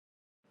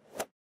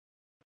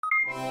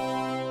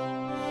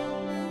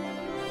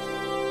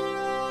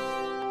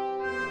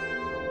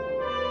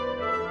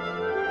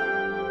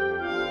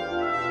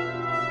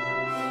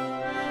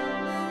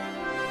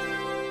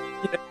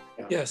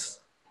Yes.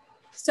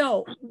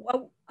 So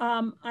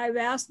I've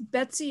asked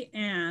Betsy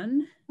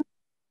Ann.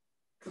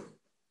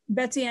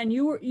 Betsy Ann,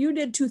 you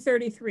did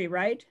 233,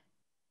 right?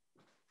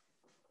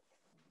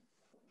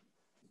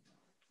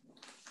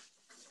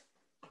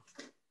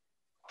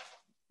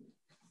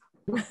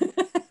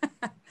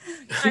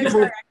 I'm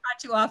sorry, I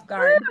caught you off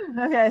guard.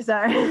 Okay,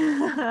 sorry.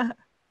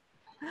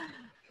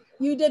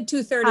 You did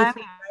 233, right?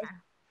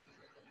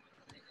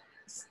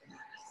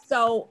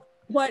 So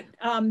what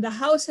the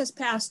House has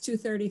passed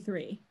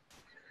 233.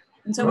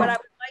 And so what I would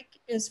like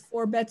is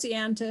for Betsy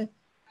Ann to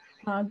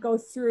go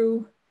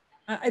through.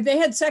 They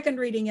had second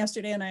reading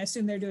yesterday, and I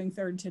assume they're doing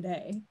third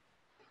today.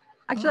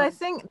 Actually, I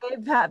think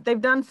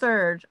they've done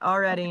third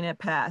already and it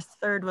passed.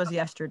 Third was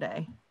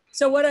yesterday.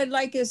 So what I'd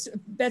like is,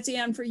 Betsy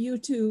Ann, for you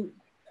to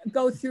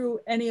go through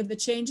any of the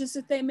changes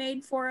that they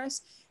made for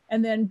us.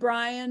 And then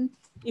Brian,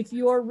 if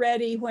you're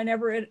ready,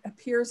 whenever it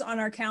appears on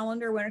our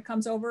calendar, when it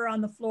comes over on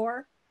the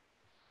floor,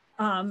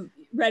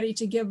 ready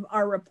to give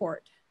our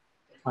report.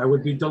 I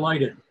would be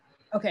delighted.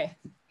 Okay,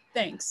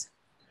 thanks.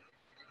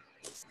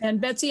 And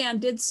Betsy Ann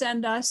did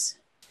send us,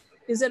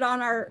 is it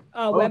on our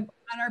on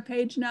our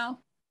page now?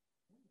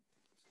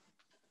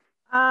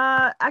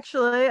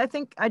 Actually, I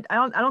think I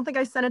don't think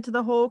I sent it to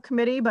the whole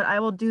committee, but I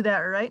will do that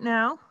right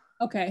now.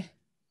 Okay.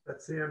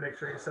 Let's see, make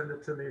sure you send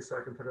it to me so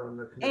I can put it on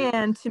the committee.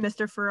 And to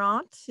Mr.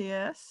 Ferrant,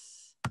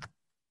 yes.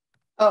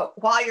 Oh,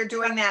 while you're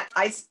doing that,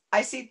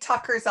 I see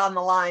Tucker's on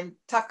the line.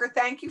 Tucker,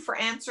 thank you for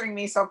answering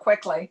me so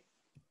quickly.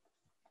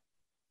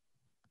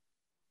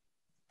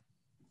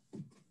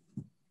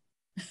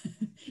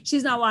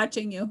 She's not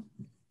watching you.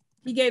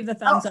 He gave the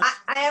thumbs up.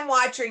 I am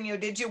watching you.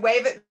 Did you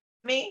wave at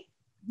me?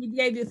 He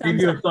gave you Give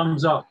you a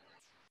thumbs up.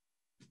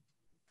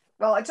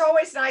 Well, it's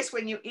always nice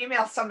when you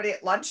email somebody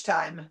at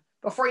lunchtime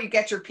before you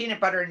get your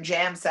peanut butter and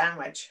jam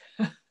sandwich.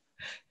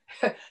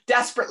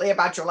 Desperately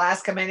about your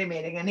last committee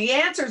meeting, and he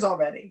answers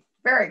already.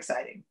 Very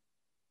exciting.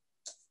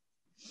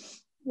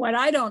 What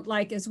I don't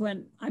like is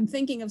when I'm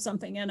thinking of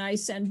something and I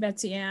send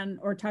Betsy Ann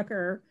or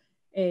Tucker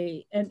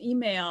an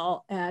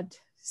email at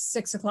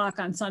 6 o'clock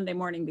on Sunday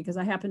morning because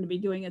I happen to be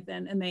doing it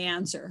then, and they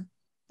answer.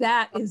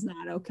 That is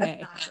not okay.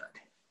 That's not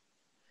good.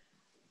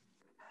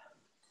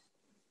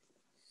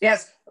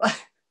 Yes,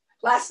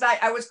 last night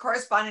I was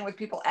corresponding with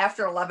people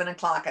after 11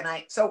 o'clock,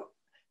 and so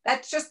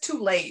that's just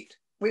too late.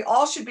 We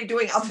all should be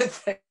doing other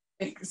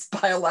things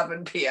by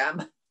 11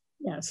 p.m.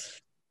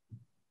 Yes.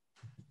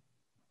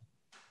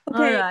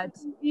 Okay, All right.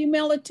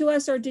 Email it to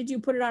us, or did you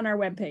put it on our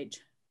webpage?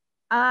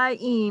 I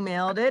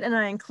emailed it and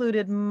I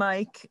included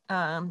Mike,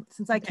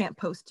 since I can't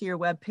post to your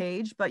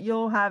webpage, but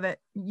you'll have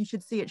it, you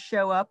should see it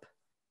show up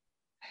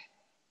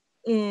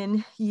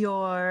in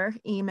your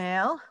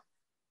email.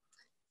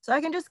 So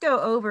I can just go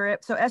over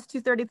it. So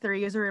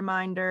S233 is a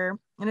reminder,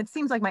 and it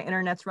seems like my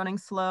internet's running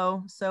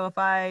slow. So if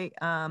I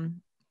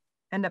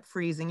end up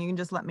freezing, you can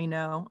just let me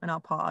know and I'll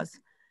pause.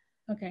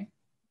 Okay.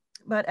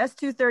 But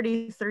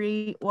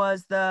S233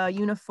 was the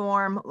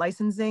Uniform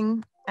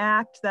Licensing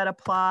Act that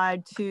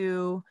applied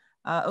to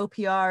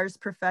OPRs,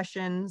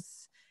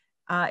 professions,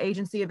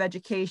 agency of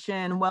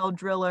education, well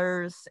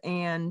drillers,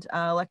 and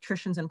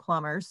electricians and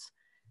plumbers.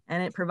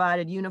 And it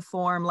provided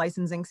uniform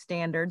licensing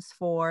standards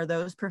for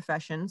those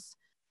professions.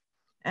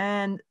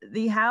 And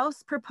the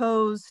House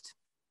proposed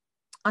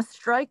a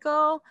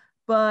strike-all,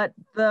 but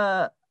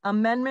the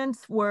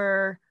amendments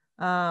were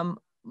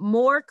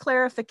more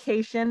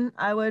clarification,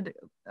 I would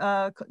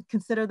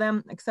consider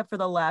them, except for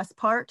the last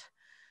part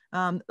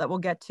that we'll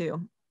get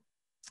to.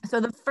 So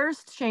the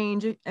first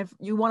change, if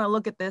you want to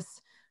look at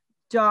this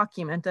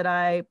document that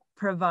I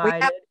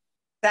provided.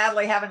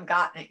 Sadly haven't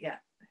gotten it yet.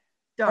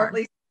 Darn. Or at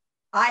least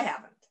I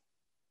haven't.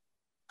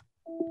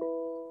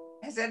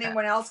 Has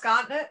anyone else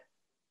gotten it?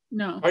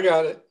 No. I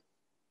got it.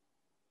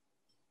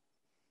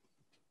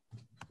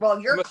 Well,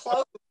 you're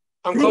close.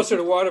 I'm closer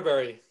to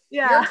Waterbury.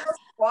 Yeah. You're close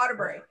to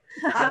Waterbury.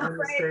 I'm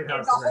afraid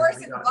it's a horse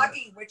and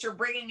buggy, which are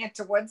bringing it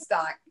to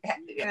Woodstock.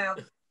 You know,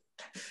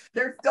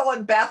 they're still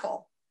in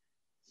Bethel.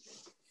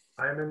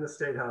 I am in the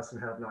State House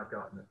and have not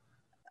gotten it.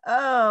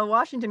 Oh,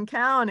 Washington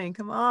County,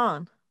 come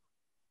on.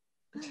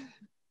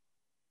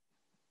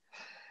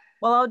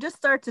 Well, I'll just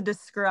start to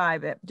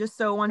describe it, just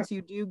so once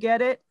you do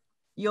get it,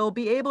 you'll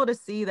be able to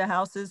see the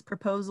House's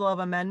proposal of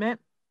amendment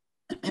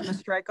in the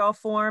strike-all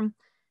form,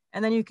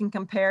 and then you can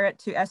compare it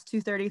to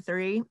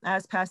S233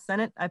 as passed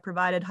Senate. I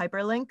provided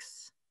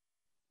hyperlinks.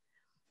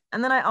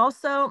 And then I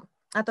also,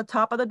 at the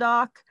top of the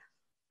doc,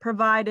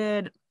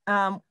 provided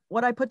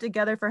what I put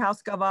together for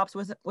House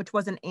GovOps, which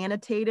was an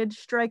annotated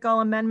strike-all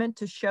amendment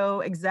to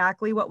show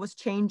exactly what was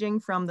changing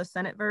from the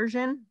Senate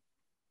version,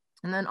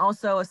 and then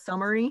also a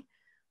summary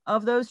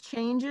of those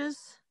changes.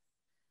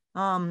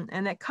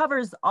 And it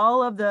covers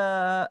all of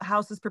the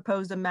House's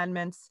proposed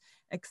amendments,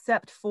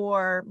 except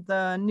for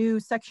the new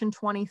Section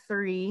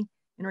 23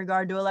 in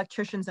regard to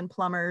electricians and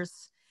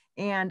plumbers,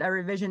 and a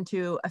revision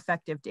to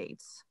effective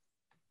dates.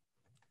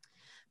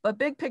 But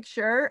big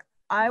picture,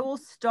 I will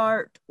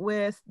start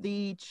with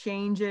the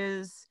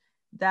changes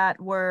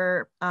that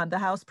were the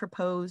House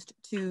proposed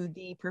to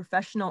the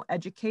professional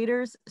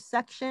educators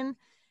section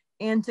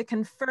And to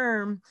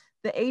confirm,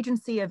 the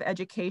Agency of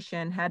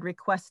Education had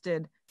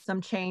requested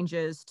some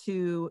changes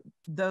to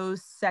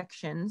those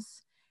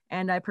sections.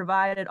 And I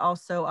provided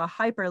also a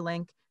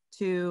hyperlink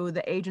to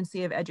the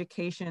Agency of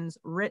Education's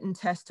written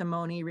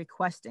testimony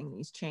requesting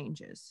these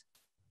changes.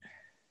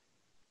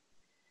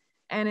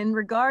 And in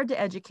regard to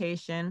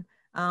education,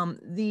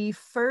 the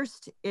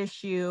first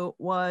issue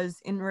was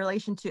in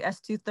relation to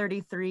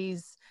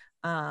S233's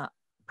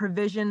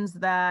provisions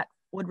that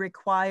would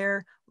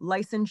require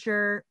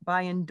licensure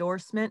by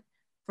endorsement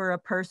for a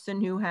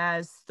person who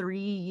has 3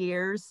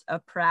 years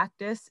of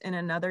practice in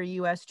another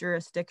US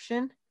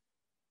jurisdiction.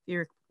 If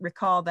you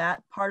recall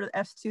that part of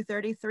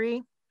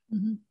S233.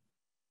 Mm-hmm.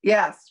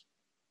 Yes.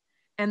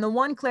 And the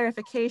one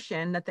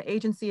clarification that the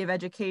Agency of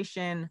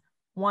Education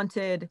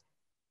wanted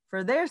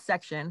for their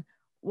section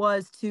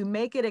was to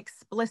make it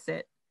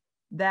explicit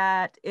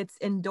that it's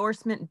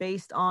endorsement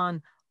based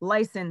on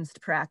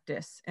licensed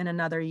practice in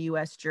another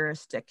US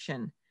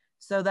jurisdiction,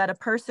 so that a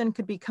person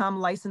could become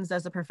licensed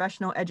as a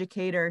professional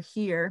educator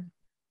here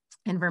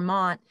in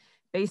Vermont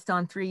based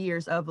on 3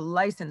 years of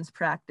licensed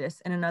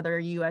practice in another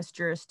US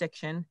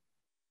jurisdiction.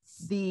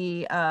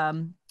 The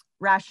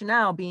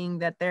rationale being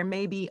that there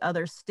may be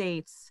other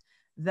states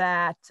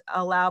that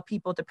allow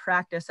people to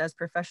practice as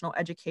professional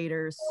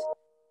educators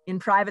in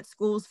private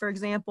schools, for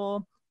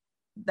example,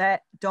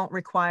 that don't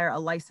require a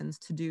license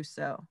to do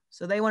so.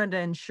 So they wanted to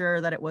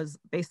ensure that it was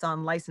based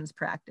on licensed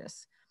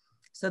practice.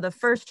 So the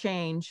first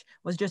change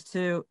was just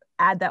to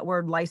add that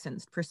word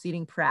licensed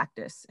preceding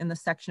practice in the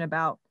section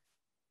about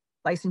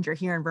licensure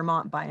here in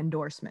Vermont by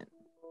endorsement.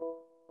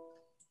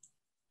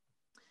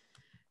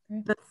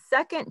 The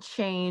second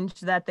change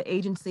that the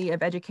Agency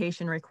of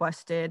Education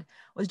requested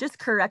was just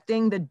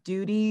correcting the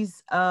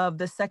duties of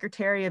the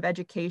Secretary of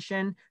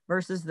Education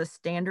versus the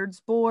Standards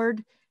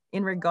Board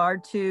in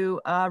regard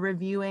to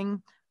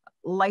reviewing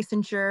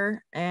licensure.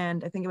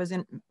 And I think it was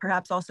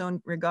perhaps also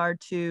in regard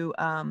to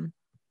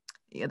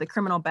the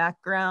criminal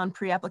background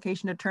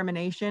pre-application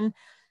determination.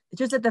 It's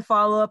just that the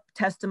follow-up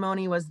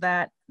testimony was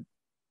that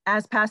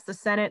as passed the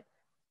Senate,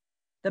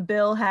 the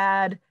bill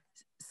had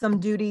some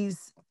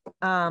duties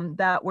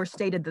that were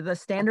stated that the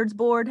Standards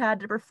Board had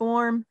to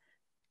perform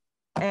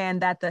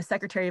and that the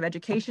Secretary of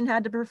Education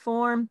had to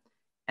perform.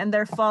 And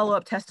their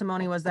follow-up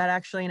testimony was that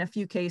actually in a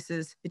few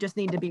cases, it just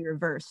needed to be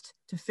reversed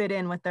to fit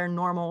in with their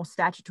normal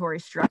statutory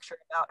structure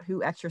about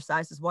who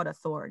exercises what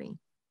authority.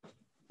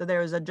 So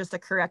there was just a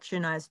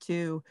correction as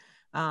to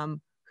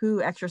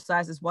who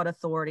exercises what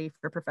authority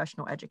for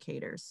professional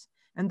educators.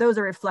 And those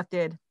are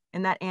reflected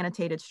in that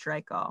annotated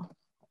strike-all.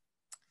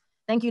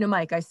 Thank you to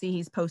Mike. I see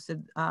he's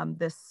posted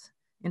this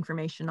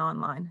information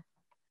online.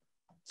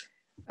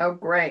 Oh,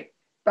 great.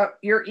 But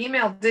your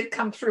email did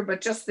come through, but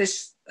just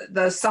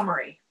the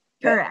summary.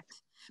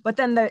 Correct. But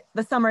then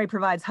the summary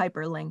provides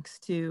hyperlinks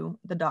to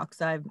the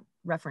docs I'm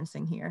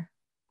referencing here.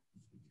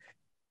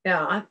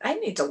 Yeah, I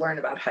need to learn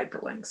about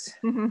hyperlinks,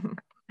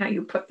 how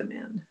you put them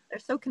in. They're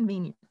so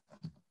convenient.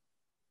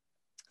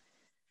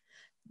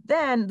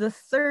 Then the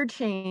third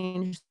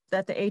change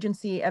that the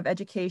Agency of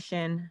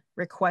Education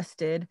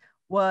requested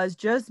was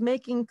just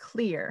making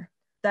clear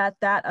that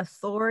that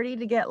authority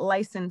to get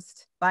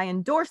licensed by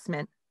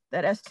endorsement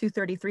that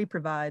S233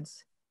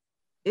 provides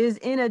is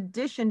in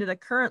addition to the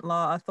current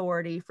law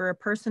authority for a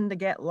person to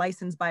get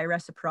licensed by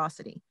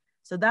reciprocity.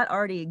 So that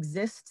already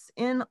exists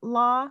in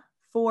law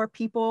for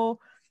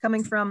people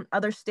coming from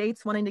other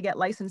states wanting to get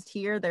licensed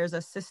here. There's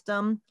a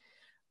system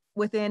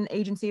within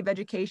Agency of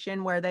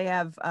Education where they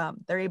have,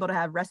 they're able to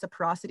have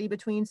reciprocity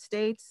between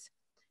states.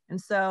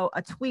 And so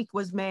a tweak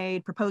was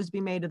made, proposed to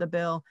be made to the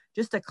bill,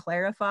 just to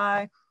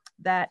clarify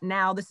that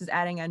now this is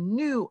adding a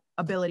new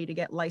ability to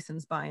get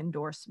licensed by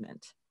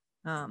endorsement.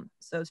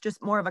 So it's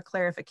just more of a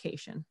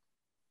clarification.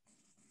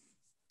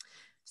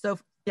 So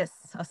yes,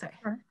 I'll say.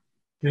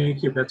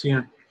 Thank you, Betsy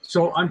Ann.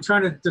 So I'm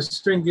trying to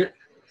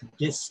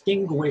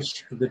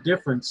distinguish the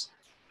difference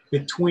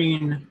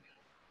between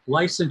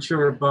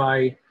licensure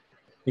by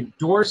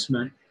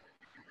endorsement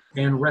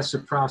and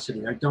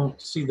reciprocity. I don't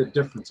see the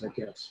difference, I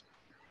guess.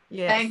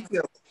 Yes. Thank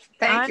you.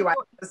 Thank you. I have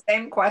the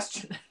same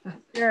question.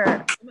 Sure.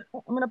 I'm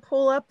going to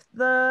pull up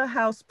the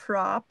House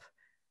prop.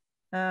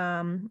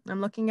 I'm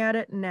looking at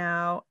it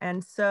now.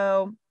 And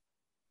so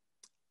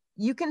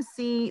you can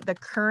see the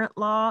current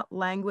law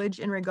language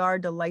in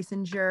regard to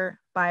licensure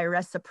by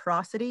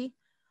reciprocity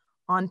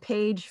on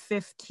page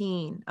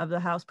 15 of the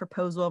House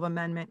proposal of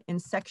amendment in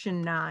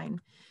section 9.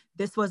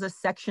 This was a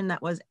section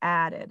that was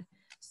added.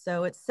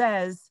 So it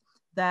says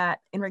that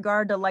in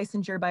regard to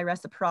licensure by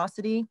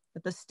reciprocity,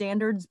 that the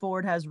Standards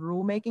Board has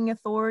rulemaking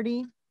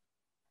authority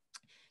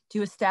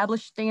to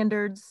establish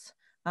standards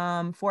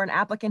for an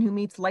applicant who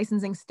meets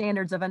licensing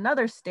standards of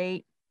another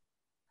state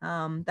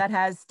that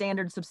has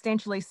standards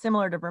substantially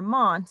similar to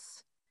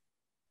Vermont's.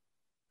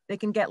 They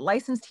can get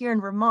licensed here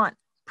in Vermont,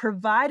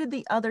 provided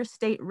the other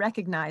state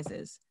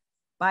recognizes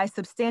by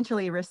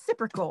substantially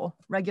reciprocal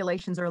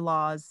regulations or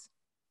laws,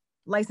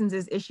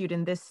 licenses issued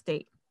in this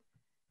state.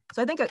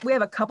 So I think we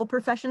have a couple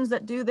professions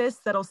that do this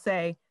that'll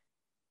say,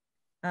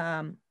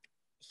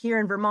 here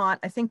in Vermont,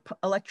 I think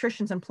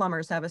electricians and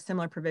plumbers have a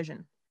similar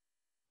provision.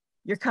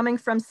 You're coming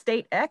from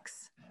state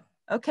X?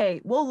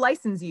 Okay, we'll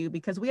license you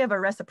because we have a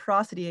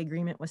reciprocity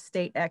agreement with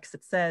state X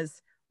that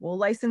says, we'll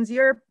license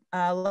your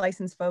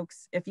licensed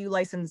folks if you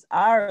license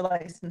our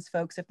licensed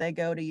folks if they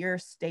go to your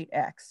state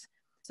X.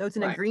 So it's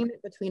an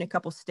agreement between a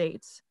couple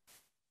states.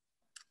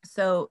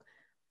 So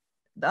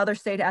the other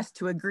state has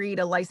to agree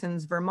to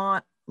license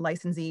Vermont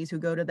licensees who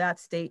go to that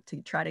state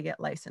to try to get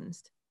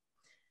licensed.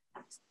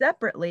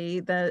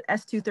 Separately, the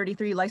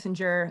S-233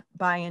 licensure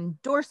by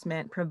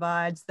endorsement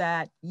provides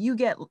that you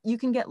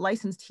can get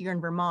licensed here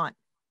in Vermont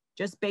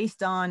just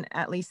based on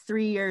at least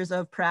 3 years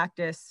of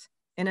practice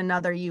in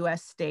another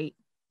US state,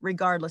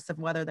 regardless of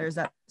whether there's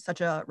such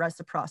a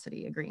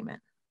reciprocity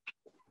agreement.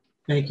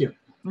 Thank you.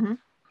 Mm-hmm.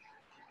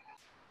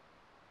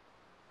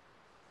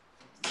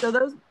 So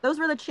those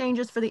were the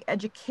changes for the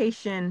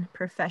education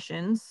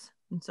professions.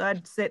 And so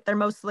I'd say they're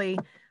mostly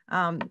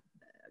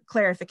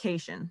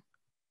clarification.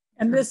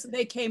 And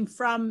they came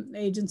from the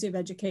Agency of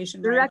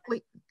Education,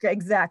 directly, right?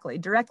 Exactly,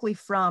 directly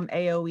from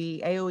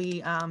AOE.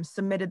 AOE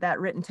submitted that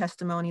written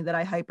testimony that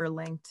I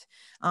hyperlinked.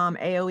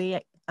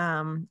 AOE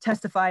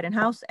testified in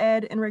House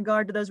Ed in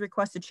regard to those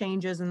requested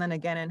changes, and then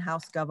again in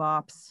House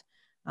GovOps.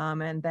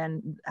 And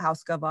then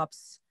House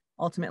GovOps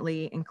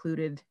ultimately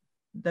included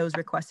those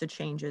requested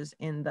changes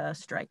in the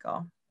strike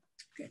all.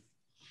 Okay.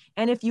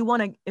 And if you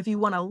want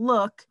to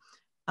look,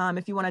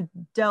 if you want to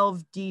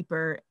delve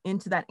deeper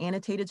into that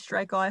annotated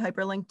strike all I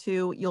hyperlinked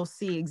to, you'll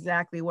see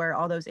exactly where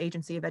all those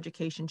Agency of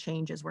Education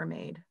changes were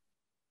made.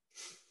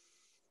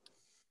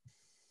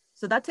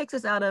 So that takes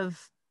us out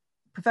of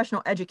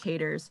professional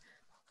educators.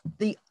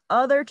 The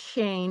other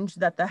change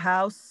that the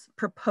House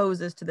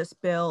proposes to this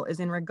bill is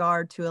in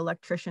regard to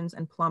electricians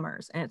and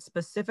plumbers, and it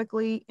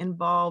specifically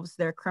involves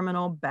their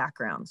criminal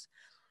backgrounds.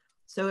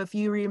 So if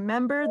you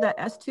remember that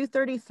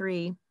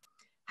S-233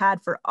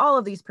 had for all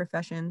of these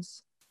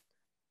professions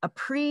a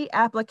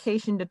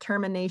pre-application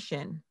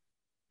determination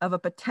of a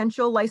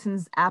potential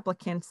license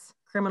applicant's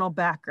criminal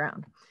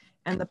background.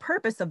 And the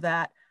purpose of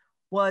that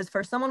was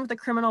for someone with a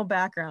criminal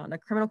background, a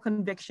criminal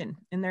conviction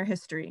in their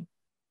history,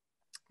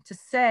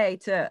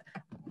 to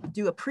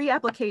do a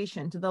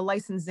pre-application to the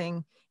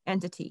licensing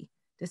entity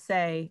to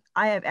say,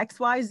 I have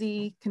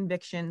XYZ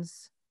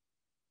convictions,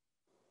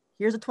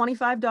 here's a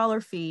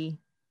 $25 fee.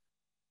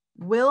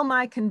 Will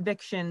my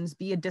convictions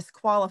be a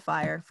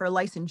disqualifier for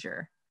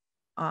licensure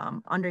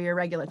under your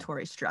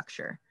regulatory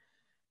structure?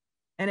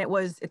 And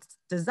it's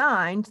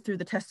designed, through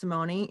the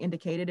testimony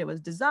indicated, it was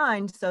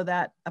designed so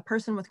that a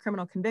person with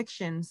criminal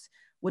convictions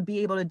would be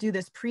able to do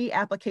this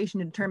pre-application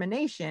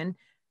determination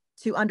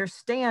to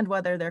understand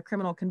whether their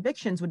criminal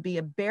convictions would be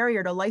a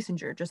barrier to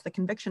licensure, just the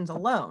convictions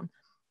alone.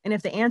 And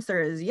if the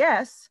answer is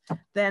yes,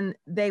 then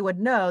they would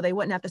know they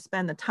wouldn't have to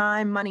spend the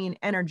time, money, and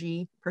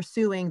energy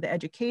pursuing the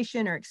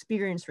education or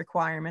experience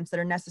requirements that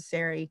are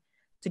necessary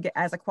to get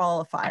as a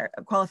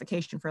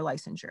qualification for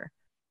licensure.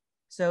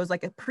 So it was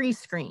like a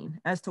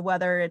pre-screen as to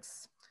whether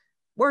it's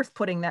worth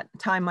putting that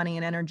time, money,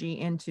 and energy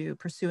into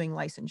pursuing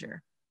licensure.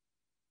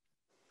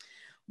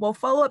 Well,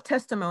 follow-up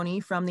testimony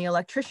from the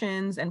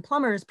electricians and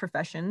plumbers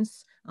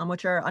professions,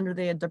 which are under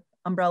the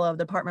umbrella of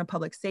the Department of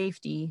Public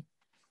Safety,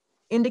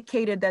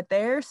 indicated that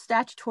their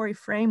statutory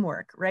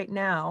framework right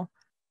now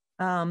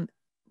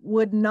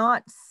would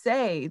not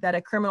say that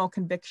a criminal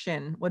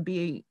conviction could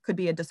be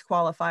a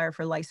disqualifier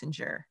for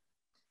licensure.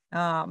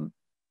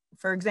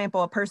 For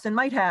example, a person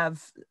might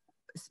have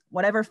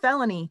whatever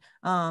felony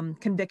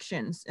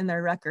convictions in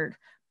their record,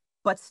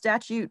 but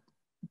statute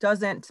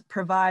doesn't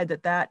provide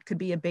that could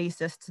be a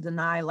basis to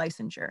deny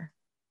licensure.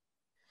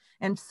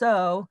 And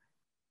so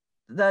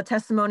the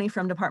testimony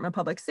from Department of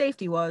Public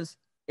Safety was,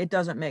 it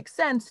doesn't make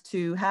sense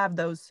to have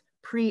those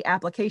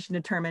pre-application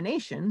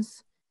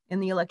determinations in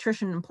the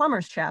electrician and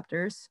plumbers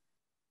chapters,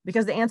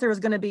 because the answer was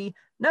going to be,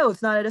 no,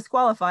 it's not a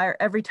disqualifier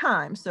every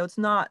time. So it's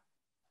not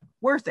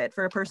worth it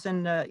for a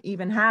person to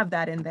even have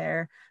that in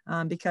there,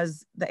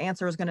 because the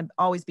answer is going to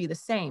always be the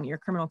same. Your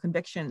criminal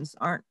convictions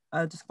aren't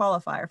a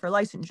disqualifier for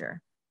licensure.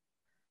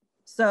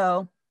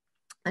 So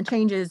the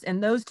changes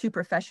in those two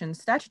professions'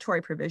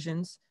 statutory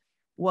provisions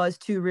was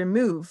to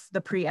remove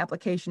the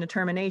pre-application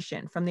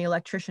determination from the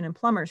electrician and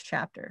plumbers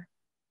chapter.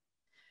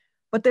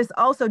 But this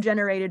also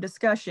generated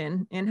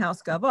discussion in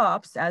House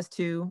GovOps as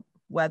to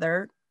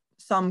whether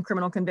some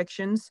criminal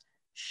convictions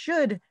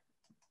should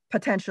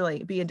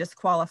potentially be a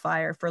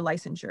disqualifier for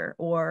licensure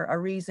or a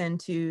reason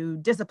to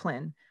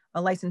discipline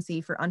a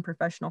licensee for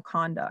unprofessional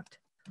conduct.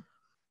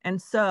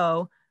 And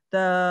so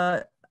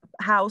the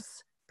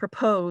House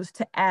proposed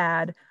to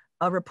add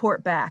a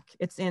report back.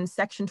 It's in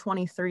section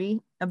 23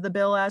 of the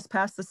bill as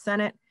passed the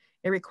Senate.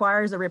 It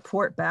requires a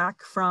report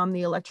back from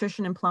the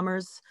electrician and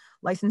plumbers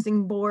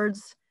licensing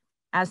boards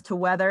as to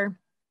whether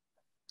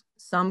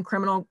some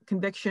criminal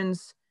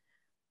convictions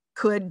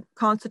could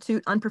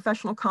constitute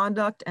unprofessional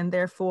conduct and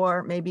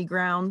therefore may be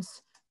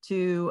grounds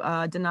to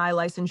deny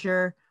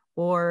licensure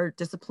or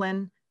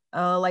discipline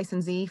a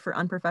licensee for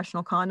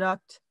unprofessional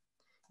conduct.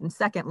 And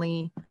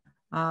secondly,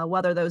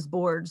 whether those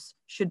boards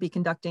should be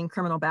conducting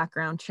criminal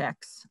background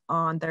checks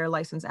on their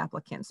license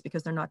applicants,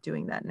 because they're not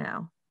doing that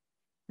now.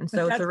 And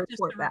so it's a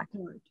report back.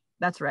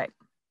 That's right.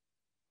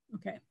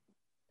 Okay.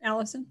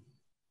 Allison?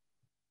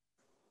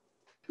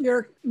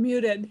 You're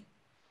muted,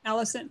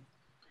 Allison.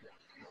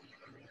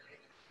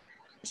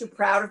 Too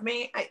proud of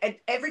me.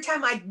 Every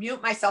time I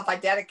mute myself, I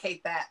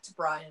dedicate that to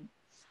Brian.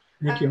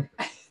 Thank you.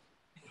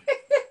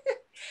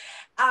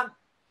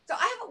 So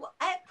I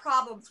have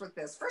problems with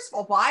this. First of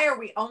all, why are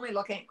we only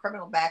looking at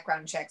criminal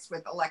background checks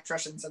with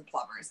electricians and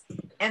plumbers?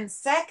 And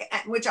second,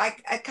 which I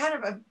kind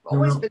of have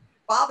always been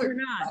bothered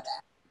by that.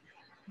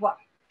 What?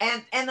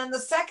 And then the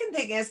second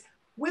thing is,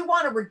 we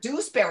want to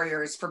reduce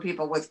barriers for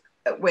people with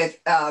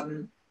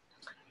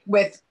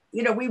we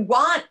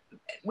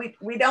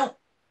don't.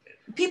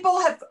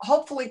 People have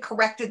hopefully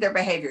corrected their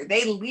behavior.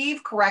 They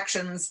leave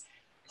corrections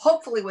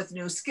hopefully with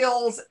new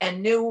skills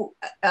and new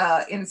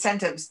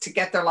incentives to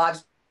get their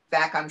lives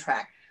back on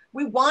track.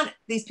 We want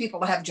these people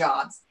to have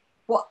jobs.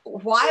 Well,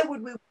 why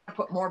would we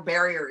put more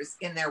barriers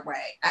in their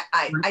way?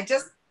 I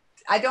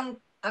don't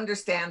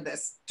understand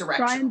this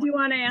direction. Brian, do you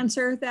want to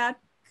answer that?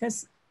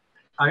 Because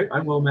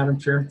I will, Madam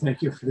Chair.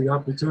 Thank you for the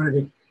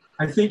opportunity.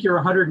 I think you're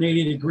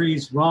 180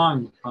 degrees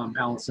wrong,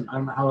 Allison. I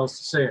don't know how else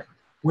to say it.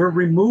 We're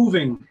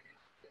removing,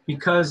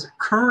 because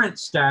current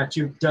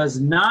statute does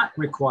not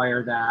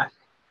require that.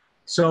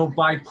 So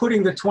by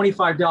putting the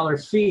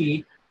 $25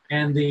 fee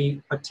and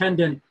the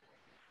attendant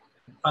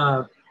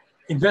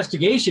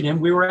investigation in,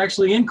 we were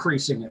actually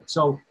increasing it.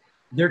 So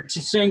they're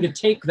saying to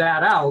take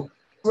that out,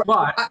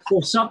 but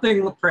for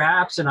something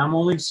perhaps, and I'm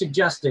only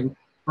suggesting,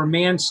 for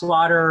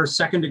manslaughter or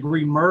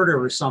second-degree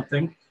murder or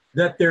something,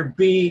 that there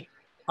be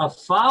a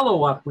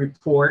follow-up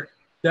report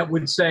that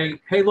would say,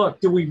 hey, look,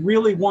 do we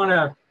really want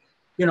to,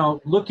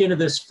 look into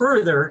this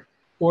further,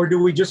 or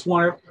do we just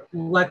want to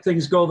let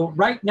things go?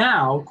 Right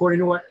now, according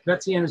to what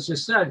Betsy Ann has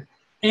just said,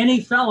 any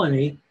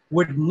felony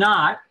would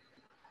not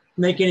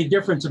make any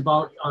difference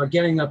about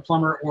getting a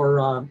plumber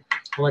or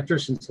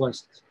electrician's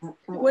license.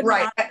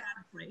 Right.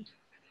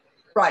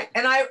 Right.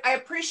 And I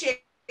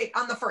appreciate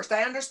on the first,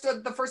 I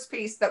understood the first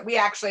piece that we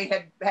actually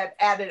had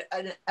added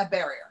a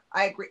barrier.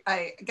 I agree.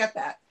 I get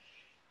that.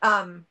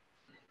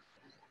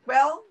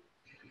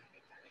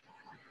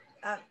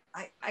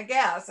 I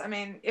guess, I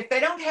mean, if they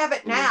don't have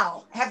it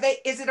now,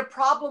 is it a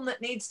problem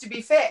that needs to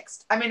be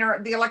fixed? I mean,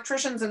 are the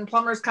electricians and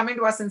plumbers coming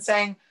to us and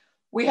saying,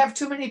 we have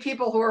too many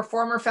people who are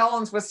former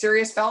felons with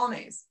serious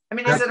felonies? I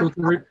mean,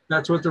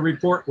 that's what the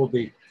report will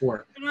be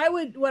for.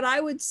 And what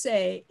I would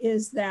say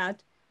is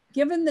that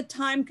given the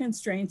time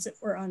constraints that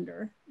we're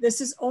under,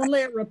 this is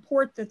only a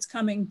report that's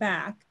coming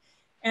back.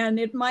 And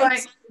it might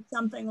say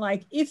something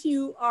like, if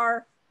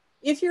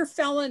your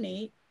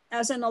felony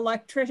as an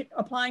electrician,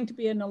 applying to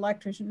be an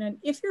electrician, and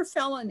if your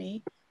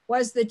felony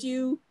was that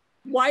you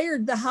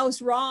wired the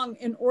house wrong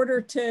in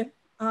order to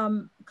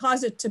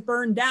cause it to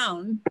burn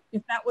down,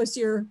 if that was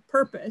your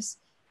purpose,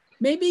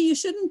 maybe you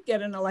shouldn't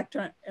get an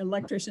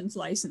electrician's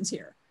license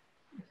here.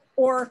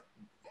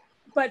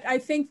 But I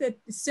think that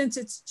since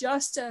it's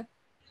just a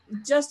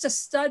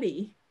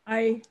study,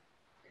 I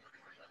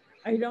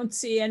don't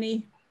see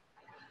any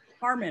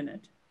harm in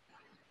it.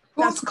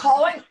 Who's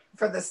calling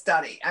for the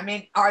study? I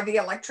mean, are the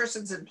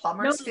electricians and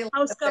plumbers? No,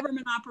 House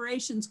Government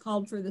Operations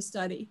called for the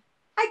study.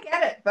 I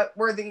get it, but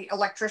were the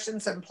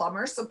electricians and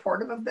plumbers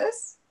supportive of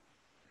this?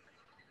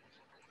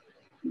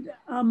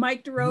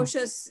 Mike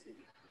DeRocha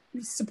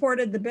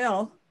supported the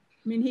bill.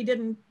 I mean, he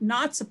didn't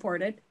not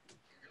support it.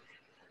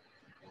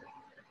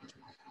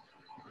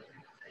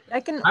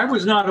 I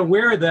was not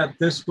aware that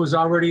this was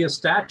already a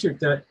statute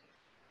that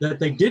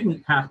they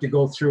didn't have to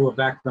go through a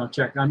background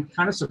check. I'm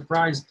kind of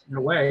surprised in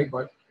a way,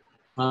 but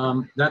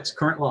that's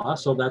current law,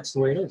 so that's the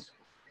way it is.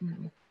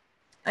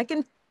 I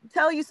can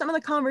tell you some of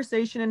the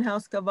conversation in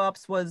House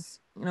GovOps was,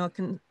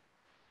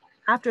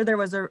 after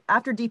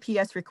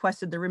DPS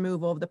requested the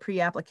removal of the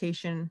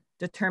pre-application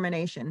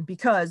determination,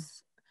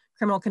 because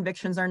criminal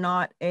convictions are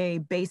not a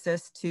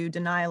basis to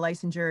deny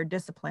licensure or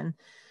discipline.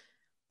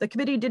 The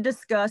committee did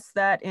discuss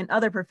that in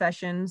other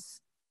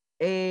professions,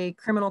 a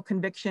criminal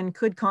conviction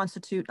could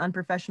constitute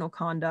unprofessional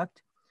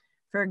conduct.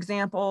 For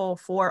example,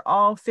 for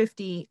all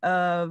 50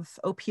 of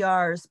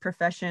OPR's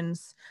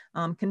professions,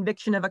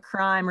 conviction of a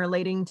crime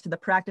relating to the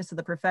practice of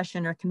the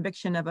profession or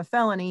conviction of a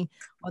felony,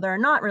 whether or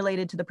not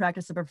related to the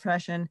practice of a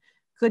profession,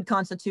 could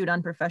constitute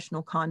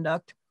unprofessional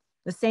conduct.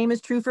 The same is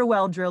true for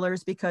well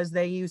drillers because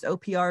they use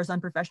OPR's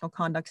unprofessional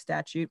conduct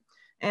statute.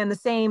 And the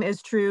same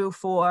is true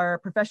for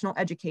professional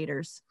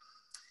educators.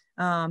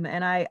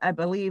 And I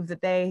believe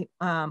that they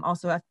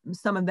also have,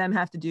 some of them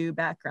have to do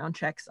background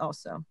checks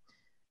also.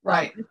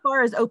 Right. As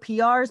far as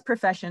OPR's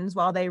professions,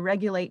 while they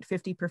regulate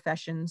 50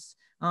 professions,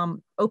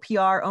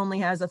 OPR only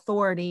has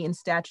authority in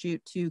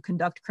statute to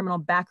conduct criminal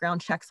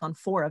background checks on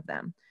 4 of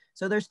them.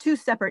 So there's 2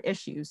 separate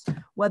issues,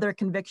 whether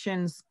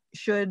convictions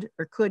should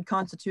or could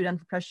constitute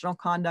unprofessional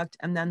conduct,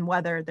 and then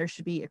whether there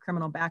should be a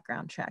criminal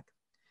background check.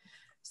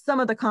 Some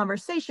of the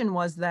conversation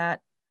was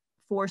that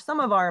for some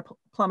of our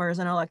plumbers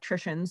and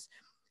electricians,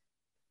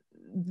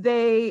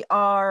 they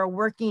are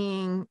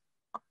working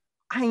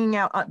hanging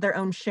out their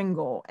own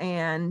shingle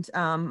and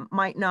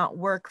might not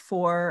work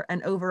for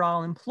an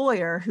overall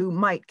employer who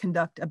might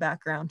conduct a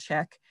background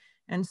check.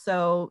 And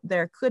so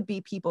there could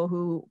be people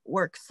who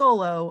work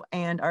solo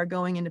and are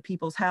going into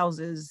people's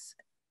houses,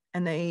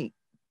 and they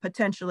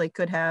potentially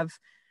could have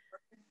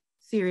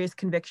serious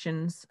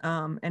convictions.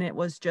 And it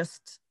was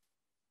just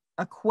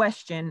a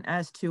question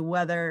as to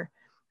whether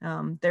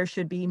there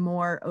should be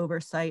more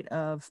oversight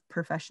of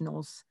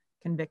professionals'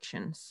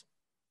 convictions.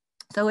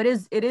 So it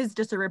is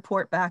just a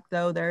report back,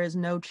 though. There is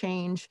no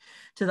change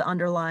to the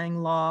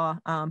underlying law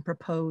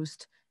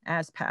proposed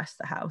as passed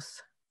the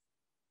House.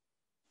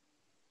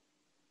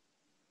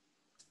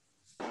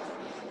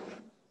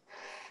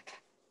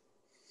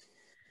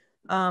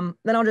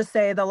 Then I'll just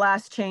say the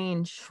last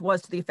change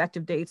was to the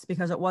effective dates,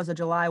 because it was a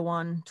July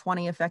 1,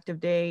 20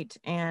 effective date,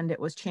 and it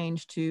was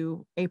changed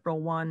to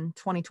April 1,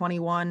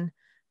 2021,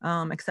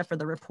 except for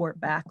the report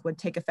back would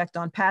take effect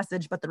on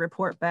passage, but the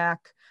report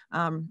back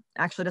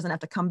actually doesn't have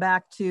to come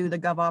back to the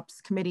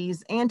GovOps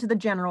committees and to the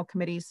general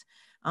committees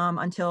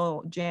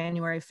until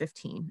January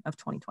 15 of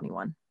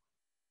 2021.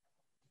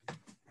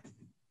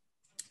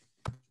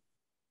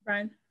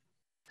 Brian?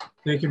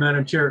 Thank you,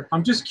 Madam Chair.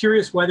 I'm just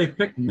curious why they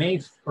picked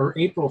May or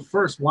April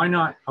 1st. Why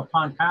not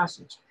upon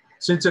passage?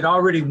 Since it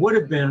already would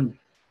have been,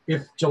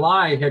 if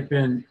July had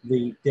been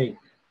the date,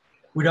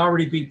 we'd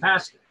already be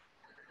past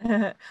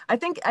it. I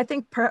think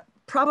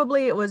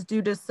probably it was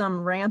due to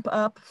some ramp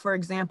up. For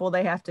example,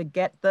 they have to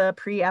get the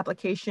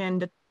pre-application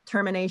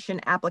determination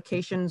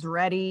applications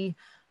ready.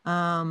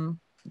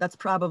 That's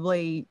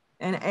probably,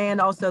 and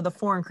also the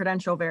foreign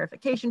credential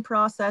verification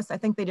process. I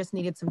think they just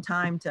needed some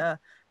time to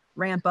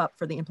ramp up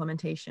for the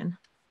implementation.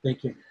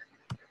 Thank you.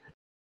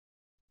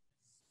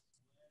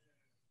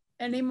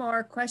 Any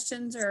more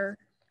questions or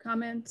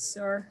comments?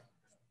 Or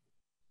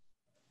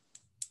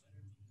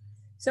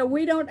so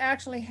we don't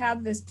actually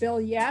have this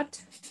bill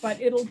yet, but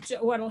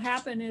what'll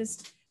happen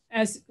is,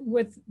 as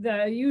with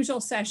the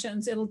usual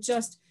sessions, it'll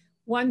just,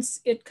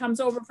 once it comes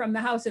over from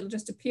the House, it'll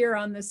just appear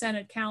on the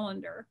Senate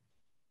calendar.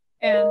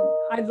 And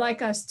I'd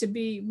like us to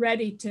be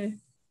ready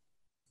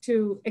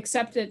to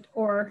accept it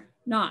or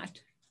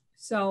not.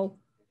 So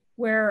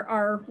where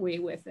are we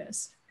with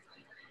this?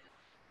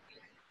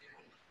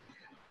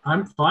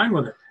 I'm fine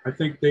with it. I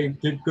think they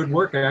did good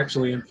work,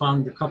 actually, and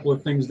found a couple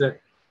of things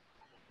that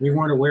we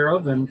weren't aware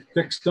of and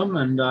fixed them.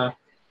 And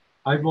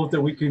I vote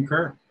that we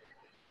concur.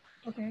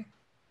 Okay.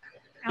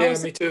 Yeah,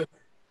 Allison? me too.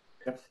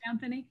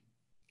 Anthony?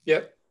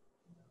 Yep.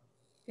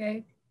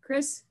 Okay.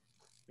 Chris?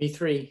 Me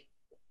 3.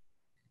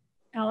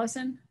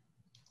 Allison?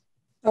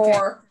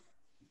 4.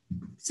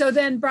 So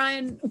then,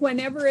 Brian,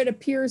 whenever it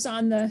appears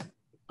on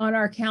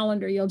our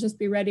calendar, you'll just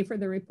be ready for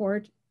the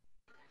report?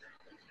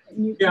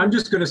 Yeah, I'm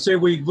just going to say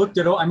we looked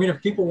at all. I mean,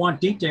 if people want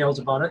details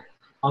about it,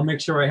 I'll make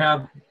sure I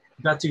have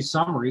Betsy's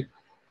summary.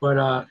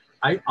 But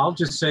I'll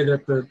just say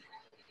that the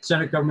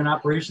Senate Government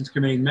Operations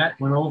Committee met,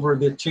 went over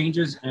the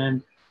changes,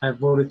 and have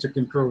voted to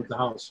concur with the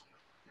House.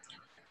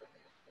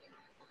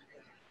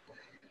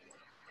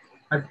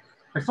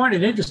 I find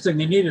it interesting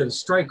they needed a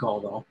strike all,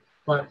 though,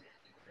 but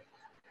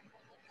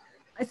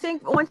I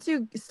think once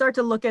you start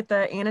to look at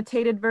the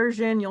annotated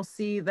version, you'll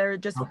see they're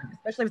just, okay.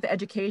 Especially with the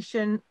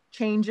education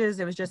changes,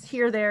 it was just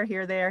here, there,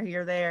 here, there,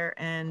 here, there,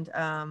 and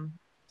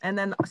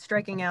then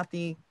striking out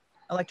the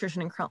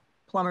electrician and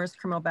plumber's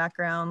criminal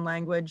background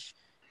language.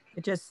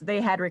 It just,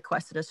 they had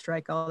requested a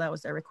strike, all that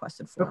was their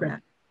requested format.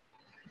 Okay.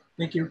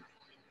 Thank you.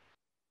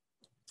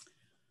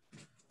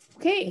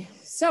 Okay,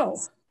 so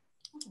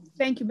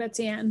thank you,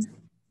 Betsy Ann.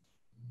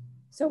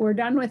 So we're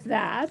done with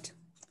that.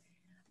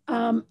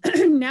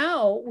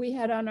 Now we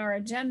had on our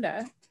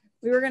agenda,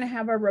 we were going to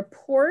have a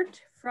report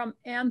from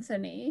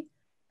Anthony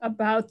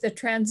about the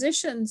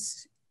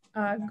transitions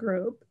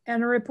group,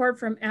 and a report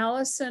from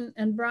Allison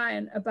and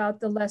Brian about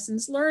the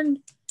lessons learned.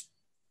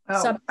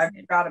 Oh, I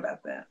forgot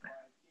about that.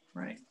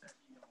 Right.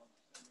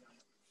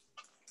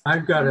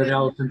 I've got it,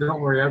 Allison.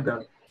 Don't worry, I've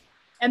got it.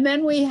 And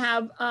then we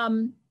have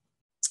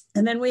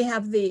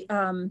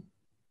the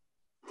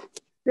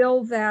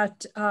bill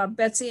that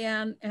Betsy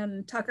Ann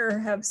and Tucker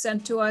have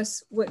sent to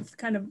us with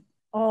kind of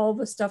all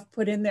the stuff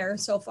put in there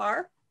so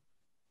far.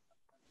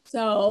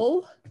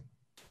 So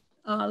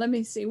let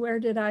me see, where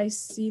did I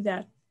see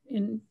that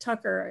in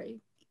Tucker, I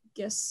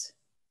guess.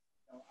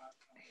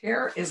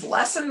 Here is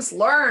lessons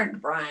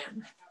learned,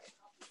 Brian.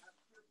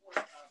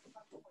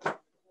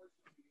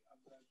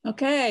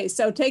 Okay,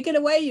 so take it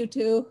away, you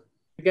two.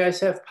 You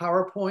guys have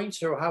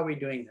PowerPoints, or how are we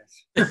doing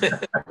this?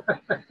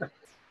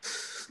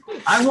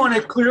 I want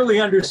it clearly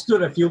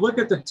understood. If you look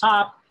at the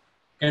top,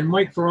 and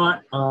Mike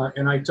Vermont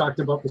and I talked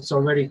about this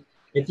already,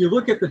 if you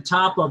look at the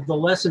top of the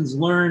lessons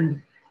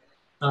learned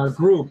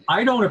group,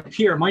 I don't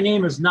appear, my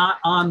name is not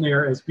on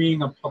there as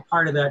being a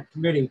part of that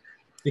committee,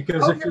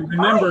 because if you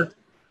remember,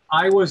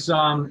 I was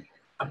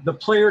the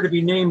player to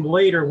be named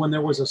later when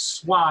there was a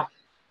swap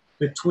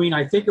between,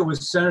 I think it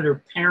was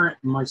Senator Parent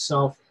and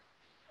myself.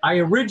 I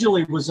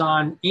originally was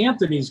on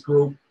Anthony's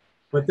group,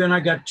 but then I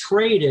got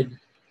traded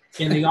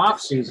in the off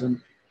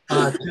season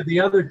to the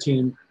other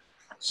team.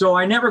 So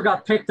I never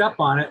got picked up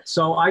on it.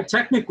 So I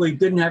technically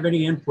didn't have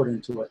any input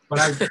into it,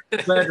 but I'm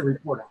glad to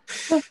report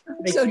on.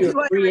 Makes So do you you a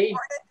want to free agent.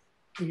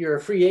 report You're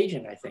a free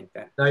agent, I think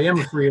then. I am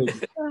a free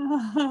agent.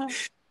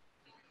 it?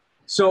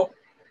 So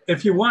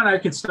if you want, I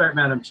can start,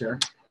 Madam Chair.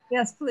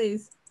 Yes,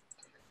 please.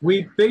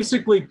 We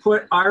basically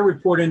put our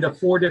report into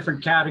 4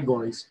 different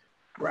categories.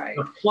 Right.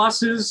 The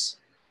pluses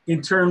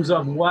in terms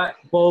of what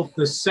both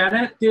the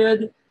Senate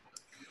did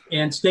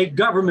and state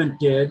government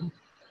did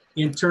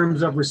in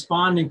terms of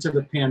responding to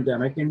the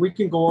pandemic. And we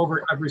can go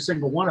over every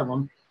single one of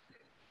them.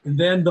 And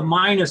then the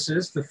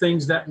minuses, the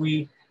things that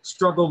we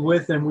struggled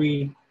with and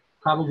we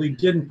probably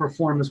didn't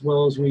perform as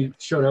well as we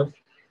should have.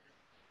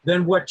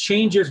 Then what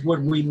changes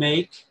would we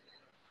make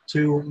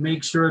to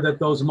make sure that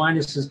those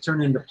minuses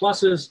turn into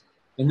pluses?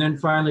 And then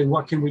finally,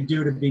 what can we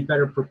do to be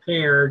better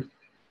prepared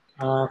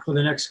for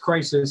the next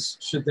crisis,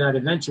 should that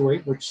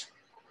eventuate, which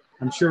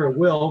I'm sure it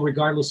will,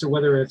 regardless of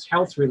whether it's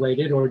health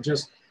related or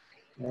just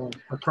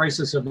a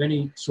crisis of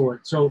any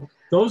sort. So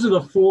those are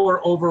the 4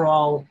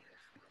 overall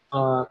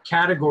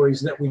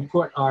categories that we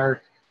put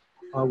our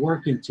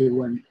work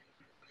into. And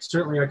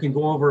certainly I can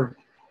go over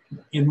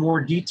in more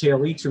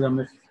detail each of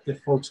them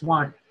if folks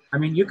want. I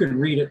mean, you can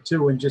read it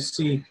too and just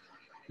see.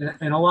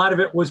 And a lot of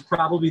it was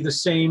probably the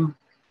same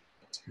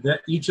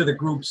that each of the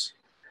groups,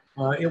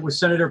 it was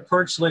Senator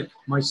Perchlik,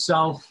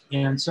 myself,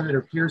 and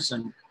Senator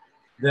Pearson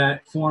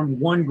that formed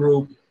one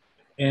group.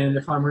 And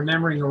if I'm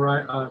remembering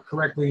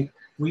correctly,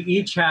 we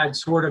each had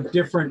sort of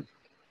different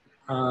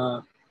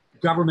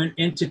government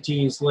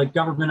entities, like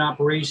government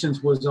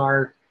operations was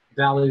our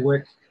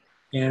bailiwick,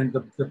 and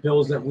the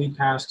bills that we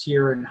passed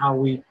here and how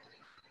we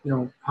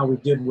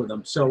did with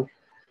them. So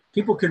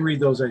people can read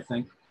those, I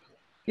think.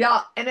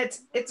 Yeah, and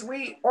it's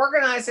we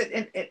organize it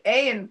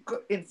in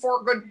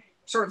 4 good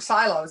sort of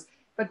silos,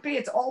 but B,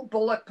 it's all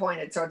bullet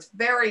pointed, so it's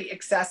very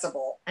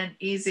accessible and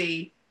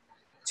easy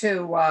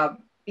to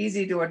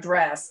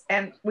address.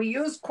 And we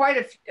use quite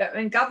a few. I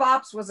mean,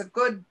 GovOps was a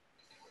good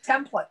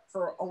template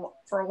for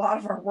a lot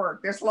of our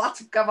work. There's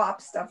lots of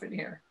GovOps stuff in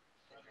here.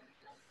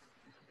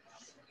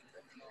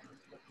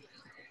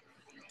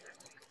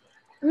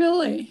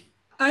 Really?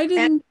 I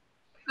didn't.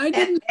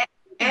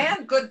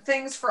 And good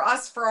things for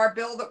us for our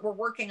bill that we're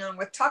working on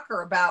with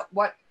Tucker about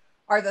what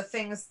are the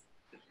things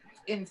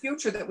in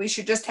future that we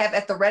should just have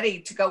at the ready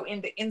to go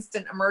into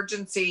instant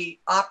emergency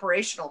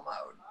operational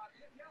mode.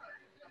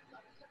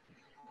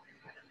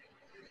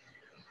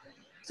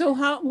 So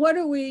what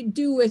do we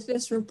do with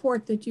this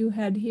report that you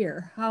had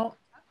here? How?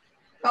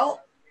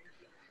 Well,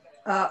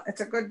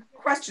 it's a good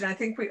question. I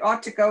think we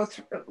ought to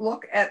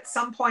look at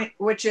some point,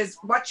 which is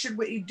what should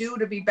we do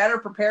to be better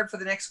prepared for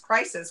the next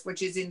crisis,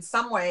 which is in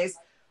some ways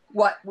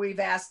what you've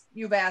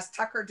asked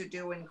Tucker to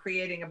do in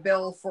creating a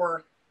bill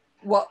for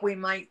what we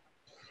might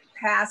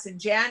pass in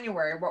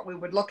January, what we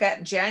would look at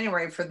in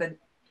January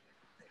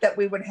that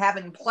we would have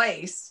in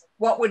place,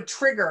 what would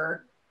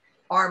trigger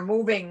our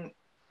moving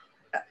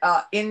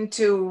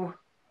into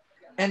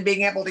and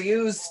being able to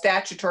use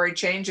statutory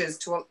changes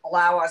to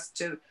allow us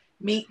to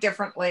meet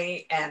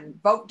differently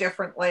and vote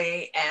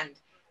differently and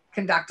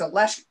conduct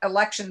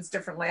elections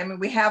differently. I mean,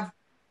 we have,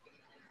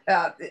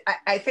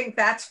 I think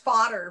that's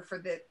fodder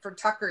for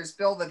Tucker's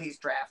bill that he's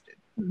drafted.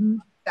 Mm-hmm.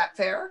 Is that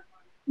fair?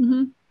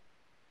 Mm-hmm.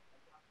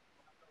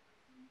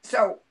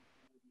 So,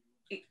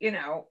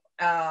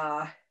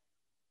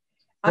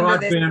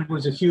 Broadband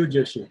was a huge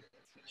issue.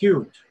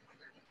 Huge.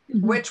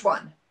 Which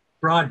one?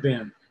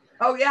 Broadband.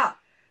 Oh, yeah.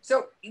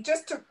 So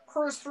just to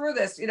cruise through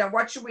this,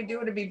 what should we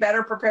do to be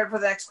better prepared for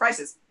the next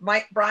crisis?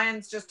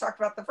 Brian's just talked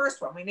about the first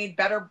one. We need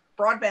better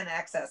broadband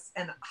access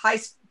and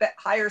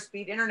higher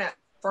speed internet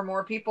for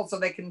more people so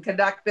they can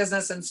conduct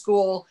business and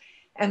school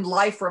and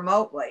life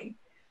remotely.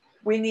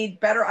 We need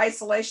better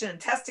isolation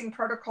and testing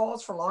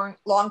protocols for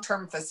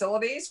long-term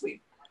facilities.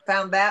 We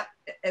found that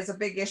as a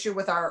big issue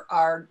with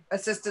our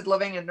assisted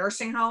living and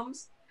nursing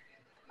homes.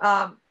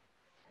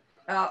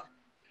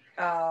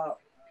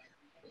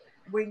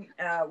 We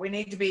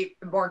need to be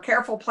more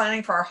careful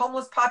planning for our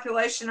homeless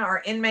population,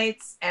 our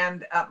inmates,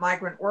 and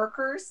migrant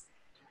workers.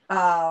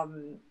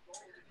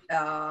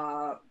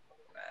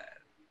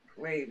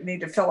 We need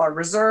to fill our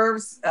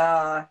reserves.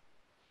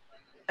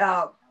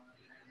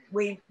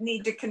 We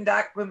need to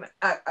conduct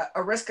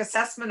a risk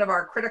assessment of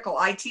our critical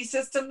IT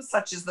systems,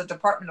 such as the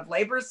Department of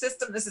Labor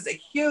system. This is a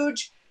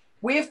huge,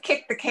 we've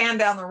kicked the can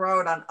down the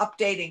road on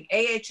updating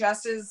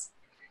AHS's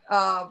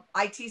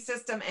IT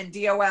system and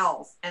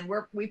DOL's, and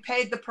we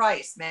paid the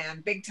price,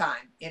 man, big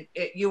time in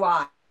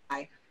UI.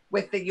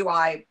 With the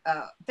UI,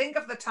 think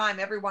of the time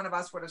every one of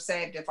us would have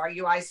saved if our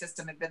UI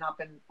system had been up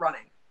and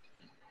running.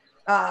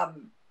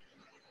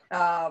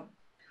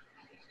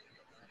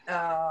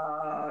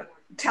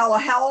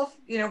 Telehealth,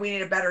 we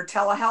need a better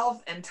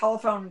telehealth and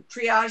telephone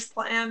triage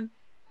plan.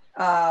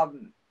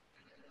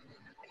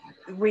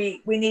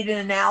 We need an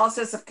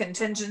analysis of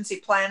contingency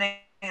planning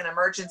and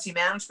emergency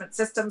management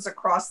systems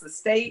across the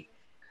state.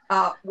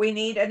 We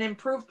need an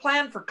improved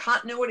plan for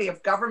continuity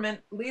of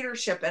government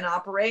leadership and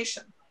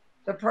operation.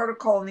 The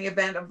protocol in the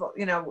event of,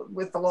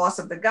 with the loss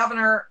of the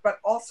governor, but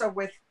also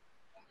with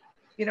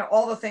you know,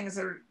 all the things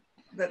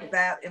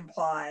that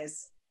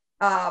implies.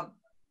 Yeah,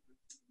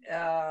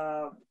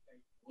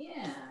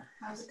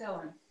 how's it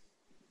going?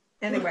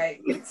 Anyway,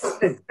 there's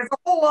a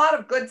whole lot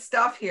of good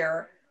stuff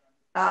here.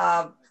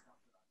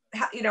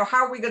 You know,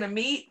 how are we going to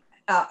meet?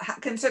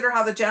 Consider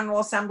how the General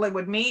Assembly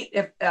would meet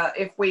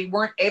if we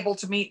weren't able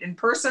to meet in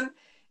person,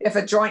 if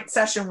a joint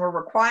session were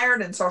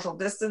required and social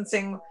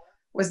distancing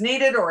was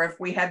needed, or if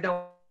we had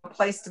no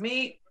place to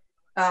meet.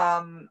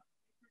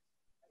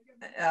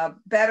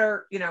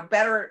 Better, you know,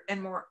 better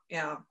and more, you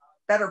know,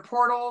 better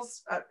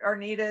portals are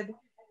needed.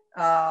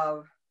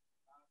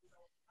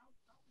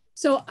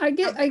 So I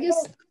guess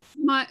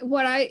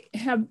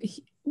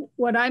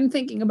what I'm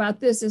thinking about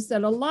this is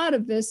that a lot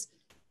of this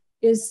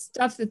is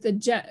stuff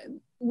that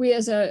we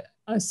as a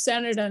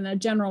Senate and a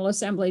General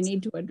Assembly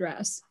need to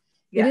address.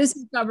 Yes. It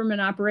isn't government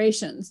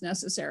operations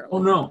necessarily.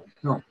 Oh, no.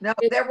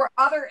 There were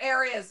other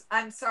areas.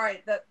 I'm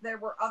sorry that there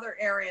were other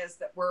areas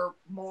that were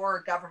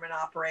more government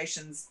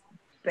operations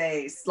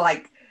based,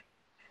 like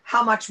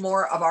how much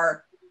more of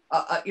our,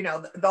 you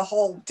know, the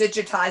whole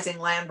digitizing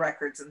land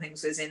records and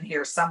things is in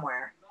here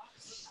somewhere.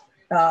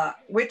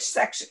 Which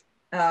section,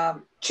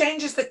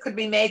 changes that could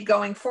be made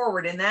going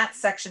forward in that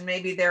section.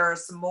 Maybe there are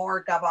some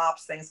more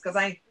GovOps things, because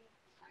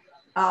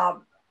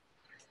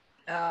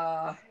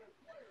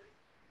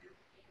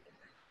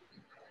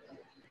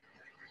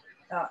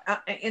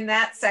in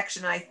that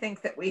section, I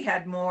think that we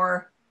had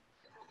more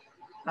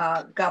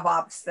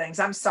GovOps things.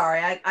 I'm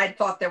sorry, I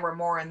thought there were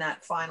more in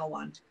that final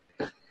one.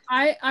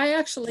 I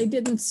actually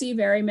didn't see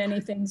very many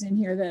things in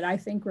here that I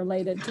think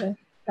related to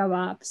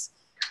GovOps,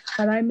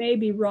 but I may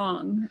be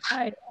wrong.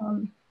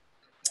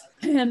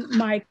 And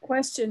my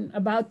question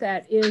about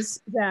that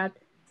is that,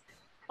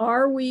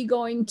 are we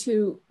going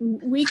to,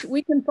 we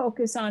can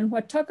focus on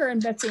what Tucker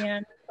and Betsy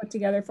Ann put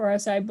together for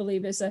us, I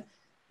believe, is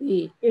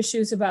the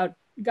issues about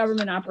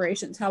government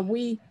operations, how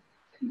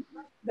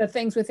the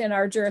things within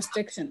our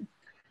jurisdiction.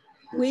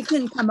 We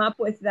can come up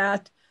with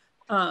that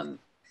on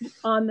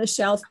the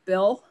shelf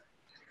bill.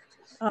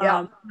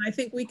 I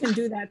think we can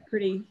do that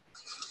pretty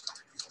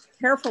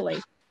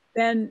carefully.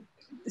 Then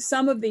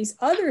some of these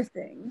other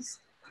things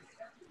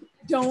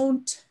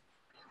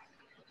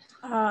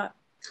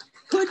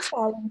could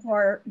fall into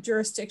our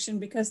jurisdiction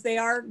because they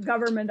are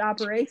government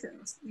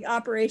operations, the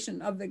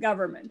operation of the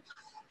government.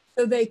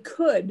 So they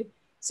could.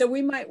 So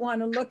we might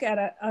want to look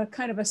at a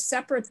kind of a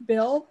separate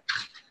bill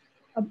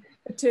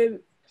to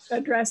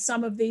address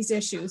some of these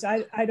issues.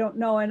 I don't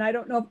know. And I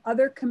don't know if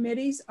other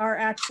committees are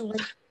actually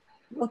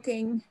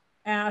looking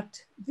at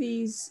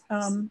these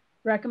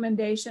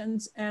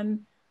recommendations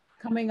and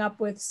coming up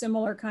with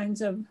similar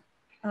kinds of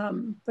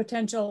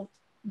potential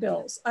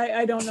bills.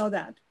 I don't know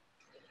that.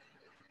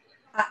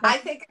 I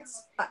think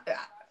it's,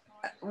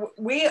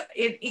 we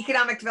in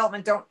economic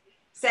development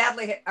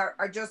sadly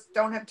just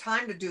don't have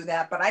time to do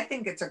that, but I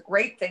think it's a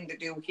great thing to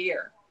do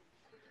here.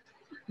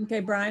 Okay,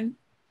 Brian.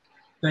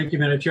 Thank you,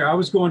 Madam Chair. I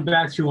was going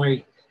back through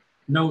my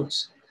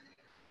notes.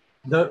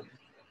 The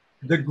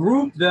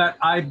group that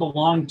I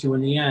belonged to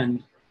in the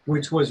end,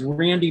 which was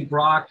Randy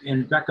Brock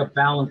and Becca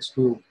Balance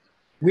Group,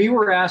 we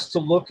were asked to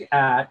look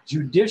at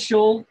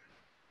judicial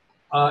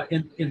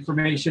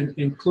information,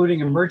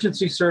 including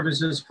emergency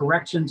services,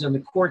 corrections, and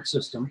the court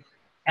system,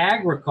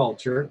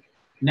 agriculture,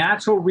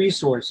 natural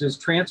resources,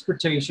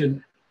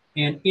 transportation,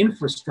 and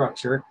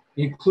infrastructure,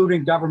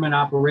 including government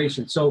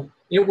operations. So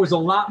it was a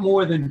lot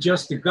more than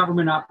just the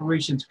government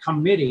operations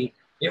committee.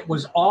 It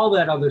was all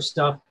that other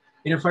stuff.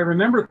 And if I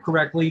remember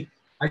correctly,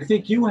 I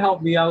think you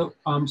helped me out,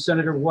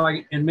 Senator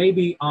White, and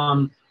maybe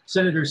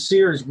Senator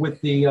Sears with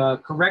the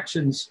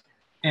corrections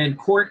and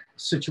court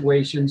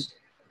situations,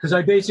 because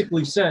I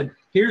basically said,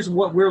 here's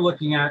what we're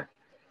looking at.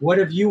 What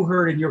have you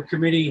heard in your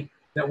committee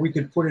that we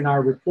could put in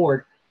our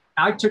report?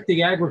 I took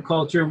the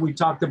agriculture and we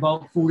talked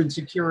about food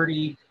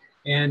insecurity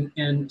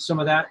and some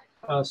of that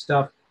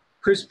stuff.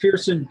 Chris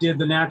Pearson did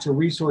the natural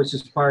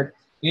resources part.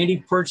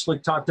 Andy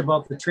Perchlik talked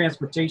about the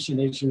transportation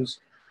issues.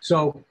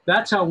 So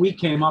that's how we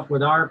came up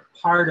with our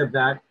part of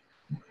that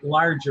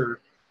larger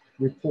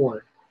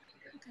report.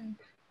 Okay.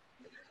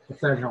 If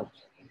that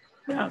helps.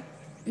 Yeah,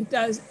 it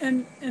does.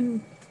 And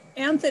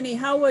Anthony,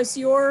 how was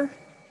your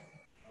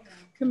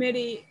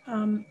committee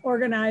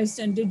organized,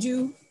 and did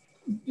you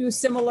do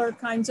similar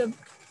kinds of?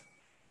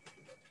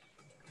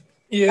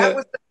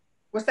 Yeah.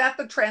 Was that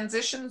the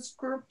transitions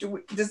group?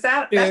 That's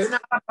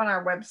not up on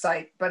our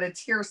website, but it's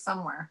here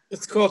somewhere.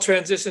 It's called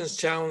Transitions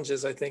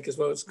Challenges, I think is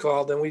what it's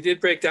called. And we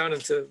did break down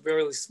into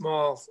really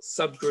small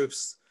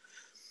subgroups.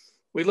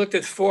 We looked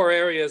at 4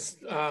 areas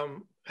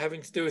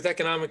having to do with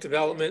economic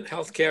development,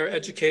 healthcare,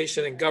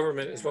 education, and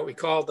government is what we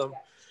called them.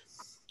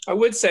 I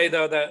would say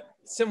though that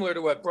similar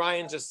to what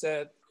Brian just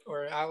said,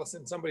 or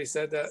Allison, somebody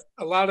said that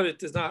a lot of it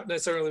does not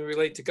necessarily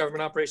relate to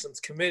government operations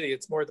committee.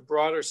 It's more the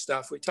broader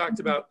stuff. We talked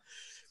about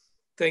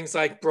things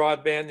like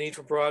broadband, need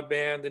for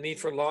broadband, the need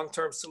for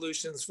long-term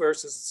solutions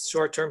versus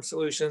short-term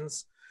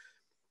solutions,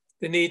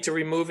 the need to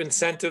remove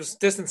incentives,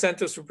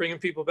 disincentives for bringing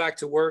people back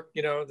to work.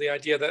 You know, the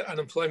idea that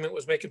unemployment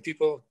was making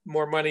people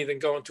more money than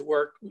going to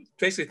work,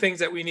 basically things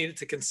that we needed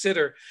to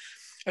consider.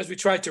 as we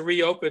tried to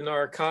reopen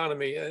our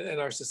economy and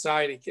our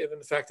society, given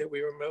the fact that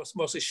we were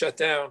mostly shut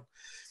down.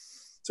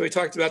 So we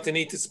talked about the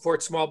need to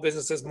support small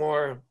businesses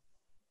more.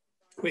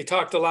 We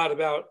talked a lot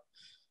about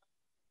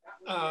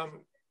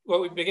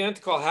what we began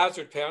to call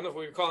hazard pay. I don't know if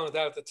we were calling it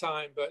that at the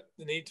time, but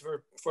the need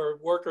for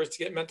workers to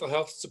get mental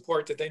health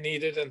support that they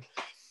needed and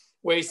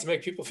ways to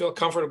make people feel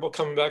comfortable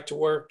coming back to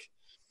work.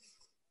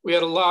 We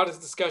had a lot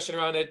of discussion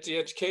around the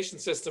education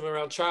system,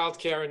 around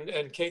childcare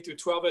and K through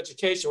 12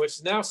 education, which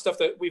is now stuff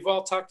that we've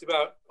all talked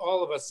about,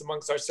 all of us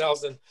amongst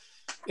ourselves and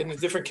in the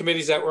different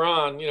committees that we're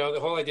on, you know,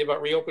 the whole idea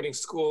about reopening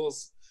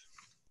schools.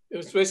 It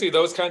was basically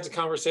those kinds of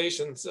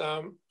conversations.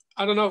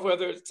 I don't know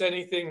whether there's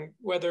anything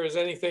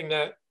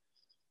that,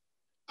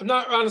 I'm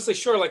not honestly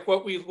sure, like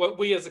what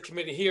we as a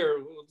committee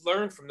here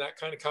learned from that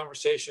kind of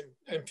conversation.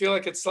 I feel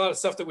like it's a lot of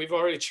stuff that we've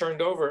already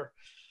churned over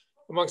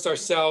amongst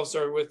ourselves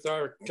or with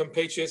our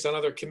compatriots on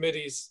other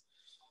committees.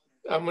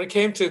 When it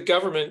came to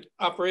government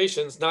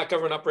operations, not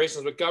government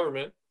operations, but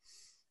government,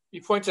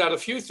 you pointed out a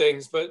few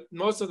things, but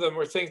most of them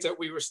were things that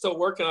we were still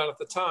working on at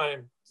the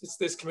time,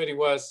 this committee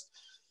was.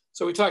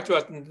 So we talked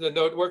about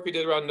the work we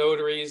did around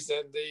notaries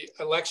and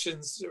the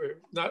elections, or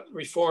not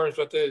reforms,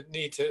 but the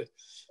need to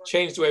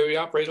change the way we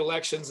operate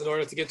elections in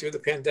order to get through the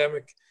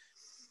pandemic,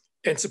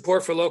 and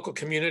support for local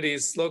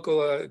communities,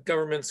 local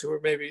governments who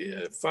were maybe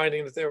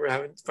finding that they were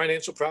having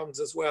financial problems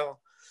as well.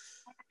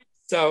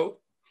 So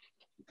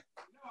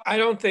I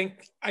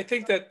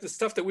think that the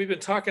stuff that we've been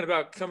talking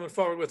about coming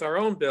forward with our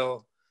own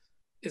bill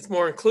is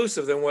more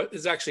inclusive than what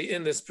is actually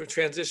in this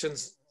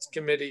transitions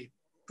committee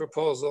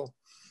proposal.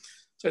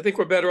 So I think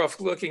we're better off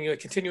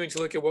continuing to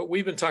look at what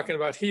we've been talking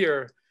about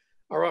here,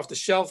 our off the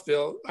shelf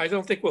bill. I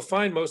don't think we'll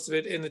find most of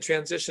it in the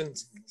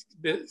transitions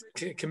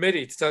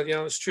committee, to tell you the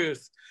honest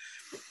truth.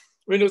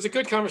 I mean, it was a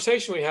good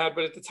conversation we had,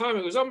 but at the time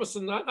it was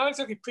almost not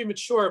exactly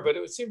premature, but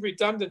it seemed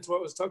redundant to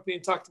what was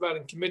being talked about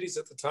in committees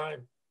at the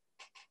time.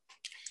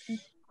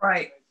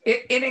 Right.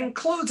 It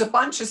includes a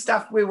bunch of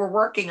stuff we were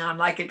working on,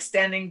 like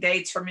extending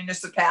dates for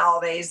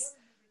municipalities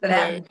that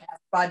haven't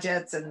passed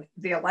budgets and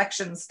the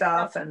election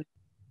stuff. And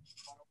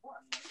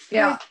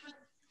yeah.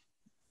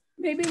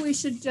 Maybe we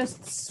should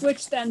just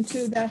switch then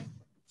to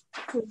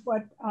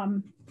what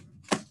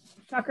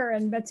Tucker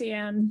and Betsy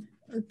Ann,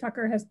 or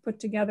Tucker has put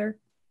together.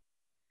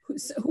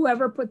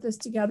 Whoever put this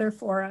together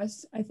for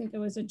us, I think it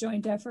was a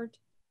joint effort.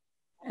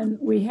 And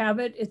we have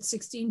it, it's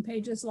 16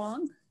 pages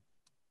long.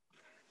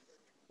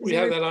 We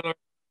have that on our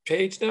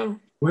page now?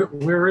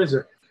 Where is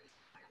it?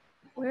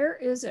 Where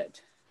is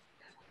it?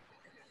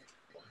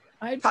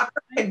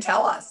 Tucker can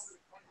tell us.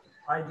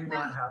 I do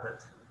not have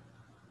it,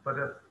 but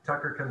if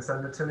Tucker can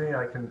send it to me,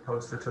 I can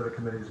post it to the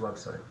committee's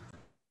website.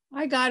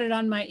 I got it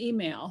on my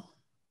email.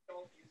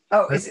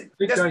 Oh, is it?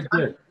 I think I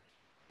did.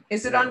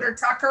 Is it under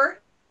Tucker?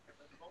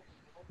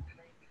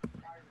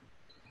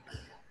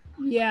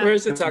 Yeah. Where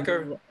is it,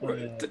 Tucker?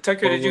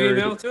 Tucker, did you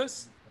email it to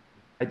us?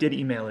 I did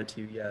email it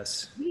to you,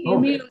 yes. You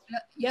emailed it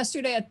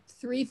yesterday at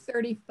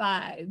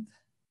 3:35.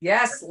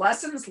 Yes,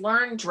 lessons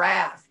learned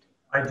draft.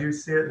 I do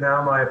see it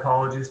now. My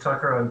apologies,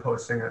 Tucker. I'm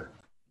posting it.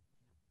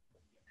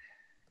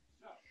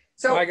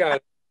 So I got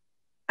it.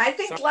 I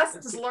think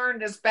lessons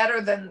learned is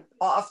better than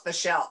off the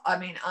shelf. I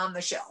mean, on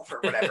the shelf or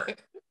whatever.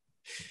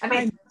 I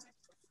mean,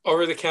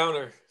 over the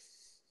counter.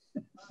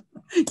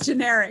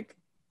 Generic.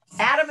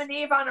 Adam and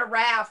Eve on a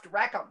raft,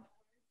 wreck them.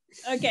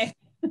 Okay.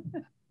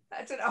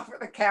 That's an over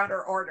the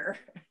counter order.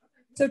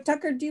 So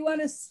Tucker, do you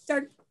want to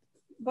start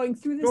going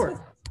through this?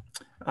 Sure.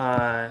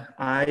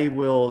 I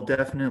will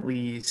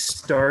definitely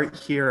start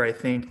here. I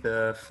think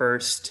the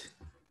first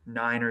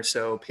 9 or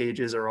so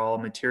pages are all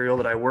material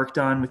that I worked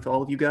on with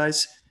all of you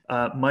guys.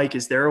 Mike,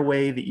 is there a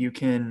way that you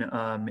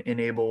can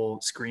enable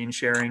screen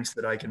sharing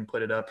so that I can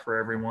put it up for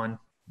everyone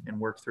and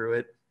work through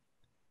it?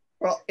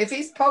 Well, if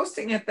he's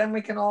posting it, then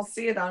we can all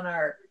see it on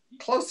our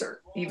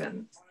closer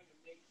even.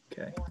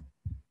 Okay.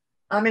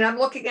 I mean, I'm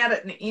looking at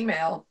it in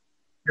email.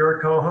 You're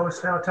a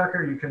co-host now,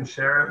 Tucker. You can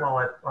share it while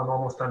I'm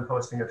almost done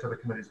posting it to the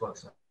committee's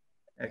website.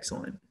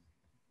 Excellent.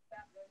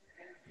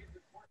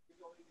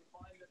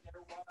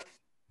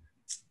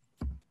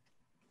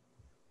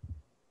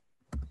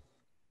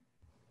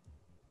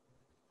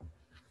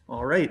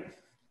 All right.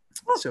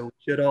 So we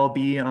should all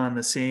be on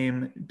the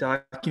same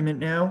document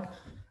now.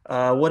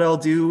 What I'll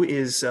do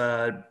is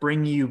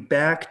bring you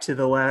back to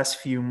the last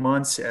few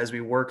months as we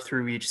work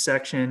through each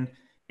section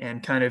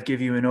and kind of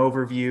give you an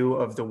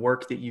overview of the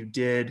work that you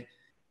did,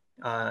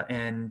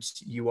 and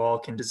you all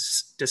can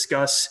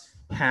discuss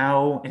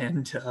how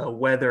and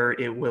whether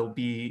it will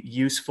be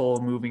useful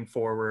moving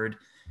forward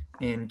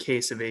in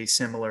case of a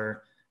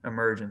similar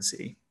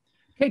emergency.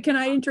 Okay, can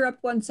I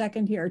interrupt 1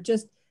 second here?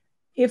 Just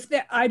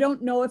I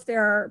don't know if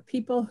there are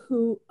people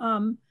who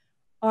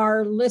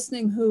are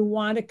listening who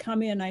want to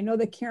come in. I know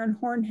that Karen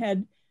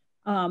Hornhead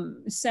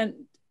sent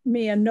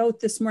me a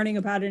note this morning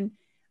about an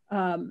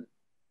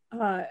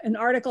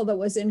article that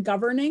was in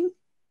Governing,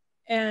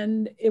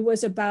 and it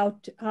was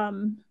about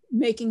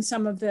making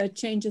some of the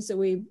changes that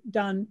we've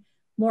done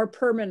more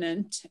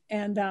permanent.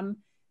 And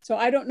So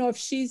I don't know if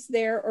she's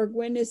there or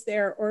Gwen is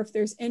there, or if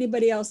there's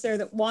anybody else there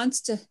that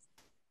wants to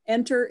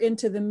enter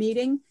into the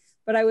meeting.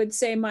 But I would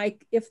say,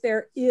 Mike, if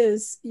there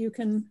is, you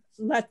can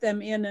let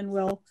them in and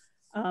we'll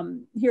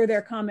hear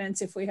their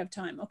comments if we have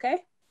time, okay?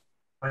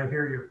 I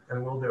hear you,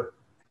 and will do.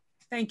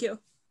 Thank you.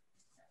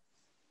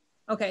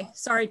 Okay,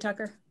 sorry,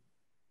 Tucker.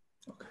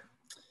 Okay.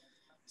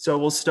 So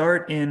we'll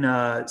start in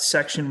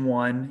section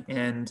 1,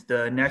 and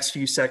the next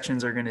few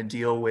sections are going to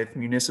deal with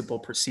municipal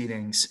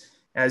proceedings.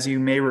 As you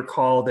may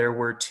recall, there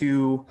were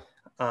two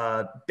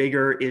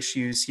bigger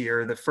issues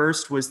here. The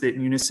first was that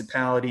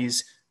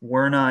municipalities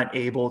were not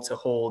able to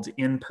hold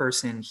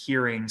in-person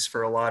hearings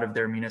for a lot of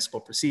their municipal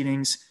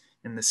proceedings.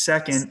 And the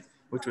second,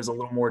 which was a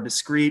little more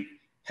discreet,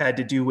 had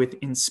to do with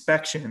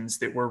inspections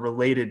that were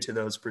related to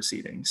those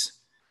proceedings.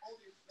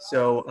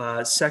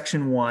 So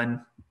section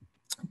 1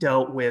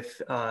 dealt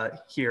with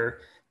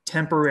here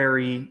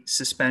temporary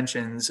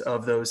suspensions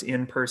of those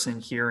in-person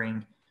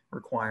hearing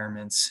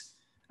requirements.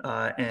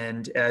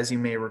 And as you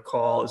may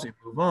recall, as we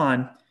move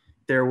on,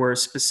 there were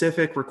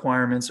specific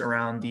requirements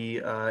around the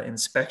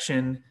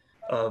inspection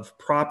of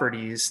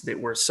properties that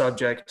were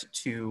subject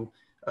to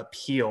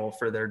appeal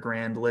for their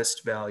grand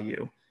list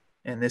value.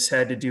 And this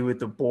had to do with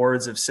the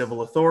boards of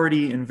civil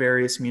authority in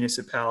various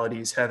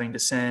municipalities having to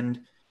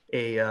send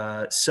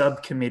a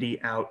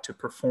subcommittee out to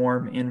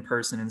perform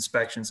in-person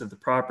inspections of the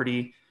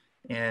property.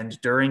 And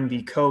during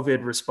the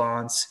COVID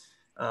response,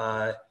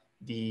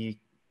 the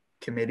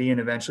committee and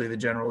eventually the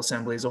General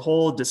Assembly as a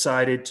whole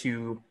decided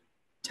to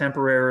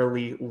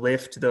temporarily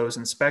lift those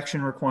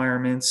inspection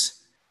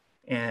requirements,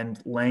 and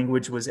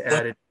language was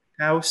added to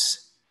the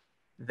House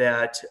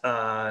that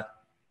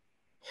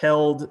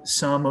held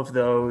some of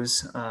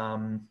those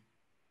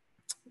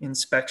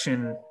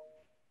inspection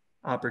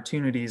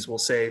opportunities, we'll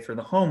say, for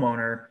the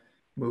homeowner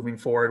moving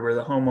forward, where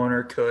the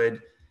homeowner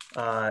could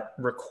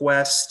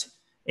request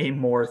a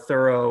more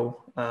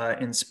thorough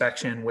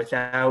inspection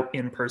without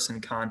in-person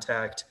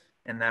contact,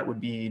 and that would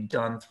be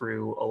done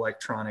through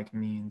electronic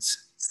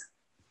means.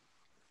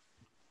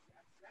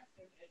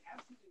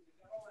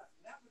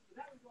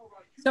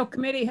 So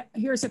committee,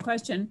 here's a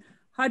question.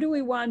 How do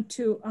we want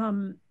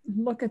to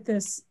look at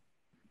this?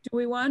 Do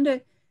we want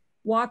to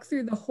walk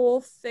through the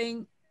whole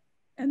thing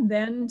and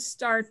then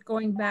start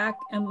going back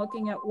and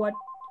looking at what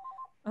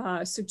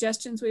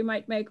suggestions we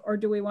might make, or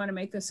do we want to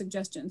make the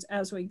suggestions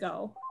as we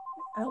go?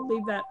 I'll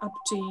leave that up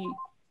to you.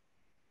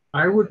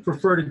 I would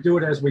prefer to do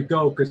it as we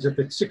go, because if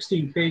it's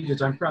 16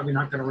 pages, I'm probably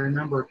not going to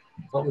remember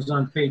what was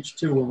on page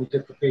 2 when we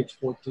get to page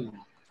 14.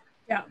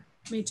 Yeah,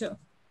 me too.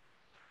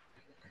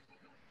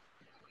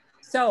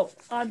 So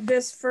on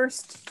this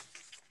first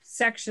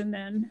section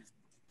then,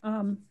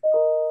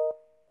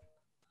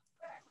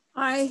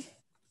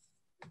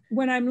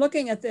 when I'm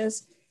looking at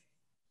this,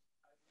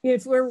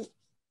 if we're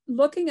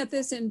looking at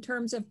this in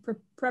terms of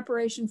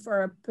preparation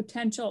for a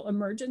potential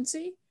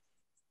emergency,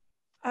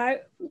 I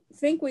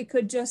think we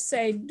could just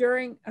say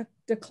during a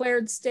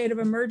declared state of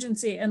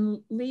emergency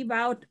and leave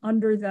out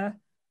under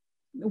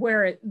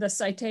the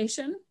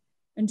citation,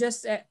 and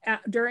just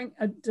during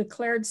a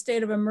declared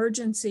state of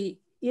emergency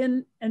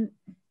in an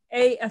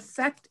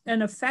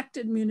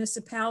affected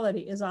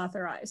municipality is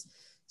authorized.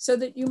 So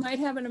that you might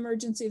have an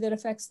emergency that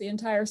affects the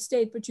entire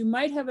state, but you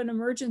might have an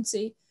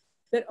emergency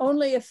that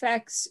only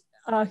affects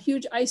a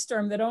huge ice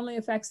storm that only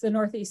affects the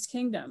Northeast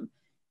Kingdom.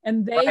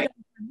 And they don't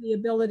have the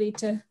ability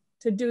to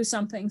do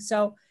something.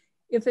 So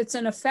if it's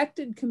an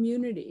affected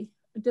community,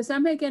 does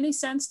that make any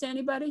sense to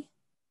anybody?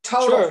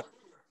 Total. Sure.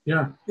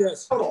 Yeah.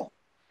 Yes. Total.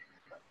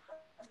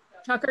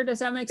 Tucker, does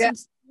that make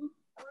sense?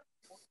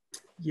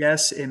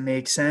 Yes, it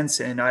makes sense.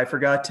 And I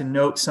forgot to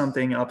note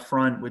something up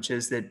front, which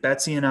is that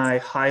Betsy and I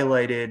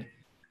highlighted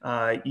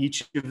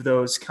each of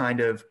those kind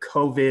of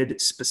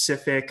COVID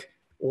specific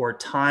or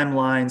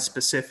timeline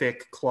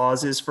specific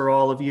clauses for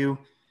all of you,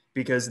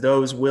 because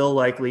those will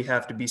likely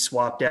have to be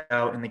swapped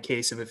out in the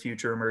case of a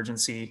future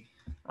emergency.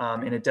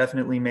 And it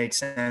definitely makes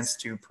sense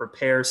to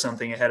prepare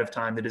something ahead of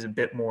time that is a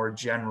bit more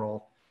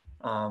general,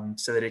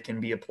 so that it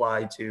can be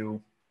applied to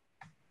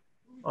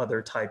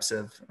other types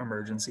of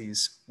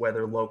emergencies,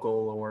 whether local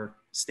or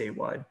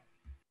statewide.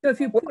 So if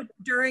you put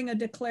during a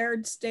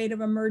declared state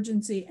of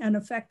emergency, an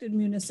affected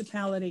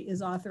municipality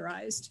is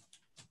authorized.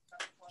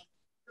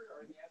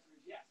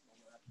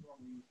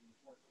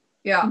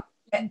 Yeah,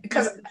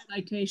 because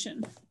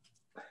citation.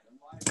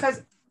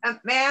 Because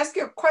may I ask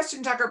you a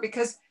question, Tucker?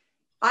 Because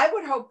I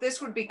would hope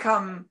this would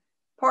become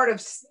part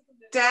of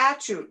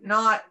statute,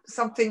 not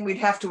something we'd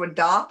have to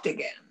adopt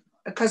again.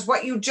 Because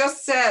what you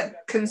just said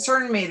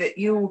concerned me, that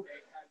you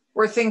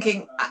were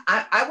thinking,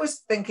 I was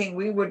thinking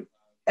we would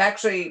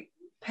actually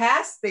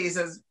pass these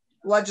as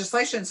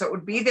legislation, so it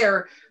would be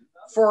there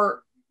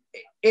for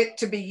it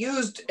to be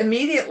used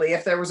immediately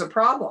if there was a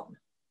problem.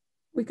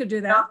 We could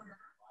do that.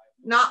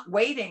 Not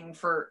waiting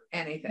for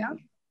anything. Yeah.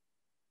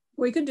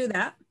 We could do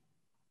that.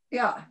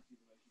 Yeah.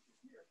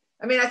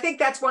 I mean, I think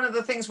that's one of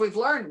the things we've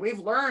learned. We've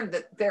learned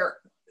that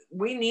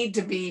we need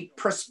to be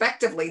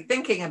prospectively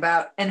thinking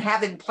about and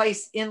have in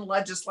place in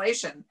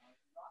legislation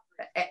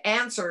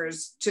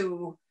answers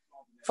to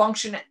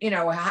function,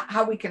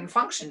 how we can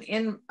function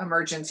in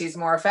emergencies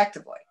more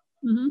effectively.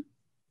 Mm-hmm.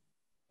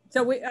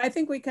 So I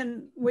think we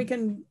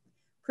can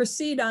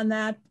proceed on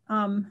that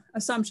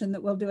assumption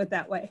that we'll do it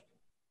that way.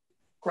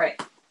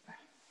 Great.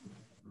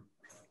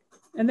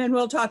 And then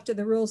we'll talk to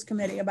the rules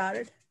committee about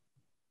it.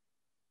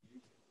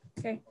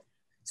 Okay.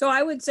 So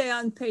I would say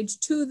on page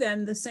 2,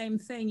 then the same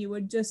thing. You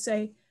would just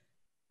say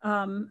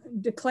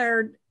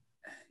during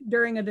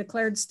a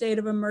declared state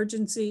of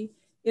emergency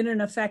in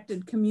an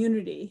affected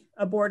community,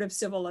 a board of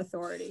civil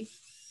authority.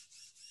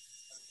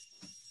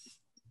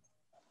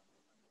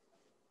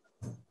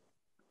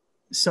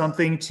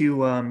 Something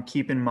to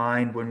keep in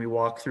mind when we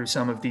walk through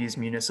some of these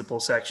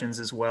municipal sections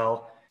as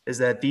well is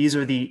that these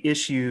are the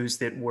issues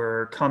that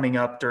were coming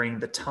up during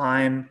the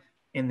time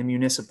in the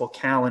municipal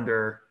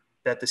calendar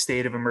that the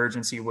state of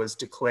emergency was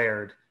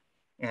declared,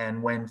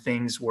 and when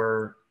things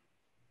were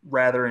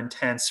rather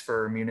intense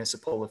for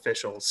municipal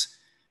officials.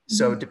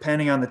 So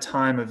depending on the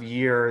time of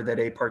year that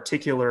a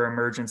particular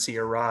emergency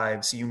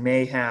arrives, you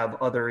may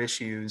have other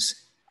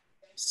issues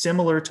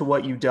similar to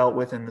what you dealt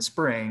with in the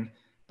spring,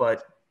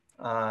 but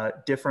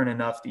different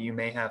enough that you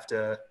may have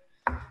to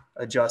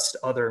adjust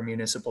other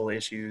municipal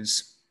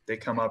issues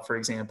that come up, for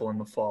example, in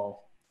the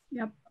fall.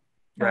 Yep.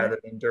 Rather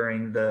than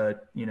during the,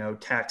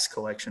 tax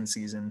collection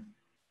season.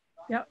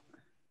 Yep.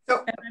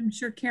 So, and I'm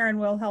sure Karen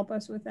will help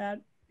us with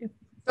that.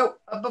 So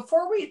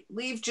before we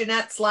leave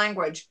Jeanette's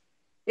language,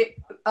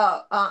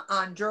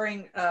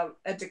 during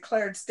a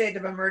declared state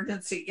of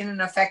emergency in an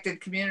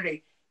affected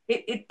community,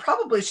 it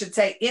probably should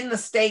say in the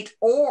state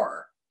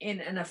or in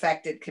an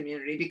affected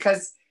community,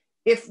 because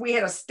if we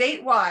had a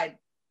statewide,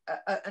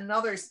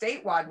 another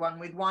statewide one,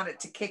 we'd want it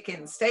to kick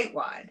in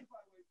statewide.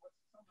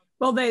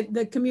 Well,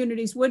 the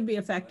communities would be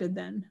affected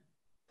then.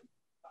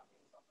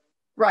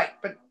 Right,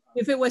 but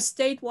if it was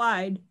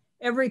statewide,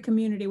 every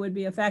community would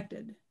be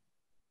affected.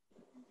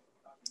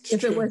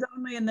 If it was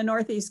only in the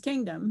Northeast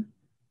Kingdom.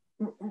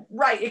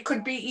 Right, it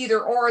could be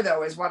either or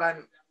though, is what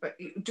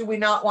do we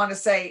not want to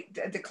say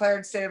a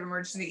declared state of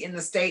emergency in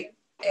the state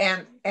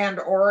and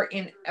or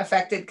in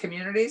affected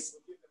communities?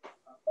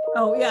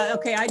 Oh yeah,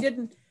 okay, I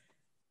didn't.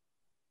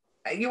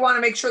 You want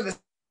to make sure the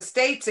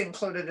state's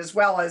included as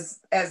well as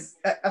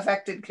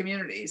affected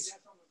communities.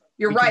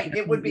 You're right,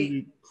 it would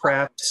be.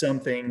 Craft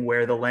something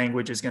where the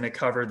language is going to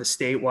cover the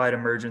statewide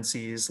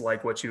emergencies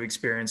like what you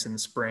experienced in the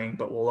spring,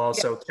 but we'll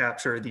also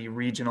capture the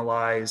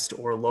regionalized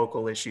or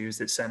local issues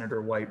that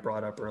Senator White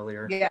brought up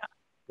earlier. Yeah.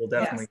 We'll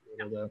definitely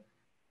be able to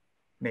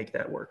make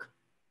that work.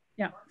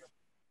 Yeah.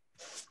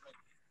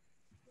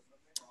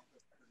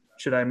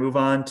 Should I move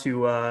on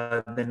to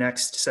the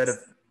next set of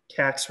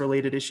tax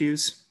related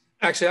issues?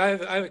 Actually,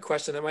 I have a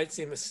question. I might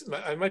just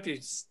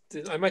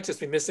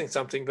be missing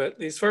something, but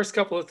these first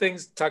couple of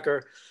things,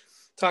 Tucker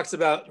talks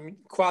about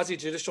quasi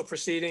judicial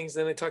proceedings,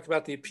 then they talked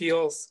about the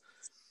appeals.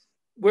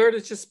 Where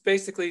does just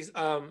basically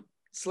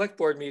select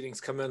board meetings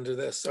come under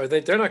this?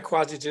 They're not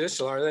quasi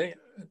judicial, are they?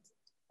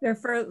 They're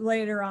for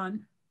later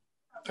on.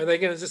 Are they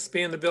going to just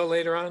be in the bill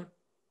later on?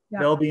 Yeah.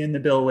 They'll be in the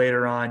bill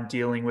later on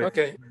dealing with.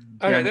 Okay.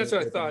 All right. That's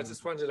what I thought. I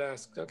just wanted to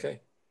ask. Okay.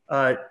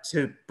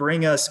 To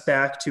bring us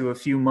back to a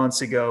few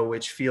months ago,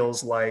 which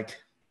feels like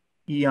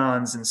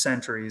eons and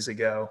centuries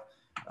ago.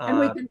 And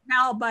we can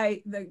tell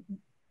by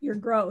your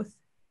growth.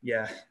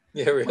 Yeah.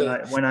 Yeah. Really.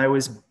 When I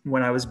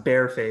was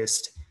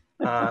barefaced,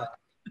 the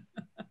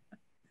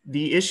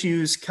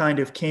issues kind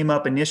of came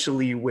up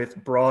initially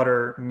with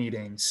broader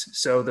meetings.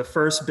 So the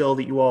first bill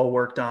that you all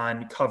worked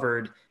on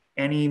covered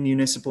any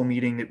municipal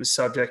meeting that was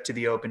subject to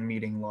the open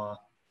meeting law.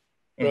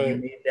 And you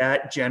made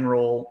that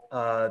general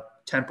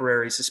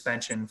temporary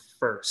suspension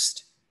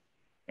first.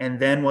 And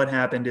then what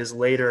happened is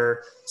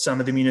later, some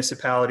of the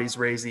municipalities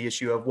raised the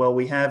issue of, well,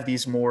 we have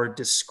these more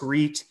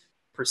discrete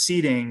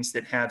proceedings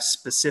that have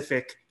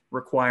specific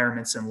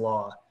requirements in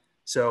law.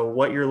 So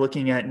what you're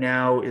looking at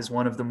now is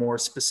one of the more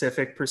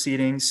specific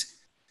proceedings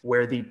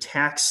where the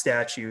tax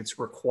statutes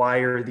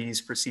require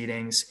these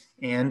proceedings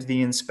and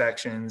the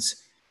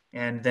inspections.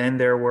 And then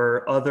there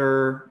were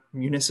other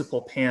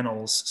municipal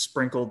panels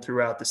sprinkled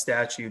throughout the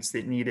statutes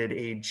that needed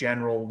a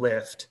general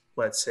lift,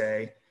 let's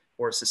say,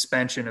 or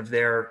suspension of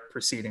their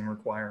proceeding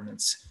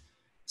requirements.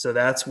 So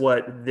that's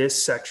what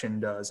this section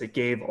does. It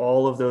gave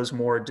all of those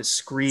more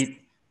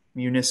discrete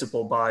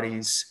municipal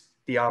bodies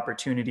the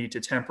opportunity to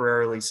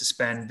temporarily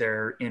suspend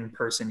their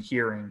in-person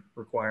hearing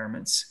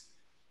requirements.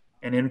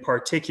 And in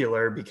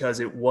particular, because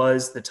it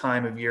was the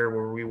time of year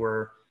where we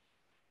were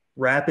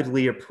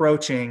rapidly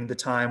approaching the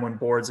time when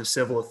boards of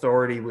civil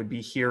authority would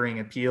be hearing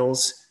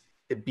appeals,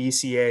 the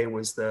BCA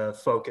was the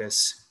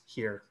focus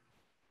here.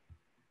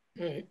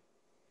 Right.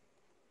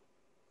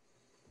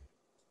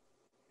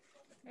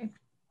 Okay.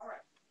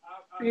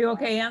 Are you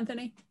okay,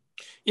 Anthony?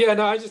 Yeah,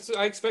 no,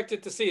 I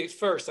expected to see it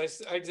first.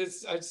 I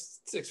just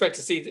expect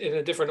to see it in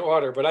a different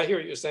order, but I hear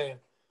what you're saying.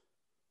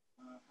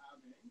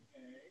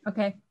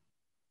 Okay.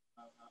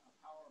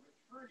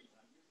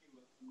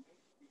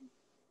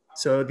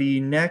 So the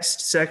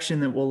next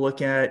section that we'll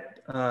look at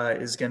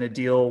is going to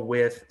deal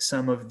with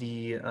some of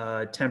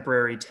the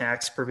temporary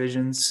tax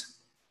provisions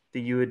that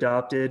you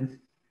adopted.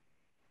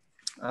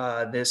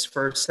 This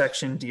first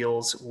section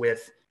deals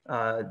with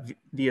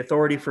the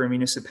authority for a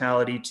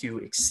municipality to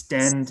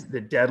extend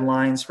the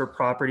deadlines for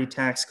property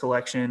tax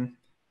collection,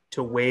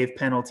 to waive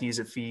penalties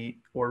of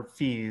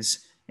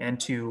fees, and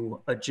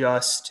to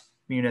adjust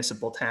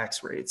municipal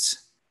tax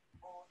rates.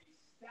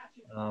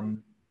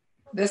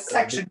 This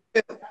section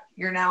 2,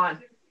 you're now on.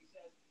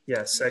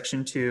 Yes,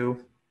 section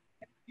 2.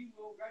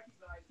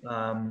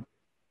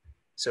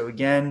 So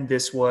again,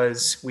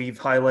 we've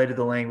highlighted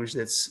the language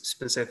that's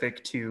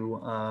specific to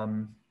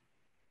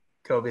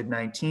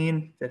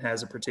COVID-19 that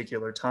has a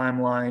particular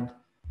timeline.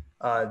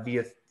 The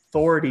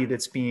authority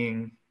that's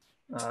being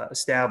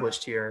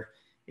established here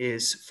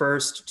is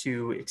first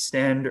to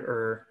extend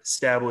or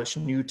establish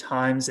new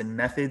times and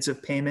methods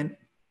of payment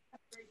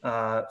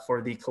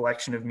for the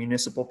collection of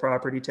municipal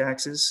property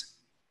taxes.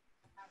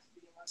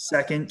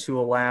 Second, to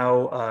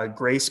allow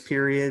grace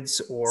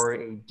periods or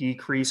a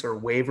decrease or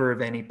waiver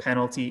of any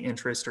penalty,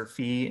 interest, or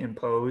fee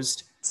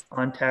imposed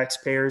on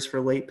taxpayers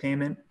for late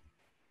payment.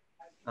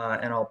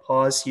 And I'll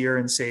pause here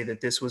and say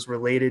that this was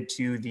related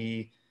to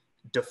the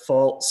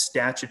default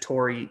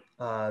statutory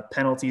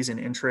penalties and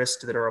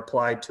interest that are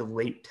applied to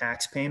late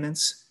tax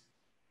payments.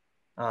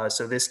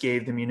 So this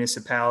gave the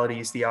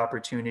municipalities the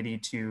opportunity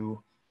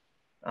to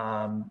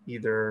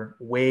either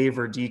waive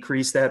or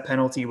decrease that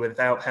penalty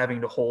without having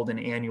to hold an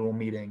annual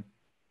meeting.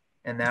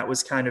 And that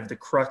was kind of the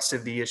crux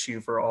of the issue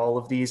for all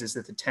of these, is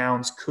that the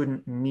towns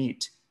couldn't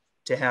meet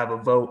to have a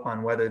vote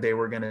on whether they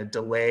were going to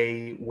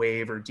delay,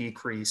 waive, or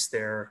decrease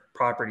their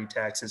property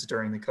taxes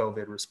during the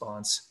COVID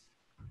response.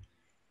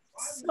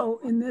 So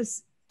in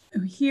this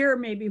here,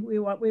 maybe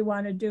what we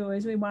want to do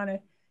is we want to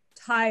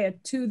tie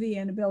it to the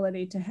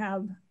inability to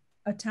have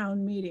a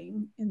town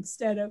meeting,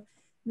 instead of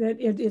that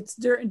it's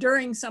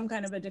during some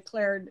kind of a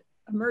declared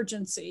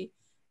emergency,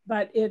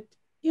 but it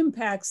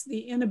impacts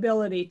the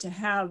inability to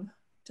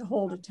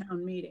hold a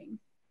town meeting.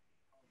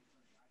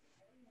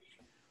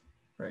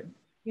 Right.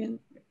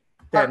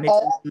 That makes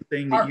it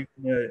something that you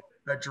can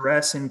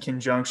address in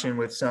conjunction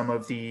with some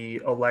of the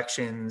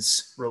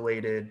elections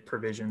related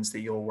provisions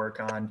that you'll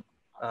work on.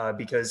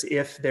 Because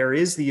if there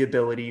is the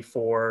ability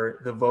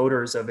for the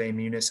voters of a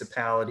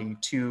municipality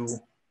to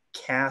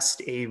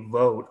cast a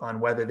vote on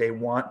whether they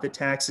want the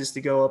taxes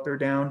to go up or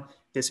down,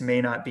 this may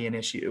not be an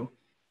issue.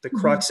 The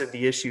crux of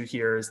the issue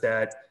here is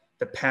that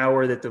the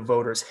power that the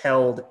voters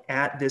held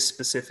at this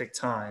specific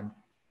time,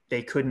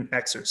 they couldn't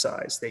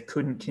exercise, they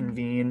couldn't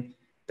convene.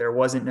 There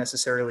wasn't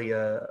necessarily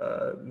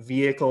a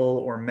vehicle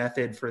or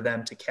method for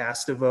them to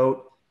cast a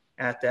vote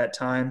at that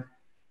time.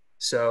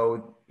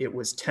 So it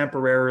was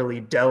temporarily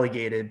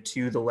delegated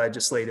to the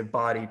legislative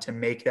body to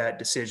make that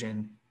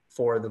decision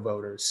for the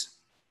voters.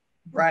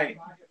 Right.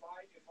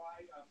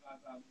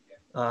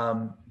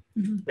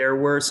 There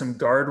were some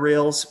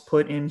guardrails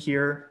put in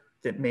here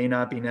that may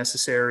not be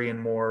necessary in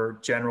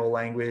more general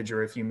language,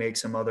 or if you make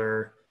some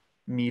other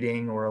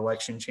meeting or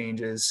election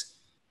changes.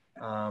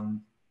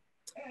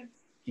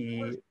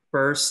 The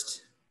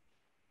first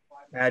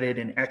added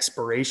an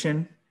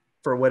expiration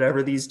for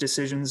whatever these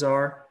decisions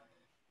are.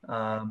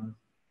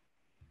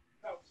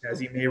 As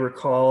you may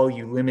recall,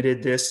 you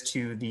limited this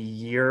to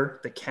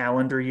the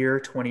calendar year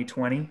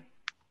 2020.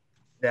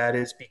 That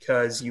is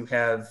because you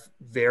have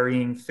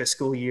varying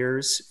fiscal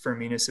years for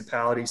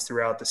municipalities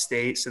throughout the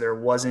state. So there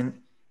wasn't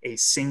a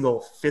single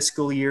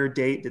fiscal year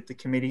date that the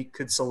committee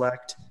could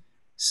select.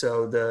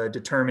 So the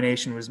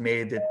determination was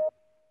made that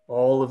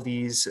all of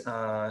these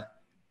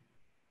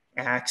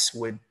acts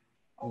would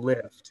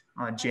lift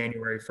on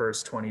January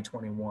 1st,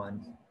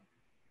 2021.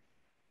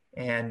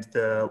 And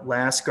the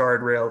last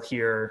guardrail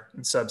here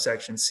in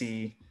subsection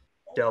C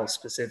dealt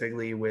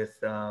specifically with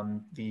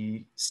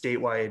the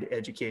statewide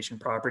education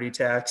property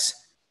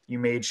tax. You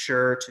made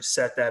sure to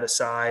set that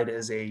aside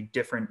as a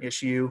different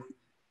issue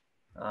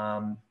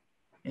and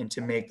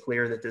to make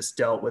clear that this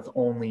dealt with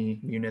only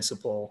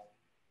municipal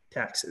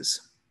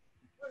taxes.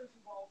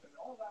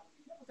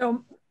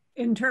 So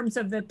in terms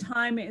of the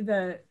time,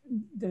 the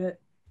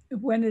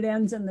when it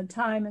ends and the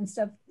time and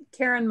stuff,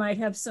 Karen might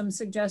have some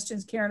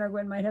suggestions. Karen or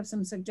Gwen might have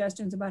some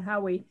suggestions about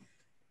how we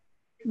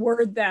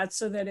word that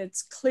so that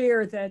it's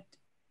clear that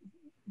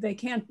they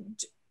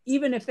can't,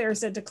 even if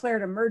there's a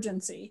declared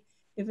emergency,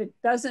 if it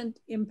doesn't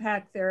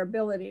impact their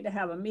ability to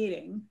have a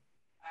meeting,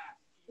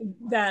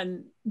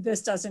 then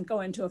this doesn't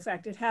go into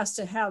effect. It has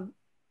to have,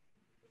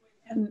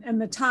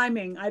 and the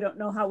timing, I don't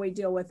know how we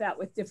deal with that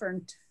with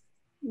different,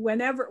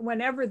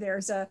 whenever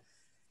there's an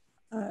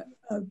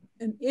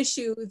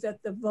issue that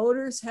the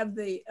voters have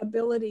the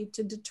ability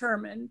to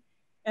determine,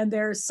 and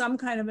there's some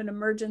kind of an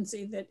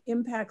emergency that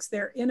impacts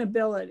their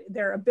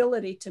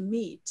ability to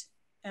meet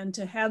and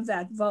to have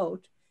that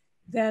vote,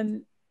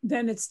 then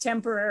it's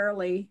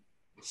temporarily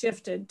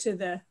shifted to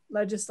the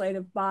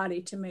legislative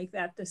body to make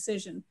that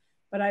decision.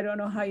 But I don't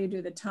know how you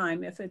do the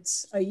time, if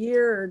it's a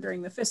year or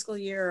during the fiscal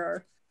year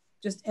or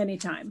just any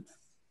time.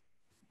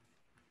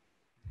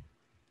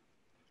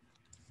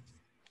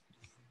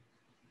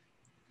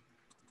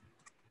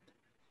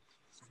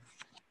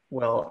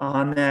 Well,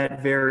 on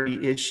that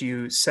very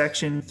issue,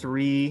 section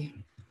 3,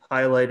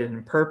 highlighted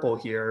in purple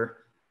here,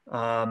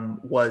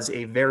 was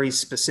a very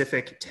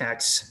specific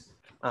tax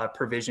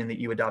provision that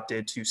you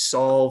adopted to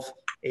solve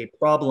a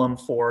problem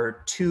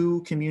for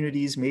 2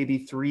 communities, maybe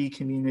 3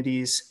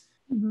 communities,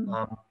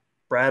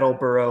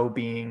 Brattleboro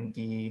being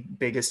the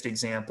biggest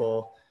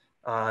example.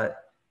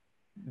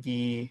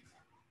 The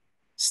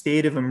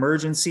state of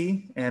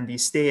emergency and the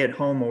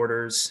stay-at-home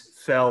orders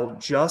fell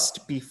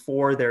just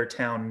before their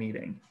town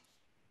meeting.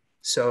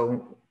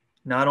 So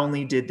not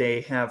only did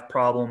they have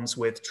problems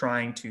with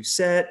trying to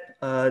set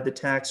the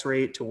tax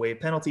rate to waive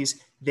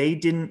penalties, they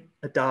didn't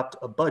adopt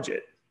a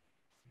budget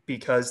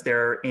because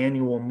their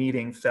annual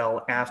meeting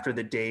fell after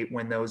the date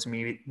when those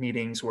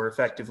meetings were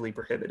effectively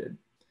prohibited.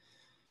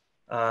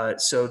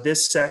 So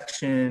this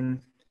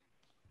section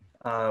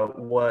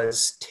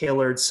was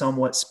tailored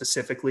somewhat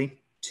specifically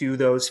to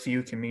those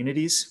few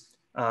communities.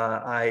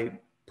 I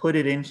put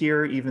it in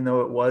here, even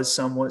though it was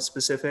somewhat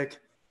specific.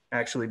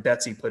 Actually,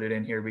 Betsy put it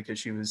in here because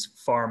she was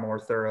far more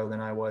thorough than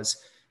I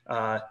was.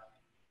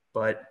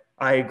 But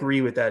I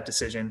agree with that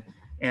decision.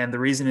 And the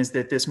reason is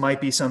that this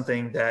might be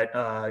something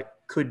that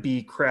could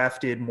be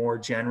crafted more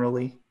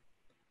generally,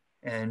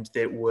 and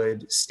that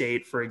would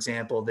state, for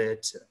example,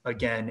 that,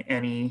 again,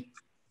 any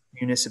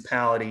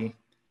municipality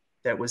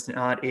that was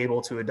not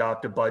able to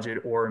adopt a budget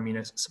or a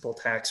municipal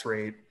tax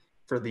rate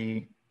for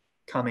the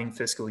coming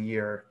fiscal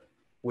year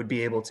would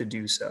be able to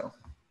do so.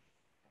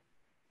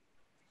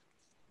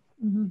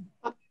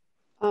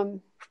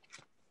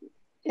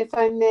 If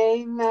I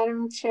may,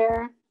 Madam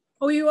Chair.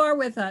 Oh, you are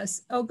with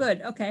us. Oh,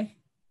 good. Okay.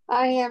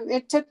 I am.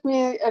 It took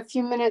me a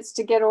few minutes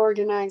to get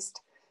organized.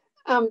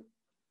 And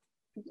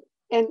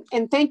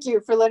thank you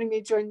for letting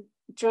me join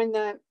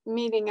the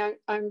meeting.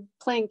 I'm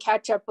playing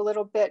catch up a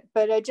little bit,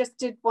 but I just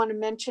did want to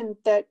mention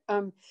that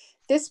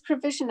this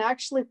provision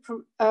actually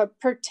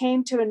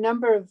pertained to a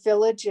number of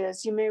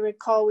villages. You may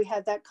recall we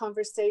had that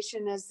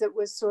conversation as it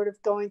was sort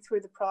of going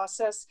through the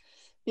process,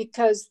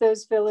 because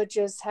those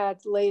villages had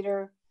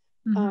later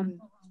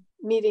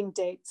meeting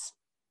dates.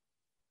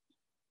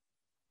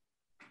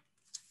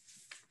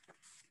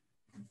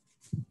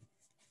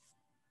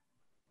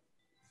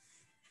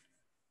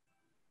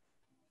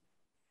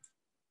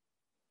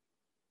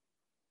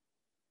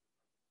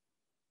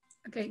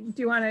 Okay, do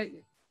you want to,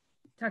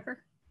 Tucker?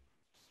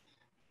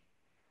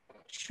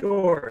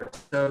 Sure.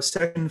 So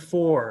Section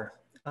 4.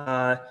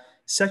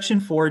 Section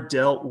 4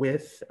 dealt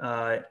with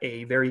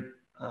a very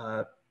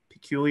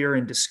peculiar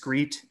and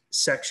discrete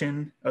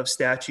section of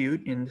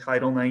statute in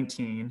Title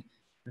 19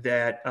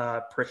 that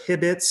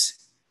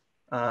prohibits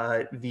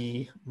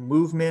the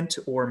movement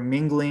or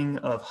mingling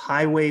of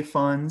highway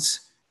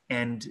funds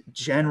and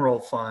general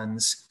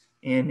funds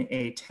in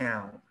a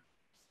town.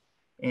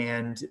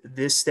 And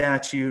this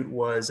statute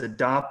was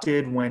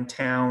adopted when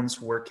towns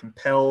were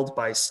compelled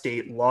by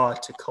state law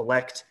to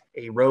collect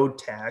a road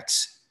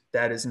tax.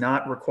 That is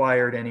not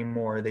required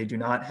anymore. They do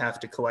not have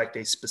to collect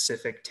a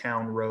specific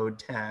town road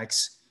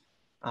tax.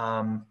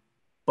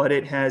 But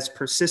it has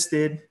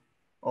persisted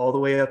all the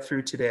way up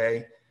through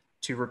today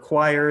to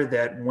require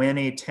that when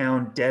a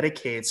town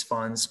dedicates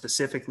funds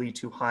specifically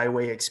to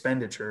highway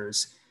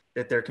expenditures,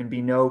 that there can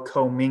be no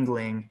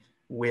commingling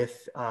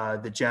with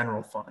the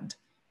general fund.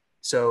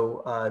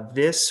 So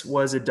this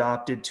was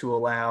adopted to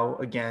allow,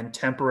 again,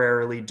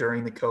 temporarily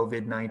during the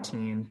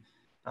COVID-19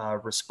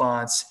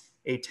 response,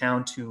 a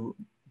town to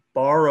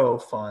borrow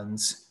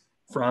funds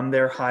from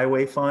their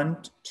highway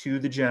fund to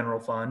the general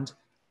fund,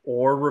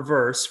 or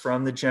reverse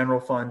from the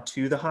general fund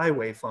to the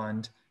highway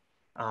fund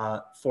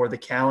for the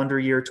calendar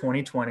year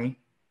 2020.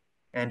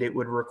 And it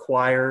would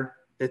require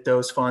that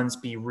those funds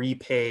be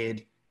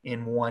repaid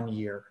in 1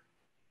 year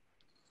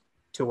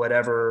to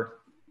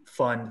whatever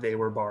fund they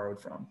were borrowed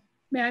from.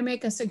 May I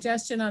make a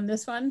suggestion on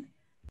this one?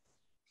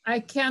 I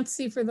can't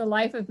see for the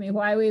life of me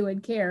why we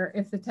would care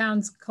if the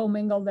towns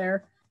commingle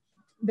their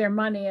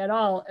money at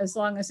all, as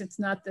long as it's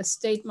not the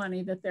state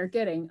money that they're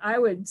getting. I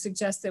would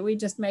suggest that we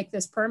just make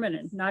this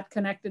permanent, not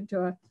connected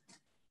to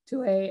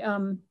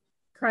a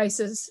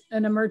crisis,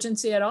 an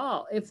emergency at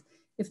all.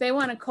 If they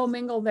want to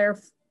commingle their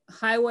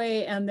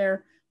highway and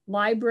their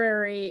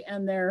library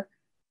and their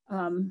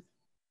town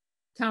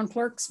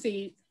clerk's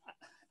fee,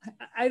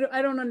 I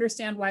don't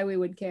understand why we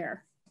would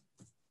care.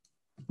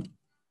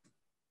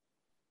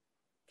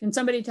 Can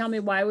somebody tell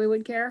me why we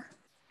would care?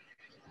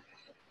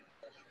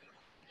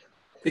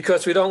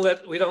 Because we don't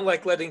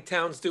like letting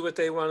towns do what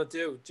they want to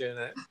do,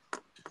 Janet.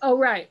 Oh,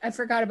 right. I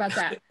forgot about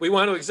that. We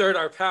want to exert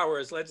our power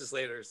as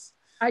legislators.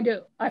 I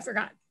do. I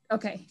forgot.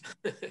 Okay.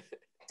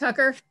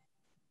 Tucker?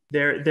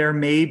 There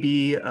may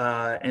be,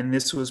 and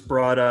this was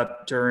brought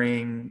up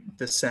during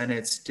the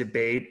Senate's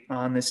debate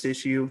on this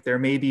issue, there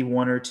may be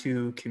 1 or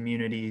 2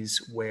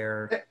 communities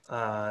where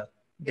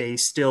they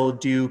still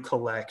do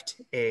collect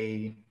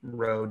a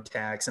road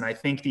tax. And I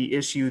think the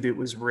issue that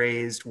was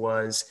raised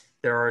was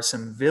there are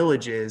some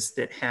villages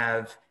that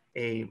have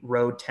a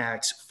road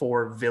tax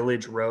for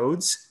village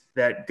roads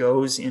that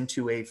goes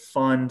into a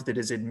fund that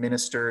is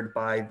administered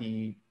by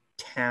the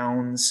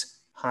town's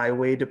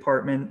highway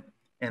department.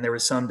 And there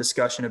was some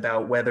discussion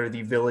about whether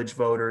the village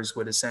voters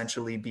would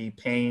essentially be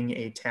paying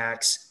a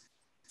tax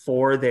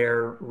for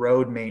their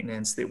road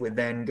maintenance that would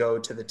then go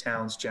to the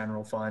town's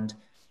general fund.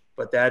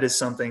 But that is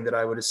something that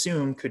I would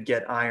assume could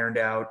get ironed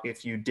out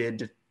if you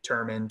did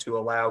determine to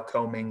allow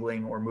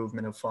commingling or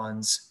movement of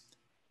funds.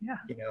 Yeah.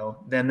 You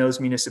know, then those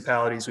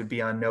municipalities would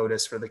be on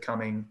notice for the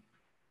coming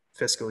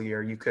fiscal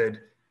year. You could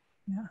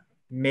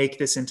make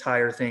this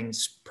entire thing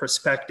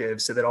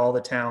prospective so that all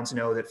the towns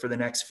know that for the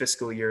next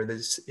fiscal year,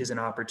 this is an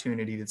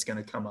opportunity that's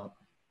going to come up.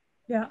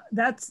 Yeah,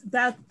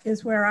 that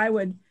is where I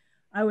would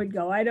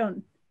go. I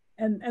don't,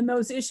 and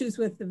those issues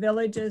with the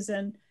villages,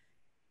 and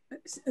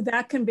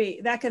that can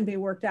be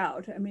worked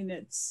out. I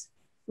mean,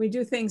 we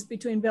do things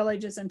between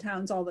villages and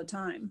towns all the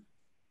time.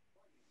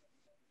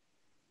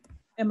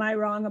 Am I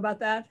wrong about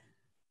that?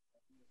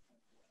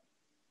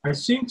 I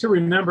seem to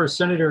remember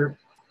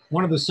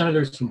one of the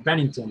senators from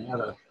Bennington had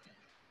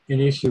an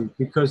issue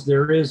because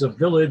there is a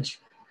village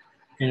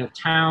and a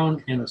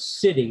town and a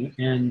city,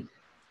 and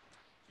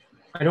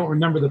I don't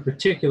remember the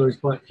particulars,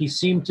 but he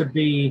seemed to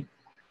be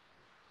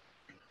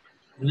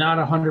not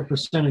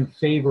 100% in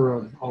favor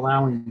of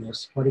allowing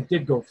this, but it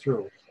did go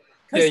through.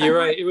 Yeah, you're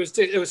right. It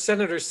was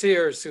Senator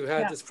Sears who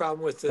had this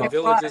problem with the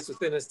villages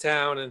within his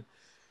town, and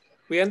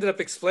we ended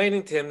up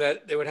explaining to him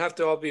that they would have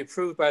to all be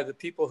approved by the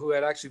people who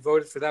had actually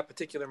voted for that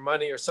particular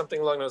money or something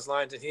along those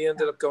lines, and he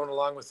ended up going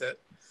along with it.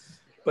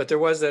 But there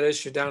was that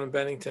issue down in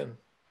Bennington.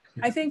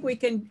 I think we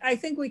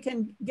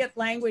can get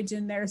language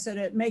in there so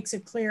that it makes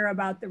it clear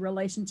about the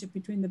relationship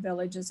between the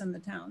villages and the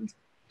towns.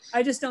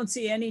 I just don't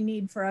see any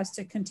need for us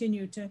to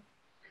continue to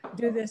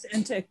do this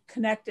and to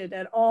connect it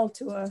at all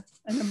to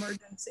an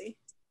emergency.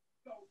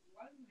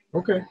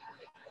 Okay.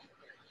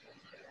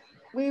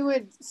 We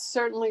would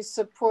certainly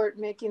support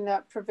making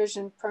that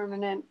provision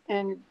permanent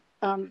and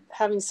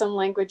having some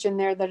language in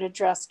there that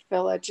addressed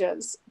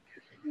villages.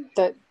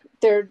 That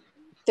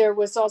there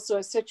was also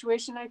a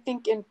situation, I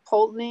think, in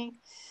Poultney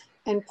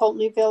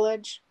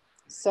Village.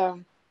 So.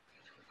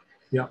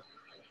 Yeah.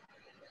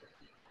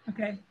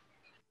 Okay.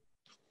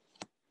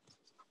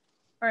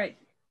 All right.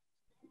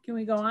 Can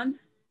we go on?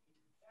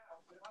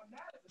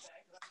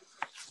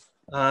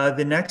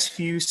 The next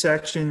few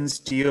sections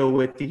deal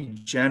with the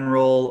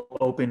general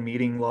open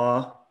meeting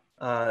law,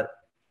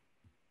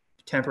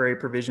 temporary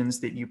provisions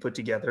that you put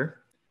together.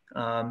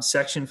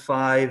 Section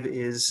 5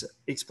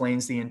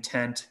 explains the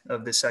intent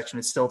of this section.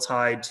 It's still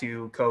tied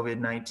to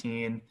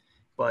COVID-19,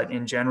 but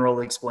in general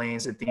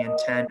explains that the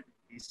intent of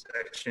these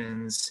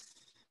sections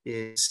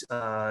is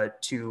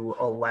to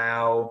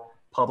allow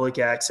public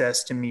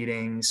access to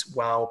meetings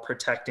while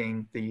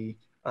protecting the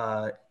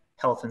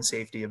health and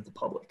safety of the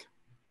public.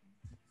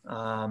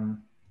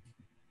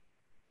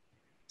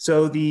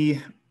 So the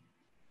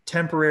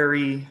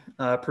temporary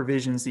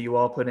provisions that you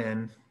all put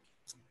in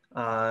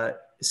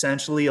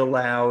essentially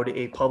allowed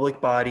a public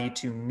body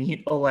to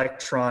meet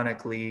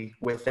electronically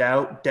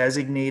without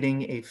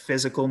designating a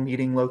physical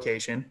meeting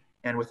location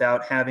and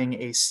without having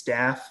a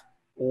staff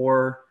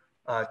or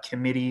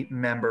committee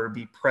member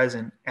be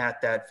present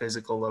at that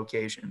physical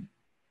location.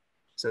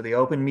 So the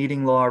open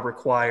meeting law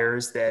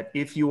requires that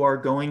if you are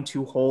going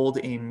to hold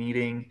a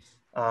meeting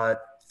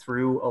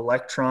through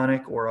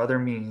electronic or other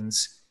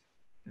means,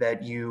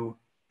 that you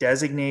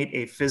designate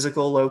a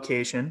physical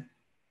location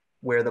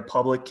where the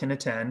public can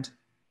attend,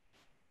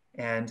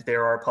 and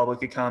there are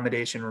public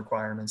accommodation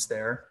requirements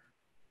there,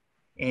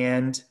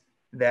 and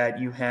that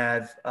you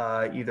have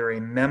either a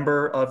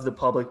member of the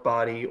public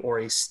body or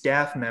a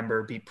staff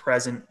member be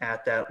present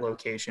at that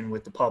location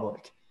with the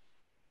public.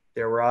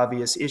 There were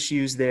obvious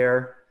issues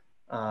there,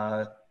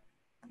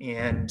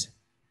 and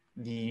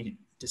the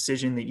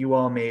decision that you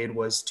all made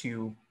was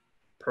to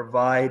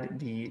provide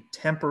the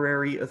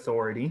temporary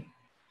authority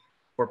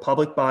for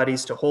public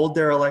bodies to hold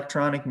their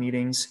electronic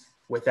meetings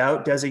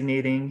without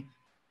designating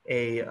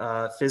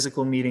a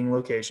physical meeting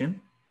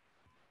location,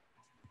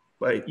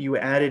 but you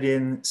added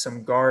in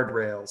some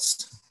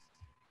guardrails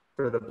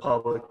for the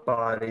public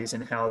bodies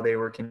and how they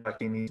were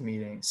conducting these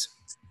meetings.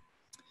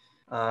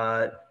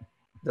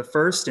 The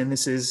first, and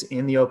this is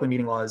in the open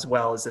meeting law as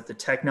well, is that the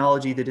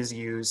technology that is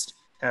used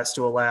has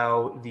to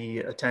allow the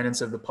attendance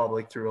of the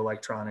public through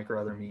electronic or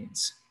other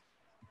means.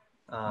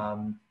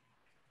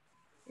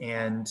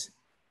 And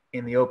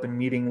in the open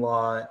meeting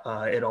law,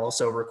 it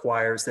also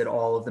requires that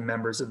all of the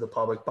members of the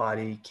public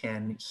body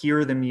can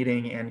hear the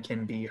meeting and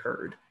can be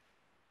heard.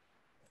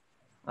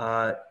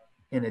 An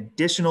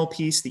additional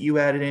piece that you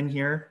added in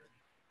here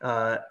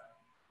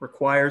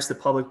requires the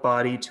public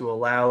body to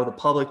allow the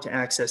public to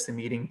access the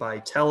meeting by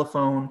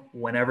telephone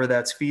whenever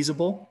that's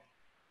feasible.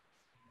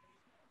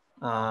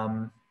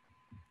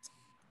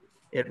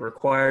 It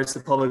requires the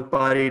public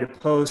body to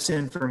post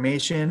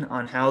information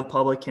on how the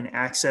public can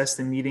access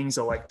the meetings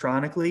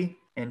electronically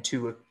and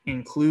to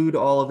include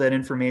all of that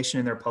information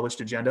in their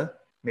published agenda,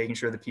 making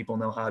sure that people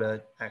know how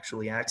to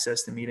actually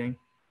access the meeting.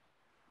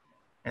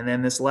 And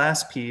then this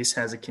last piece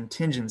has a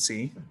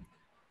contingency.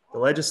 The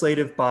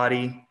legislative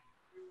body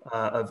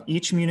of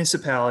each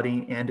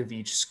municipality and of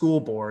each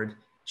school board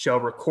shall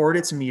record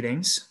its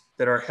meetings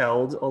that are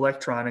held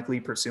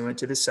electronically pursuant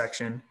to this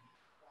section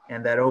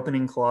And that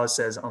opening clause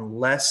says,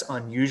 unless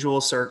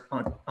unusual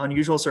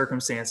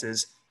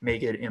circumstances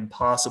make it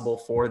impossible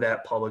for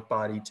that public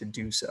body to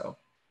do so.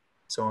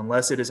 So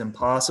unless it is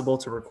impossible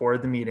to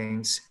record the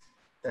meetings,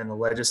 then the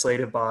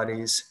legislative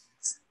bodies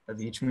of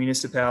each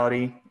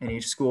municipality and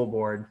each school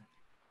board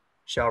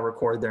shall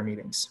record their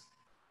meetings.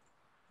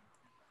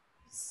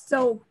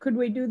 So could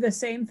we do the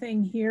same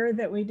thing here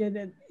that we did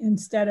it,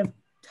 instead of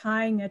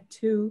tying it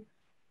to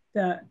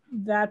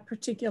that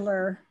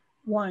particular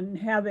one,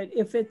 have it,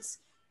 if it's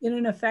in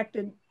an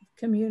affected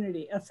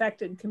community,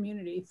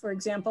 for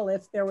example,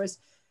 if there was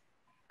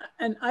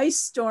an ice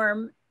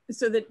storm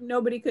so that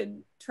nobody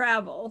could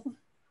travel,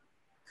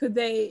 could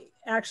they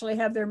actually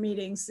have their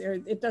meetings there?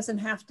 It doesn't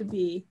have to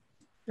be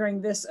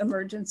during this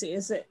emergency.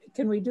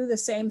 Can we do the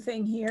same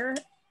thing here?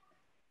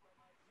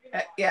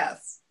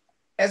 Yes,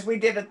 as we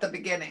did at the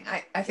beginning.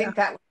 I think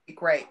that would be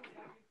great.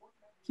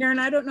 Karen,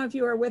 I don't know if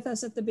you were with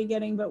us at the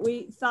beginning, but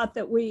we thought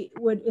that we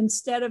would,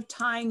 instead of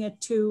tying it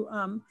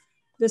to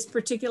this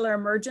particular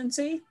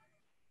emergency,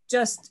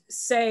 just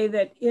say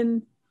that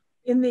in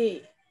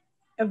the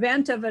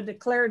event of a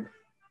declared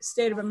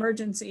state of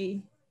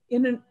emergency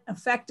in an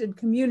affected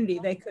community,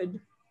 they could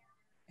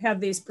have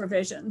these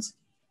provisions.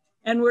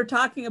 And we're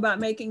talking about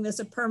making this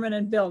a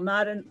permanent bill,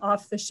 not an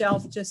off the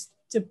shelf just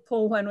to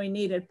pull when we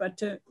need it, but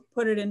to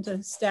put it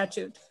into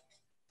statute.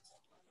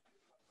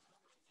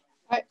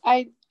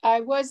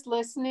 I was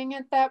listening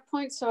at that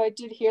point, so I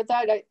did hear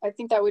that. I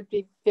think that would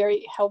be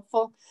very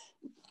helpful.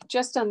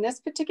 Just on this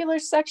particular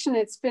section,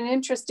 it's been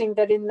interesting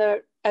that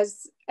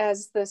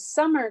as the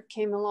summer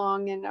came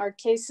along and our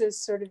cases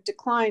sort of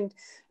declined,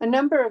 a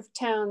number of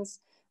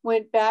towns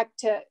went back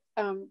to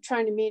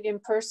trying to meet in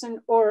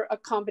person or a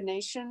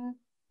combination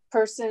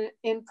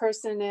in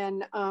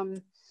person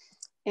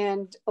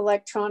and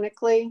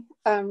electronically.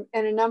 And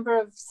a number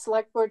of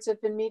select boards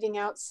have been meeting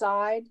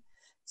outside.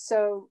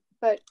 So,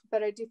 but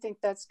I do think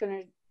that's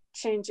going to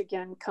change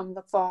again come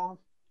the fall.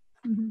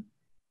 Mm-hmm.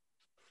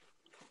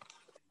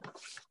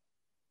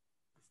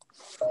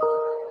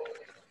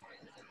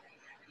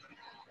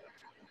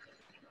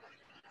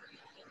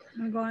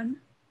 Go on.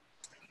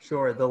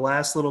 Sure. The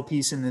last little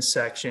piece in this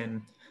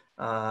section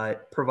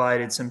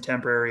provided some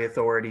temporary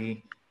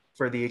authority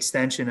for the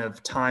extension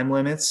of time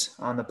limits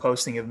on the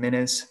posting of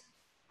minutes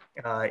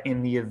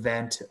in the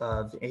event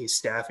of a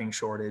staffing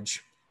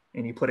shortage.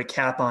 And you put a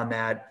cap on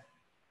that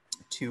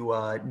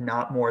to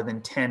not more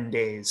than 10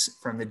 days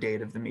from the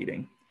date of the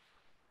meeting.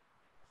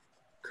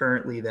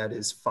 Currently, that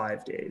is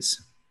 5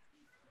 days.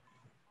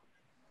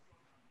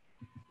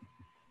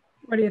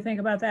 What do you think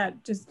about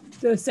that?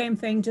 Just the same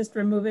thing, just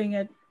removing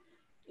it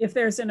if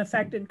there's an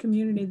affected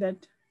community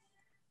that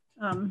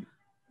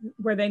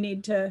where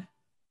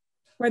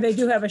they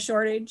do have a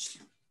shortage,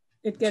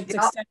 it gets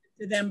extended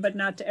to them, but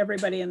not to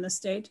everybody in the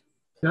state.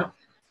 Yeah,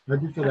 I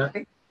do for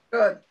that.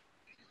 Good.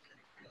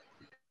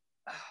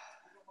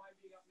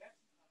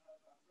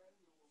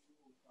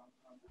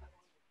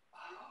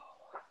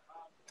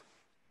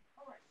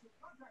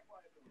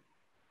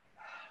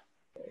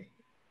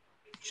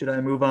 Should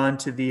I move on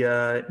to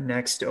the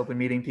next open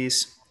meeting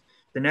piece?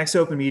 The next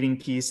open meeting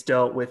piece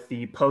dealt with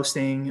the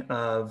posting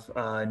of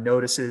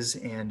notices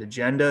and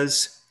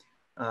agendas.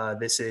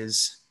 This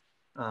is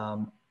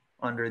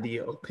under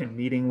the open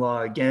meeting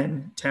law,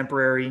 again,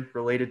 temporary,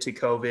 related to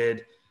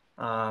COVID.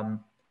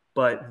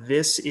 But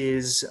this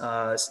is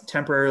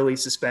temporarily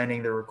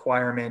suspending the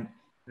requirement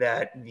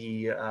that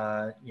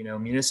the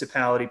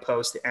municipality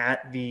post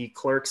at the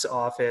clerk's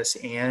office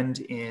and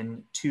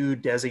in 2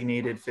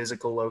 designated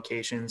physical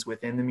locations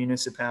within the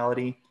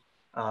municipality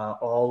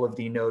all of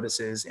the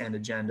notices and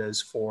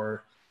agendas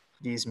for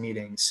these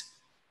meetings.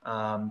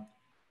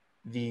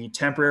 The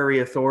temporary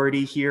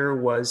authority here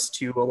was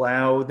to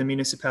allow the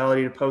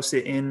municipality to post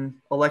it in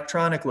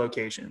electronic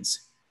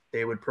locations.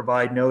 They would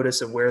provide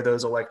notice of where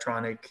those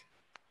electronic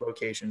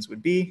locations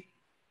would be,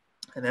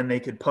 and then they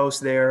could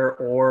post there,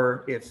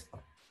 or if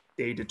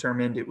they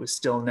determined it was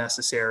still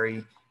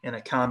necessary, in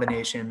a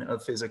combination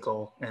of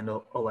physical and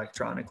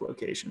electronic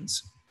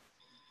locations.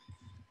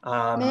 May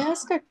I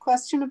ask a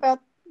question about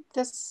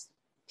this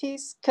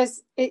piece?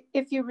 Because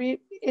if you read,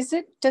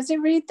 does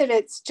it read that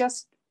it's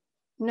just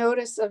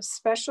notice of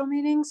special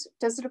meetings?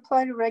 Does it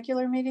apply to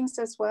regular meetings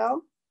as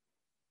well?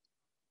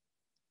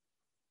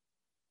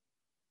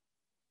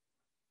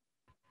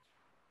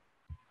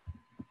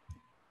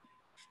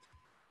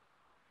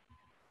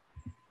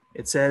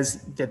 It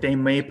says that they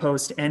may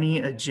post any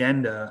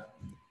agenda,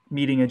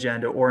 meeting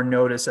agenda, or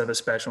notice of a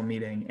special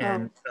meeting.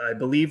 And I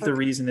believe the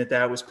reason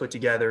that was put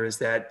together is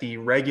that the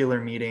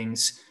regular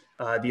meetings,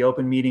 the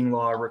open meeting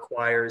law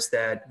requires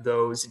that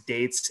those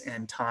dates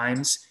and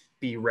times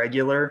be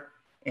regular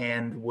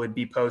and would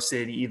be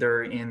posted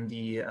either in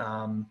the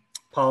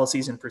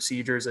policies and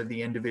procedures of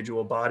the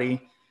individual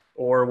body,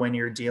 or when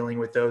you're dealing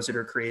with those that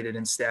are created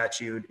in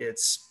statute,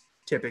 it's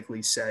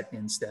typically set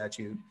in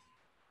statute.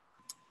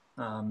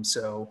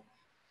 So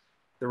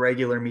the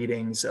regular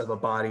meetings of a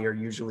body are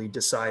usually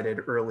decided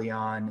early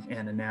on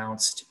and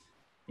announced,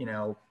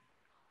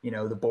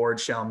 the board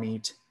shall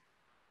meet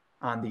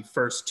on the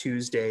first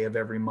Tuesday of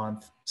every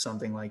month,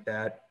 something like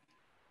that.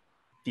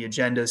 The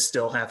agendas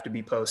still have to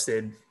be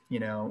posted,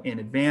 in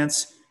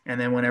advance. And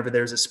then whenever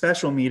there's a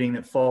special meeting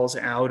that falls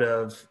out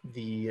of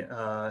the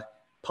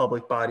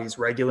public body's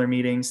regular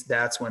meetings,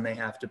 that's when they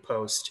have to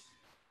post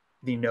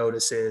the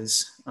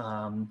notices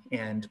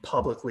and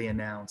publicly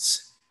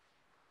announce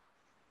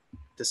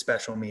the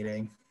special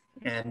meeting.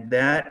 And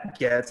that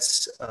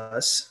gets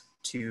us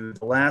to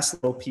the last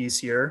little piece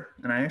here.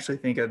 And I actually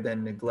think I've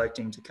been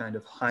neglecting to kind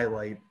of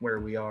highlight where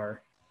we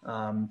are.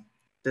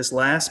 This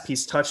last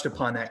piece touched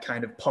upon that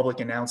kind of public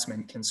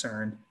announcement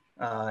concern.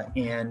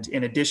 And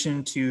in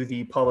addition to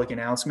the public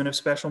announcement of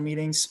special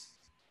meetings,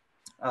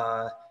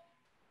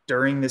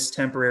 during this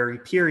temporary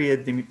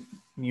period, the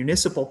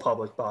municipal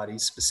public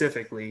bodies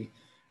specifically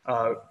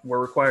were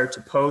required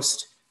to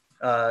post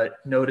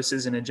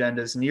notices and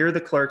agendas near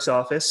the clerk's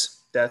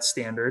office, that's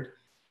standard,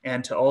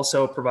 and to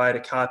also provide a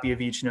copy of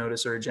each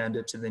notice or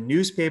agenda to the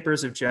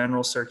newspapers of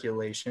general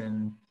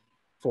circulation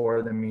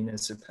for the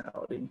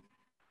municipality.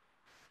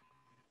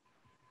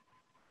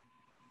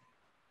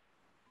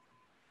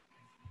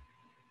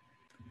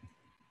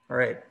 All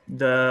right,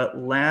 the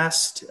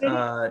last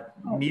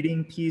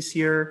meeting piece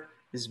here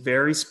is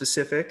very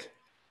specific.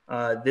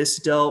 This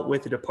dealt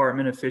with the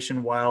Department of Fish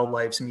and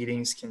Wildlife's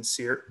meetings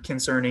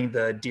concerning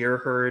the deer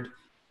herd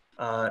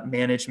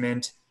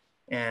management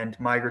and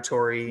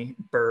migratory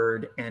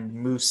bird and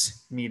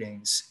moose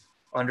meetings.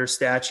 Under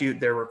statute,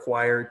 they're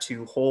required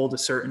to hold a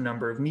certain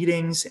number of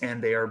meetings,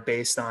 and they are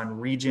based on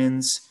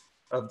regions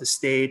of the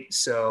state.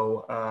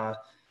 So,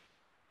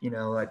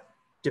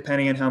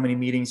 depending on how many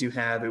meetings you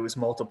have, it was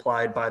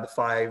multiplied by the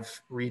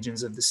 5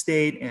 regions of the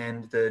state,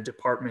 and the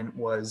department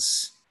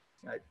was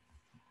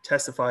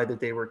testified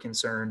that they were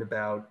concerned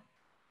about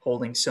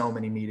holding so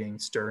many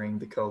meetings during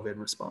the COVID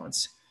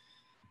response.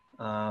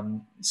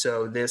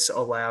 So this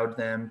allowed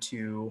them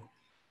to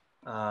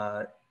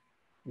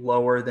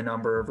lower the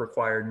number of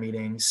required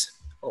meetings,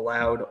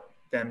 allowed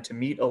them to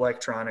meet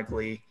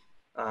electronically,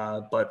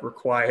 but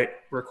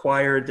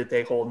required that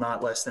they hold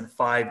not less than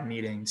 5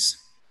 meetings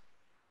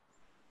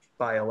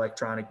by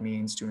electronic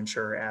means to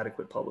ensure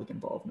adequate public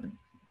involvement.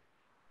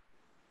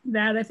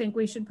 That I think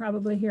we should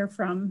probably hear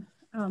from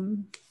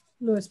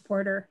Lewis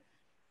Porter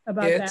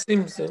about that. It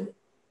seems so.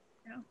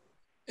 Yeah.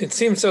 It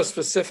seems so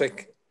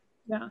specific.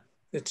 Yeah.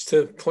 It's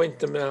to point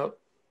them out.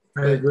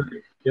 I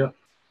agree. Yeah.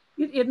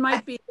 It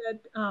might be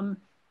that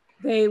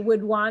they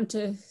would want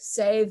to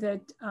say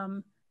that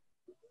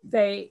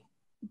they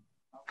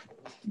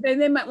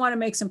might want to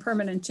make some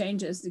permanent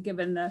changes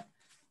given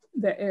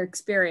their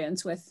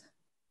experience with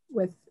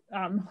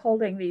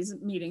holding these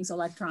meetings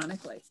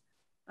electronically.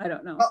 I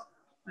don't know. Well,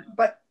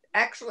 but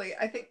actually,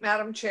 I think,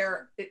 Madam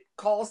Chair, it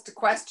calls to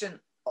question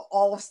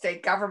all of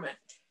state government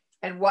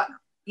and what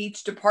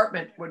each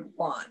department would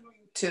want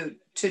to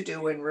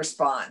do in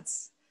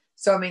response.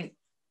 So, I mean,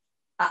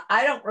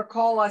 I don't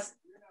recall us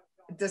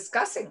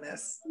discussing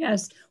this.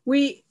 Yes,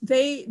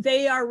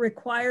 they are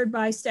required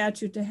by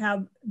statute to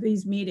have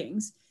these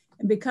meetings,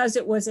 and because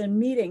it was a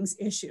meetings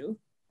issue,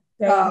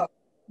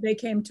 they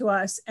came to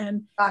us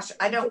and gosh,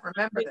 I don't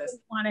remember this.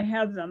 Want to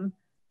have them,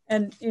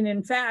 and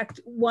in fact,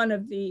 one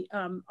of the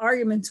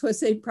arguments was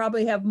they'd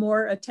probably have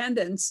more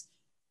attendance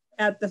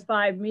at the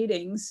 5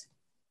 meetings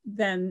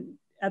than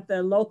at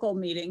the local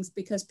meetings,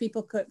 because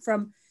people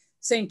from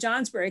St.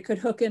 Johnsbury could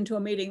hook into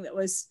a meeting that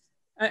was,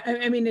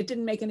 I mean, it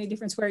didn't make any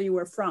difference where you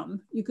were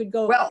from. You could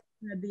go,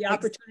 the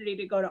opportunity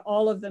to go to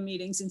all of the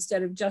meetings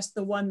instead of just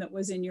the one that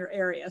was in your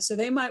area. So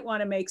they might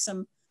want to make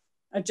some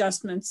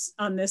adjustments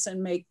on this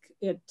and make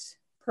it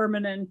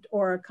permanent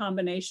or a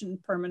combination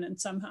permanent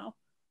somehow.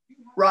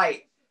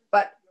 Right,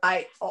 but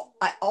I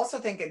also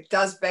think it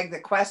does beg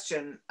the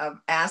question of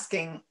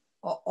asking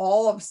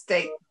all of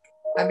state,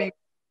 I mean,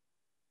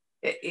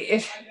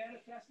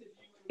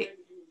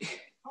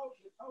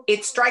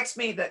 it strikes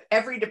me that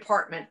every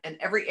department and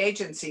every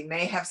agency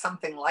may have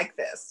something like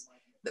this,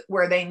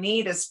 where they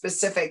need a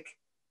specific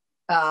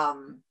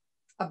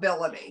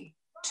ability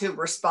to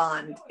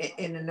respond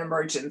in an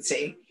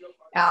emergency.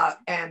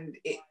 And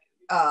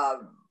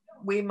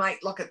we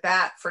might look at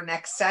that for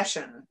next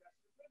session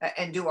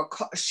and do a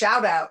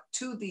shout out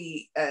to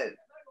the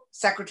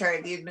Secretary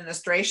of the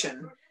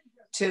Administration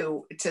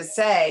to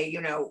say,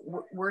 you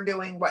know, we're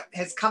doing what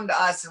has come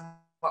to us and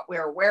what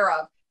we're aware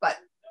of, but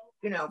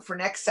you know, for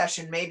next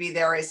session, maybe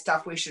there is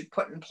stuff we should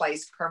put in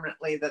place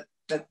permanently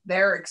that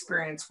their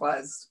experience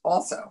was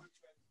also.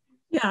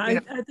 Yeah,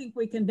 I think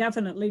we can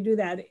definitely do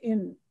that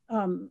in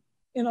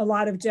a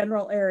lot of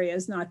general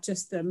areas, not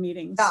just the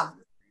meetings.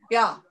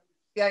 Yeah.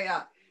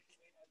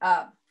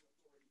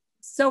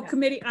 So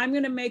committee, I'm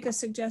going to make a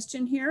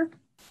suggestion here.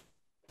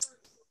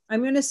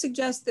 I'm going to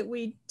suggest that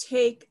we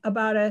take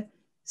about a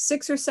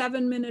 6 or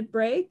 7 minute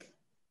break.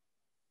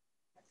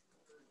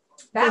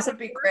 That would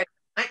be great.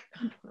 I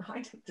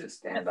need to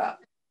stand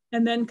up.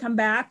 And then come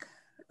back.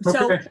 Okay.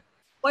 So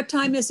what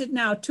time is it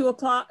now? 2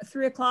 o'clock,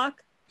 3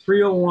 o'clock?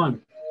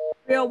 3:01.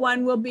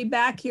 3:01, we'll be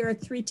back here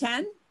at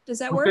 3:10. Does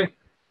that work?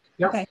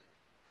 Yep. Okay,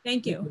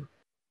 thank you.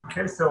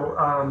 Okay,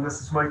 so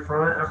this is Mike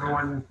Front.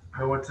 Everyone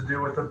know what to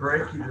do with the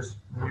break. You just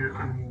mute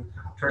and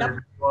turn your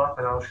video off,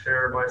 and I'll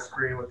share my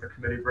screen with the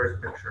committee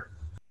break picture.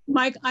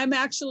 Mike, I'm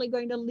actually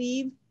going to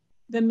leave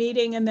the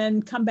meeting and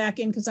then come back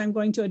in because I'm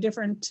going to a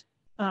different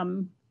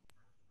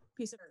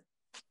piece of.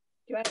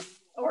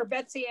 Or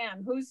Betsy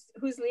Ann, who's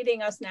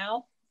leading us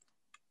now?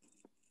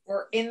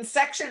 We're in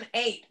section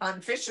 8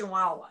 on fish and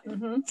wildlife. We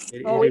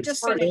It is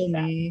just still finished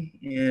that. me,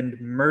 and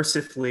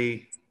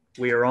mercifully,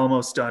 we are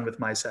almost done with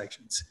my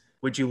sections.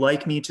 Would you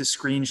like me to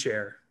screen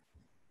share?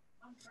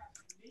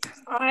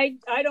 I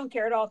don't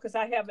care at all because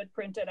I have it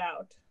printed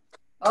out.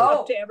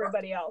 Oh, Up to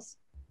everybody else.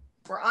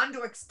 we're on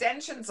to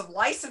extensions of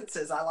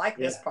licenses. I like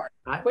this part.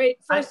 Wait,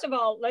 first of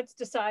all, let's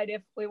decide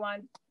if we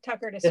want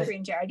Tucker to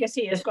screen share. I guess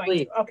he is Yes, going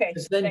please. to. Okay,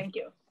 Then, thank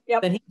you.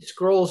 Yep. Then he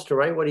scrolls to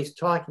write what he's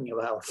talking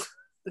about.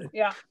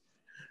 Yeah.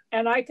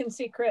 And I can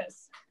see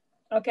Chris.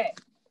 Okay.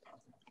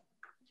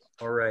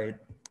 All right,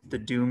 the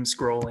doom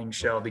scrolling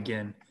shall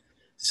begin.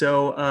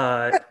 So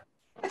I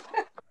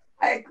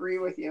agree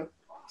with you.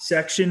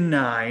 Section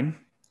 9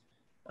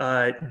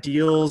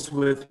 deals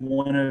with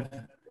one of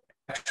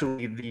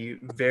actually the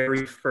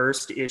very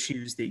first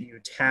issues that you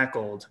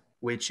tackled,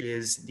 which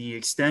is the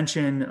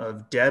extension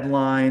of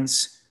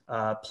deadlines,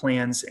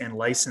 plans, and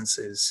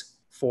licenses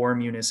for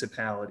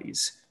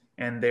municipalities.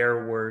 And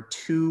there were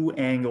 2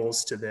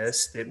 angles to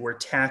this that were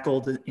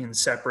tackled in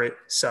separate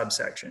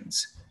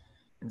subsections.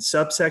 In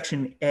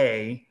subsection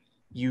A,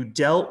 you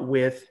dealt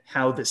with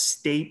how the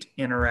state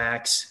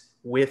interacts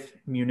with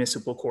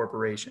municipal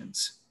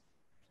corporations.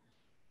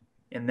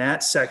 In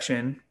that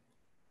section,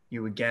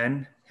 you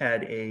again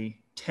had a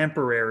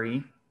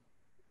temporary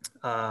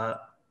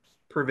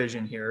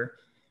provision here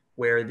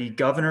where the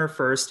governor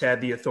first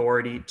had the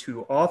authority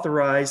to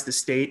authorize the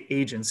state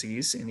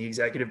agencies in the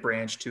executive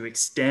branch to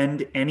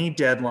extend any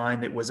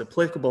deadline that was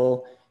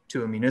applicable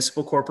to a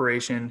municipal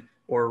corporation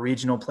or a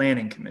regional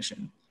planning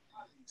commission.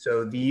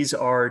 So these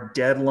are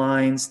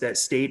deadlines that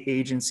state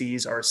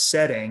agencies are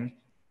setting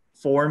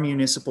for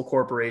municipal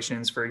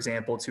corporations, for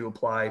example, to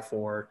apply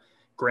for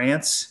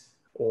grants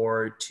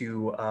or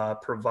to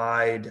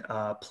provide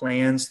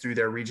plans through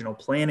their regional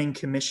planning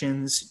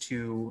commissions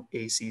to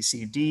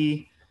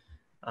ACCD.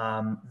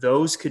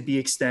 Those could be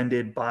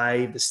extended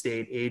by the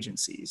state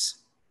agencies.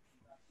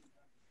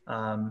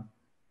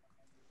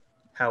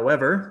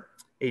 However,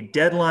 a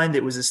deadline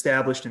that was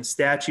established in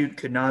statute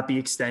could not be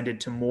extended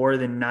to more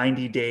than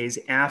 90 days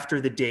after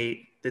the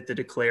date that the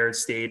declared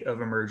state of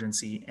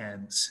emergency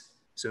ends.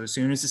 So as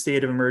soon as the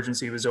state of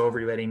emergency was over,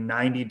 you had a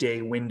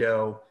 90-day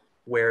window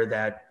where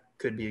that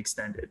could be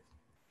extended.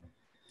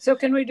 So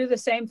can we do the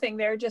same thing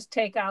there? Just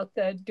take out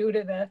the due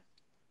to the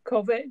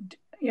COVID,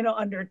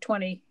 under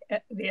 20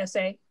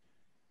 VSA?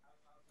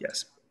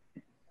 Yes.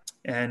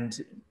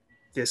 And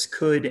this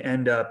could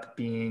end up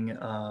being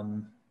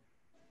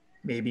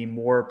maybe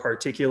more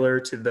particular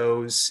to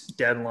those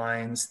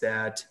deadlines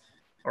that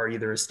are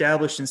either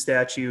established in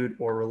statute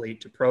or relate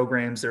to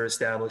programs that are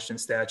established in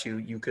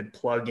statute. You could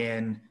plug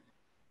in,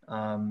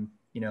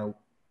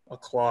 a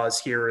clause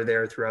here or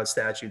there throughout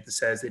statute that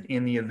says that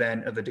in the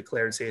event of a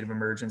declared state of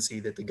emergency,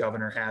 that the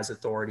governor has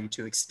authority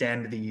to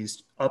extend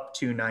these up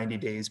to 90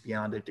 days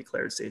beyond a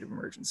declared state of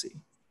emergency.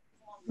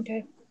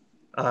 Okay.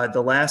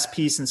 The last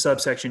piece in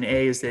subsection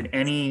A is that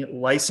any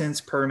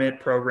license, permit,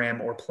 program,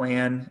 or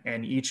plan,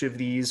 and each of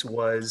these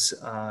was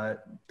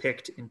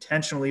picked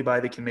intentionally by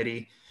the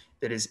committee,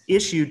 that is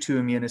issued to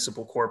a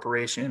municipal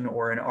corporation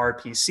or an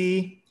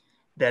RPC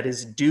that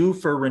is due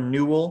for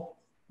renewal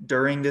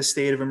during this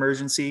state of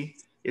emergency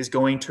is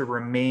going to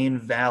remain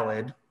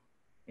valid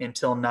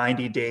until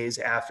 90 days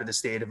after the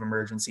state of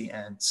emergency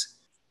ends.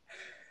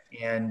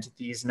 And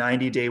these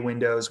 90-day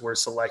windows were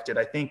selected,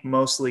 I think,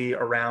 mostly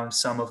around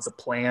some of the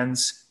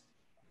plans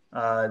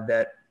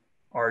that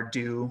are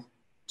due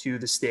to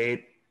the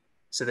state,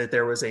 so that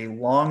there was a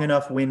long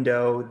enough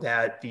window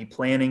that the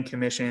planning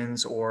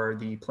commissions or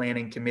the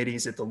planning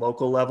committees at the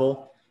local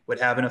level would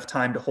have enough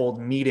time to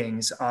hold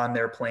meetings on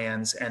their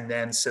plans and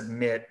then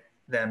submit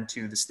them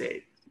to the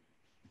state.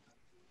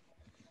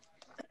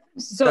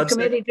 So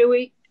committee,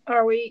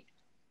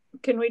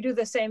 can we do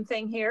the same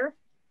thing here?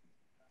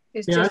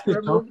 Is just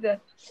remove the.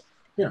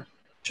 Yeah.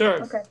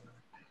 Sure. Okay.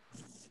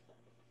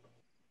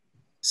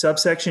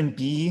 Subsection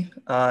B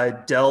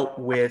dealt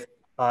with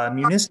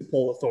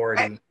municipal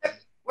authority.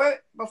 Wait,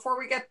 before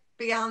we get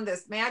beyond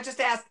this, may I just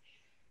ask,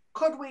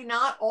 could we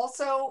not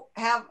also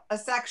have a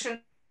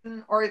section,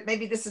 or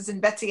maybe this is in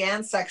Betsy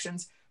Ann's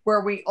sections, where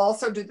we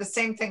also do the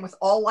same thing with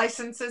all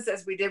licenses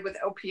as we did with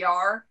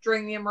OPR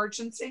during the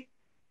emergency?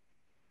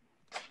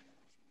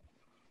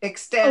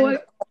 Extend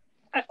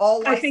all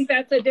licenses. I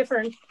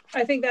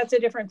think that's a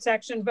different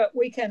section, but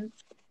we can.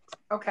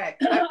 Okay.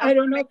 I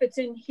don't know if it's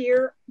in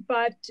here,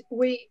 but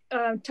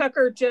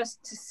Tucker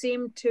just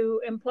seemed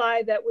to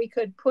imply that we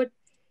could put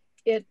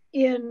it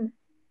in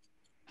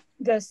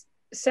the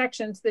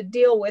sections that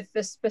deal with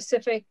the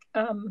specific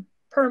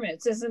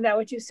permits. Isn't that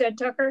what you said,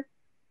 Tucker?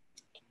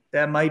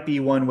 That might be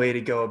one way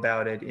to go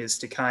about it, is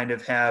to kind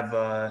of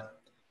have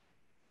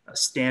a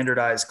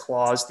standardized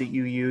clause that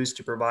you use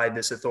to provide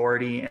this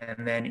authority,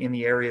 and then in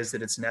the areas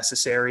that it's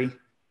necessary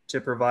to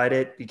provide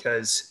it,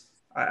 because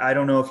I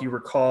don't know if you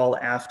recall,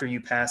 after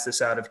you passed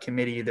this out of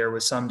committee, there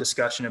was some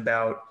discussion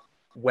about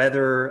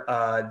whether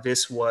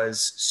this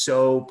was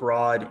so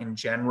broad in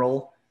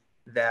general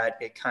that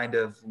it kind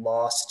of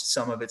lost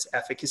some of its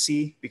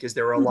efficacy, because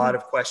there were a lot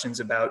of questions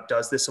about,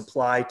 does this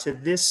apply to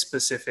this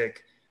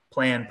specific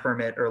plan,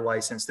 permit, or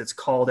license that's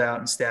called out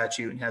in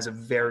statute and has a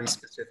very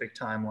specific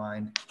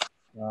timeline,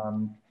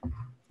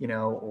 you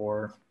know,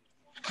 or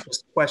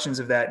just questions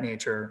of that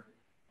nature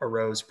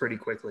arose pretty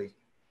quickly.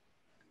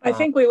 I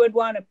think we would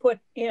want to put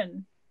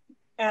in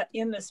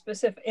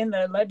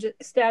the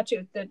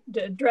statute that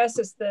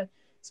addresses the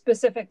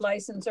specific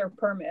license or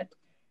permit.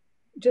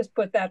 Just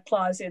put that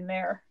clause in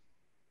there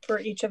for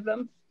each of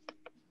them.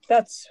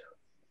 That's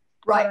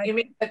right. You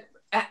mean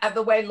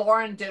the way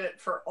Lauren did it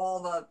for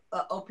all the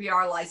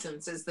OPR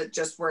licenses that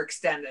just were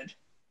extended,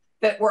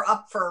 that were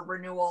up for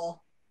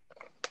renewal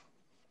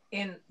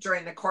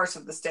during the course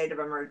of the state of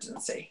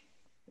emergency.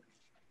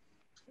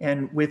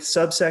 And with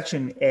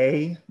subsection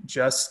A,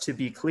 just to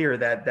be clear,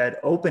 that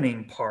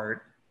opening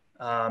part,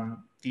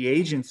 the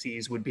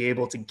agencies would be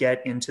able to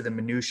get into the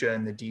minutia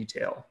and the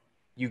detail.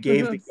 You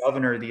gave the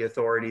governor the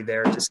authority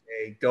there to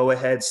say, go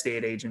ahead,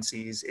 state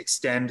agencies,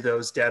 extend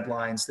those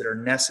deadlines that are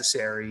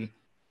necessary.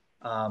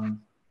 The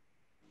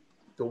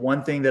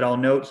one thing that I'll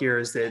note here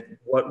is that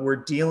what we're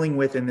dealing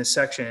with in this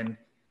section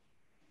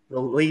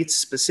relates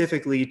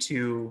specifically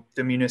to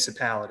the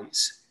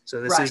municipalities. So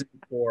this isn't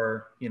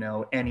for, you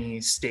know, any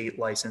state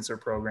license or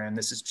program.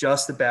 This is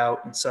just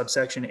about, in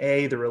subsection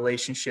A, the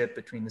relationship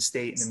between the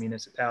state and the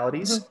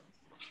municipalities.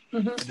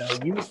 And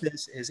I'll use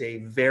this as a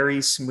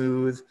very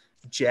smooth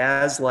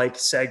jazz-like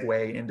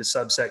segue into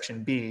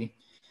subsection B.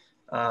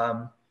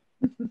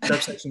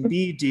 Subsection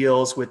B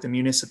deals with the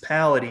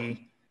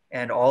municipality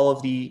and all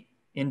of the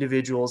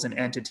individuals and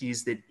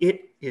entities that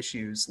it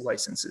issues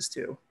licenses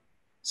to.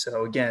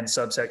 So again,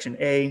 subsection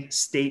A,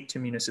 state to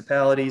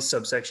municipalities,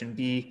 subsection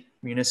B,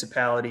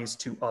 municipalities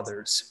to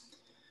others.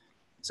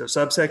 So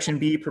subsection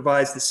B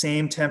provides the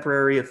same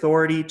temporary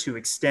authority to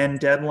extend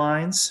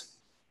deadlines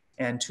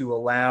and to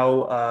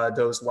allow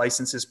those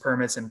licenses,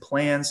 permits, and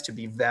plans to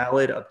be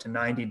valid up to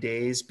 90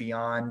 days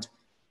beyond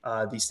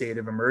the state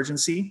of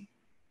emergency.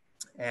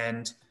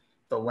 And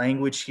the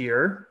language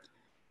here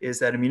is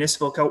that a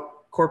municipal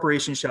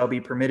corporation shall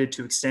be permitted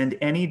to extend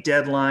any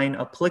deadline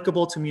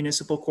applicable to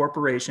municipal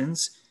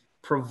corporations,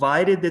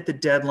 provided that the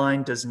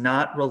deadline does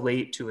not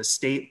relate to a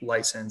state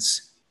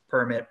license,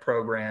 permit,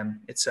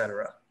 program,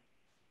 etc.,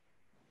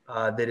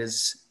 that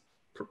is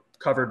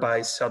covered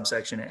by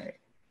subsection A.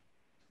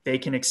 They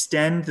can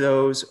extend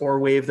those or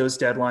waive those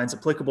deadlines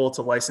applicable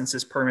to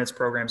licenses, permits,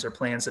 programs, or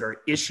plans that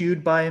are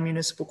issued by a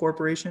municipal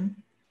corporation.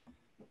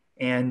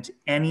 And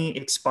any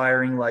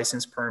expiring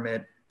license,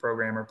 permit,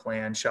 program, or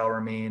plan shall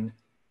remain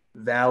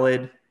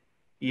valid,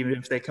 even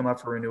if they come up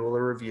for renewal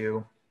or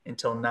review,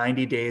 until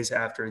 90 days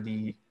after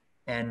the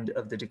end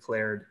of the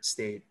declared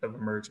state of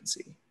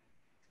emergency.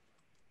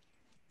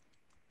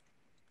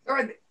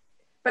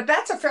 But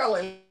that's a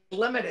fairly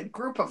limited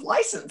group of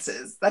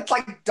licenses. That's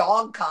like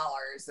dog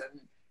collars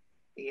and,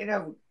 you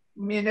know,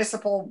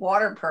 municipal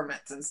water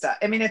permits and stuff.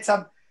 I mean,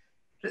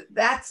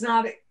 that's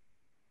not.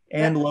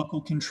 And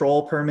local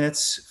control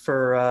permits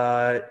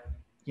for,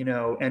 you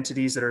know,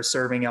 entities that are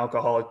serving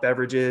alcoholic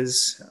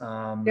beverages.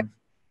 Yep.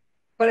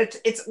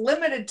 But it's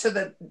limited to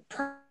the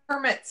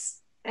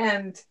permits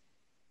and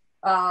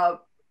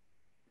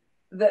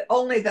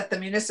only that the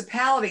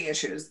municipality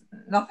issues,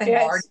 nothing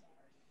large.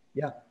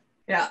 Yeah.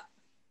 Yeah.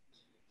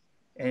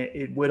 And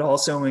it would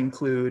also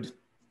include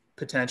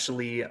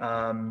potentially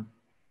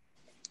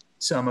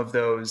some of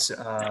those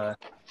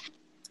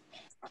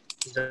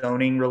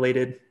zoning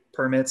related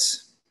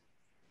permits.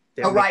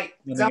 Oh, right.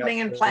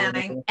 Zoning and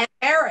planning and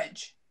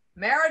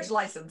marriage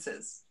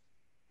licenses.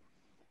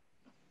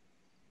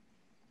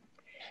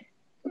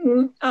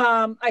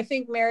 I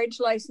think marriage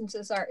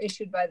licenses are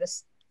issued by the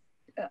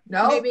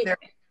no, maybe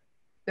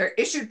they're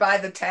issued by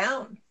the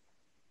town.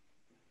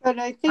 But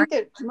I think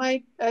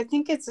I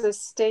think it's a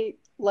state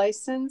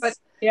license.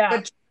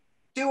 But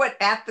do it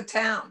at the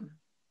town.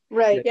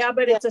 Right. Yeah,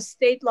 but it's a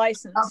state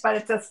license. Oh, but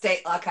it's a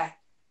state, okay.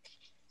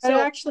 So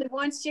actually,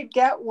 once you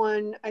get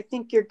one, I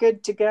think you're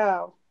good to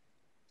go.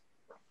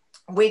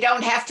 We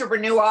don't have to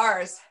renew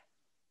ours.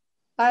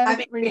 I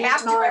mean, we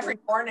have to every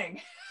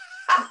morning.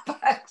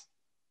 But,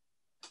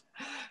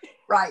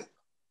 right.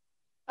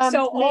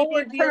 So all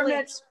we're maybe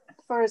permits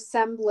for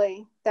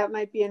assembly, that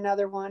might be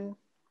another one.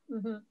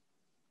 Mm-hmm.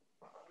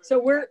 So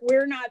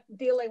we're not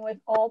dealing with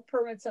all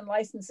permits and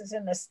licenses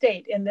in the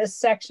state in this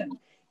section.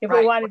 If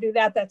we want to do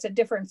that, that's a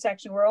different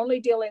section. We're only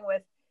dealing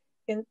with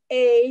in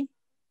A,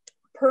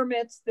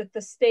 permits that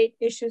the state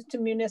issues to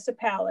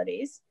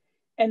municipalities,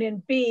 and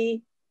in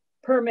B,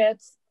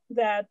 permits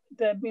that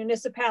the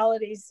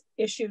municipalities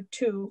issue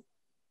to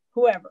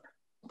whoever.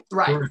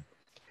 Right.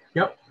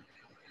 Yep.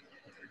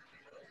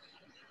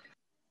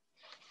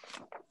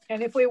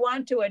 And if we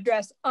want to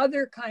address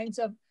other kinds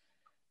of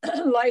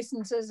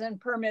licenses and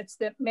permits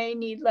that may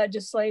need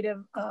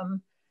legislative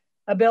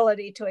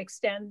ability to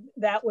extend,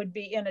 that would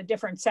be in a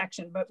different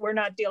section, but we're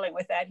not dealing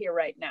with that here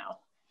right now.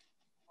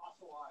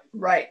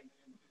 Right.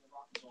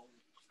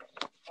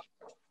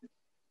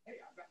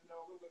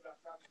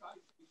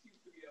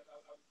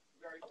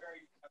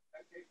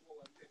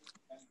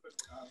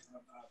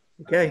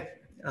 Okay,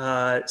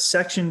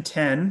 section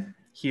 10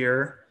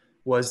 here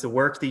was the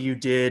work that you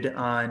did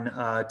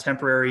on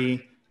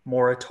temporary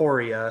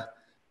moratoria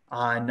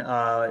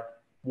on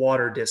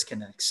water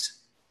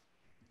disconnects.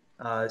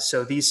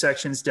 So these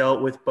sections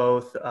dealt with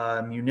both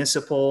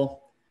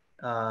municipal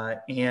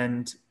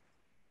and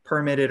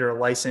permitted or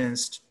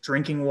licensed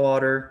drinking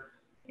water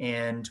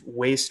and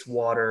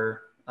wastewater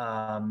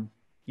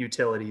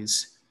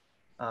utilities.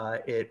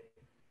 It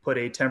put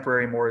a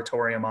temporary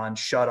moratorium on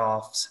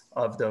shutoffs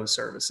of those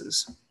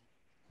services.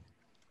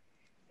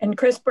 And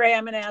Chris Bray,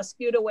 I'm going to ask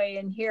you to weigh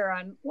in here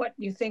on what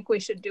you think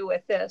we should do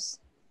with this.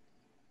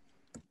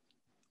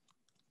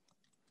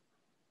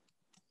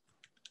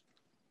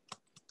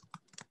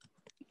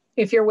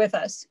 If you're with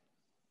us.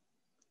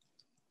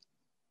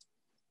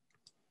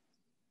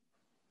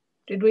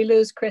 Did we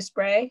lose Chris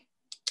Bray?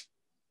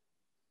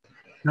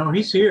 No,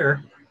 he's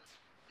here.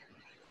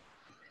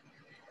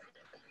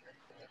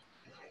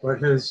 But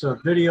his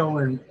video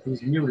and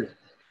he's muted.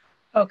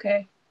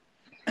 Okay.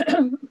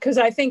 Because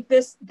I think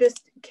this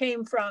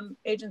came from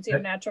Agency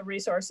of Natural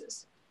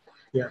Resources.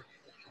 Yeah.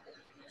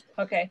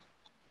 Okay.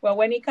 Well,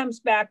 when he comes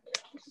back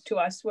to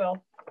us,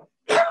 we'll.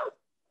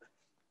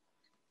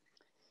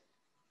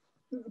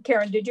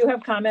 Karen, did you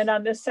have comment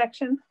on this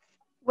section?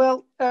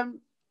 Well,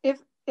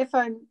 if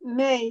I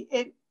may,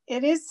 it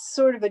is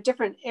sort of a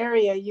different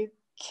area. You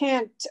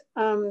can't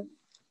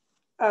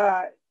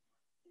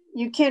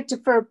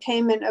defer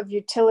payment of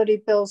utility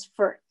bills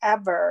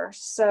forever.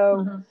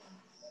 So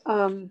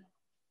I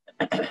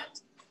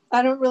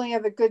don't really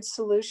have a good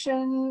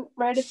solution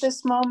right at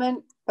this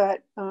moment,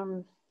 but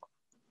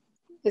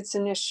it's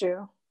an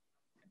issue.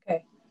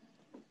 Okay.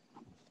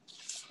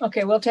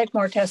 Okay, we'll take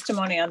more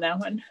testimony on that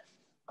one.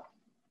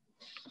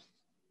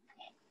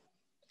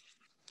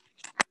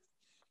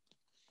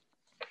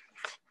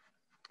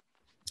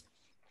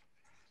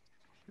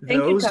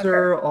 Those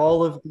are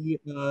all of the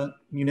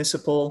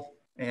municipal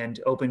and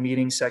open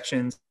meeting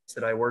sections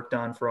that I worked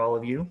on for all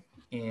of you.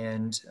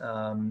 And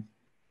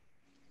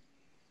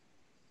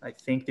I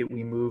think that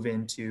we move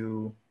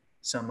into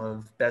some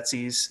of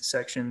Betsy's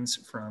sections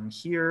from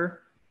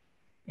here.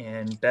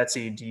 And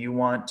Betsy, do you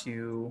want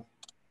to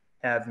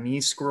have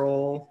me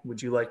scroll? Would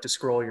you like to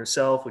scroll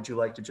yourself? Would you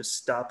like to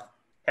just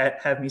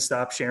have me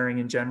stop sharing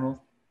in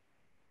general?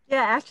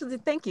 Yeah, actually,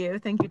 thank you.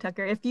 Thank you,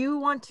 Tucker. If you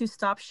want to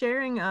stop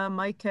sharing,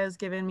 Mike has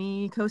given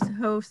me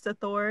co-host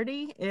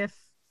authority. If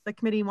the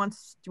committee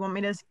wants, do you want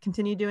me to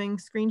continue doing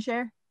screen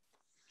share?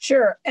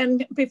 Sure.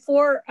 And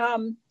before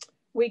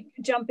we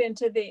jump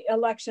into the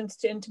elections,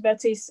 into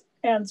Betsy's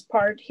Ann's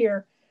part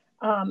here,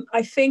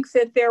 I think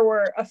that there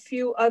were a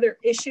few other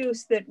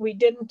issues that we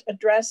didn't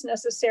address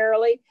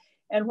necessarily.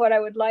 And what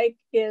I would like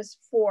is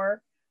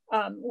for,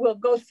 we'll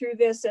go through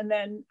this and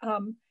then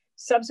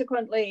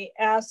subsequently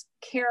ask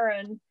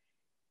Karen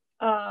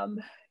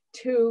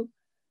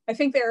I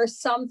think there are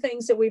some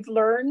things that we've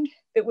learned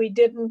that we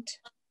didn't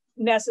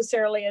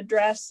necessarily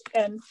address,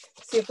 and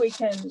see if we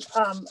can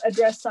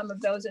address some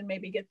of those and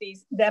maybe get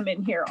them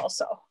in here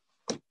also.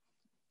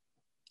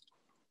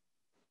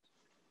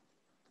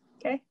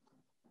 Okay.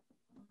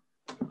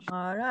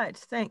 All right,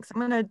 thanks. I'm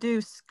gonna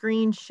do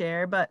screen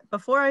share, but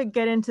before I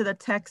get into the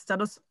text, I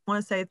just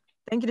want to say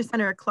thank you to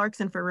Senator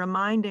Clarkson for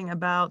reminding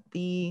about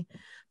the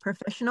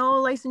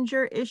professional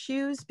licensure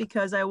issues,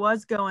 because I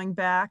was going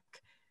back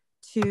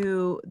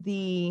to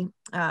the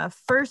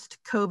first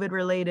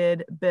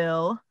COVID-related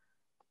bill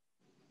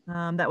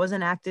that was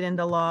enacted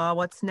into law,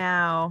 what's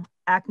now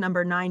Act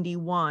number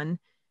 91.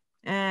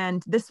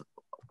 And this,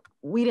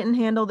 we didn't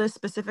handle this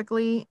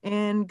specifically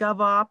in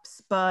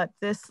GovOps, but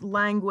this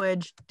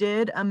language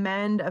did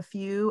amend a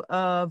few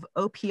of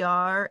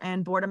OPR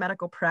and Board of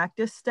Medical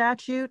Practice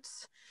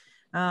statutes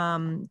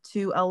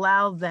to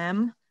allow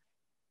them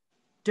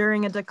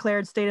during a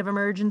declared state of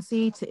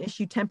emergency to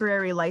issue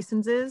temporary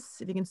licenses.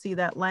 If you can see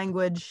that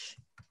language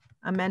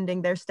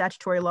amending their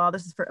statutory law,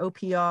 this is for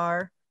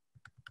OPR.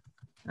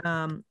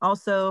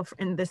 Also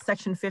in this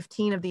section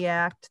 15 of the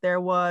act,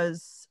 there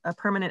was a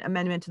permanent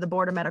amendment to the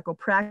Board of Medical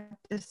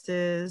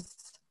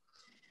Practices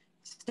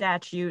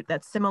statute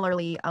that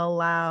similarly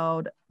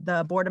allowed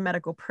the Board of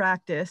Medical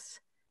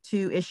Practice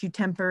to issue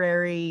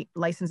temporary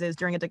licenses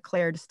during a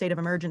declared state of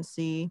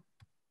emergency.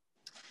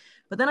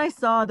 But then I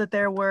saw that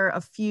there were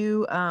a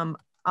few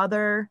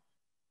other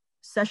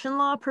session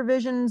law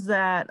provisions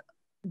that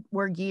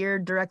were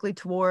geared directly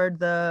toward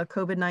the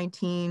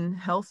COVID-19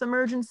 health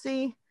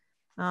emergency,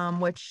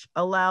 which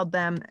allowed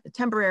them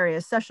temporary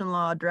as session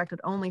law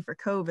directed only for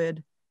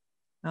COVID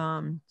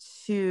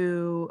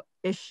to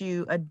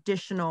issue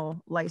additional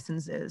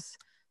licenses.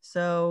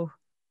 So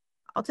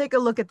I'll take a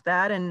look at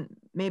that, and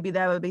maybe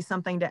that would be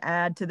something to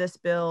add to this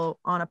bill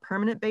on a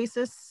permanent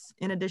basis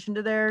in addition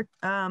to their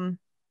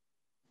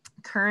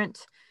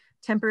current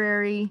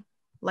temporary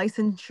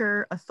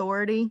licensure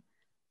authority.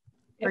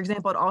 For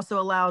example, it also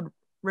allowed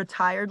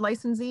retired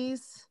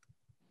licensees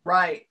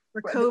Right.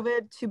 for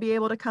COVID to be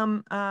able to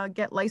come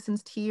get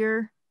licensed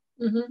here.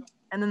 Mm-hmm.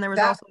 And then there was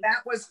that, also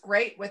that was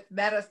great with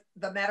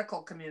the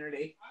medical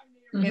community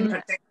in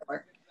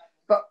particular.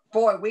 But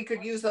boy, we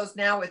could use those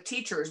now with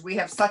teachers. We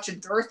have such a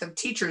dearth of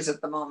teachers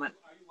at the moment.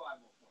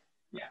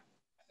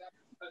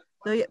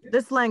 so yeah,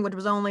 this language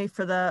was only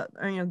for the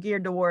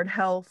geared toward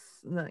health.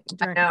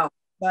 I know.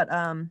 But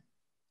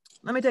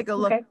let me take a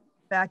look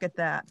back at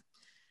that.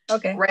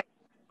 Okay. Right.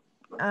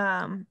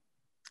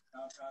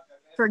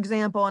 For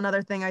example,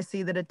 another thing I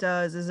see that it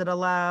does is it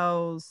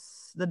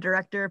allows the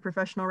director of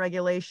professional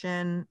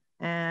regulation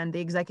and the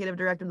executive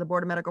director of the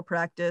board of medical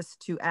practice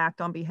to act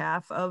on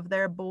behalf of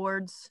their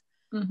boards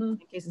in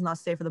case it's not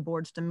safe for the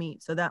boards to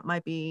meet. So that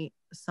might be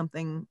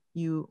something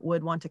you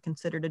would want to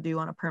consider to do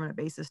on a permanent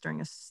basis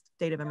during a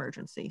state of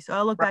emergency. So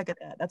I'll look back at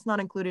that. That's not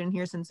included in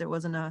here since it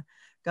wasn't a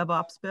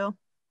GovOps bill.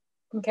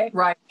 Okay.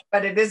 Right.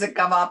 But it is a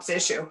GovOps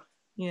issue.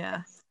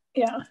 Yeah.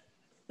 Yeah.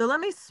 So let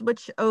me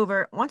switch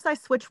over. Once I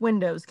switch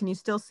windows, can you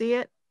still see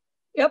it?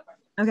 Yep.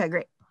 Okay,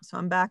 great. So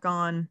I'm back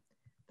on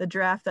the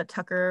draft that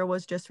Tucker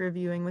was just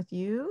reviewing with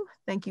you.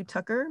 Thank you,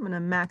 Tucker. I'm going to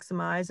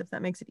maximize if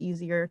that makes it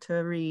easier to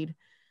read.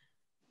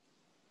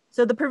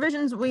 So the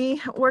provisions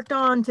we worked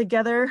on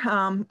together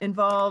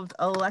involved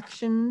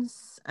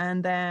elections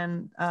and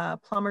then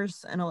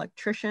plumbers and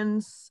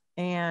electricians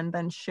and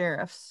then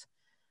sheriffs.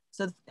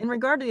 So in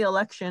regard to the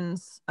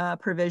elections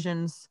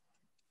provisions,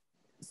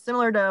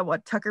 similar to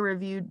what Tucker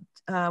reviewed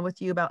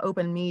with you about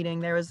open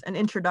meeting, there was an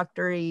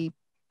introductory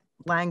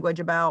language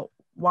about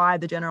why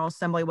the General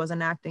Assembly was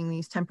enacting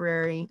these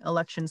temporary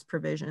elections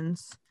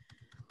provisions.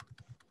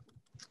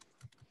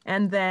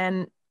 And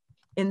then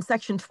in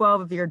section 12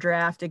 of your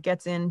draft, it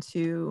gets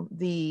into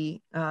the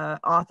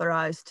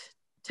authorized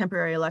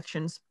temporary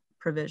elections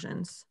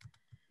provisions.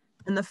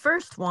 And the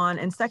first one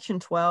in section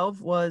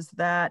 12 was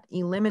that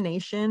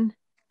elimination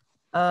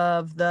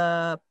of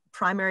the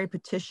primary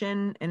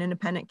petition and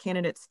independent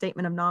candidate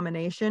statement of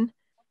nomination.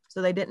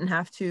 So they didn't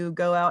have to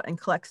go out and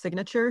collect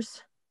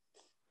signatures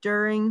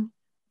during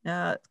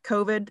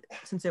COVID,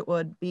 since it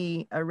would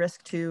be a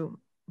risk to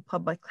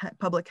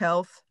public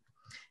health.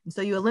 And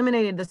so you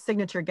eliminated the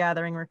signature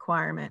gathering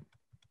requirement.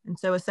 And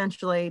so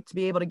essentially to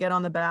be able to get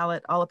on the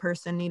ballot, all a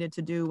person needed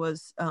to do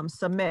was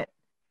submit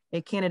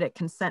a candidate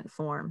consent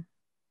form.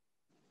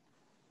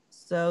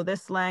 So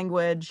this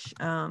language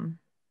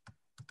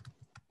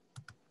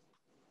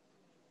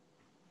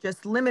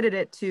just limited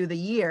it to the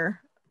year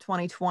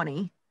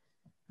 2020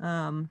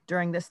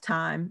 during this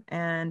time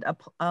and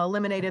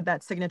eliminated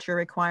that signature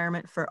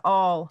requirement for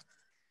all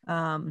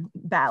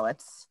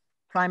ballots,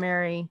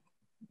 primary,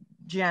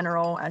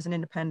 general as an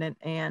independent,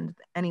 and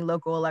any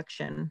local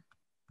election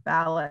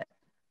ballot.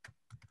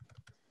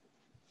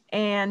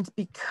 And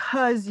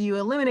because you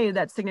eliminated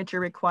that signature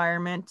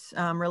requirement,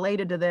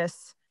 related to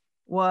this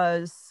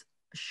was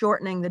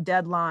shortening the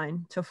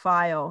deadline to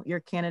file your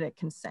candidate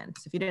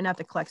consents. If you didn't have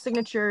to collect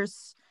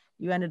signatures,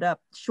 you ended up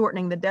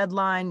shortening the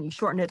deadline. You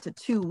shortened it to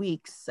 2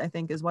 weeks, I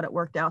think is what it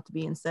worked out to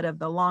be, instead of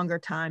the longer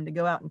time to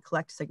go out and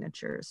collect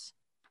signatures.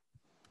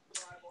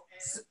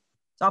 So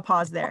I'll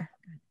pause there.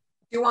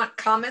 Do you want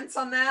comments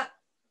on that?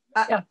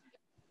 Yeah.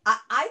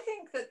 I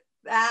think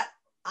that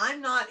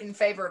I'm not in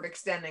favor of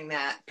extending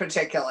that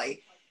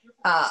particularly.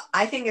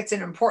 I think it's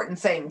an important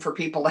thing for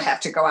people to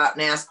have to go out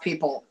and ask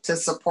people to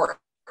support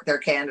their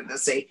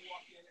candidacy.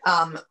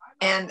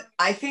 And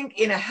I think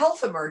in a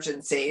health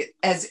emergency,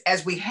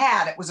 as we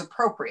had, it was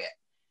appropriate.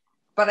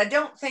 But I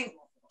don't think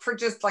for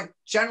just like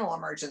general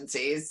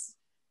emergencies,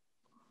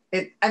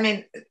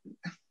 I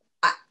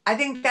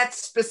think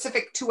that's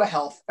specific to a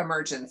health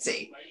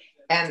emergency.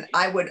 And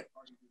I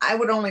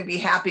would only be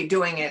happy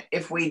doing it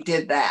if we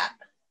did that,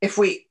 if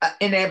we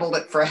enabled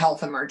it for a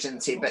health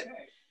emergency, but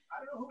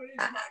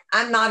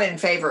I'm not in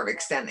favor of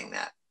extending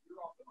that.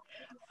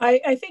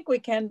 I think we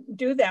can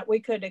do that. We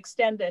could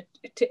extend it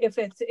to if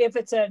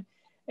it's an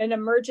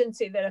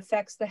emergency that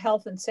affects the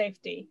health and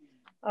safety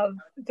of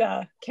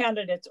the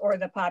candidates or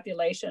the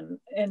population.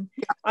 And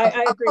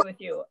I agree with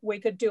you. We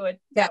could do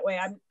it that way.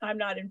 I'm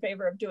not in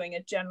favor of doing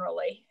it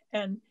generally.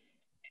 And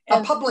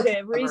a public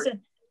the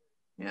reason,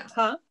 yeah,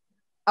 huh?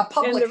 A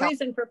public and the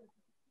reason for,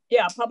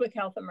 yeah, public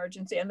health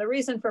emergency. And the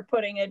reason for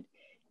putting it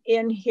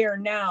in here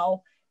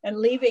now and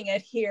leaving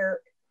it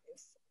here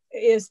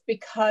is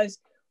because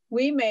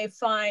we may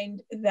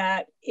find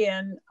that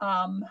in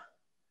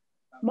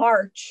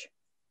March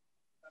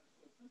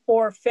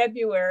or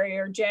February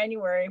or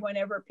January,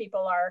 whenever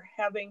people are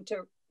having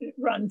to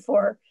run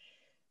for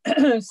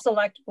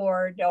select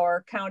board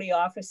or county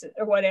offices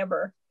or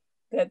whatever,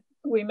 that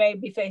we may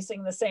be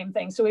facing the same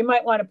thing. So we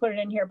might want to put it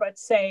in here, but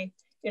say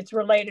it's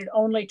related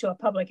only to a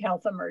public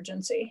health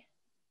emergency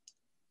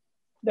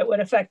that would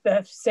affect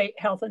the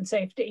health and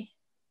safety.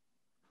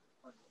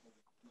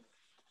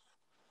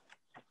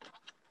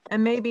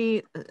 And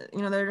maybe,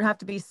 there'd have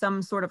to be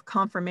some sort of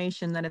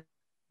confirmation that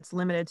it's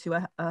limited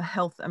to a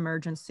health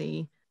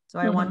emergency. So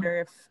I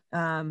wonder if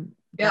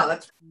Yeah,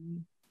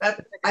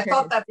 I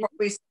thought that's what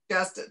we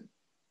suggested.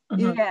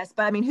 Yes,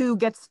 but I mean, who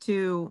gets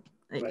to,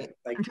 Right,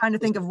 like- I'm trying to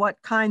think of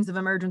what kinds of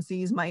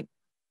emergencies might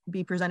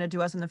be presented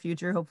to us in the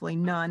future, hopefully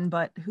none,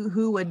 but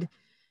who would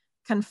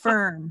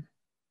confirm?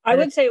 I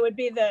would say it would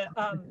be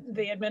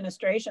the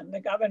administration, the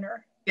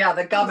governor. Yeah,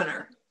 the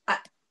governor.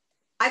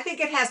 I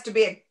think it has to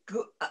be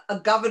a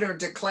governor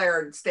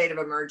declared state of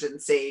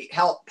emergency,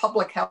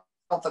 public health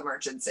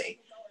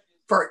emergency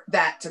for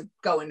that to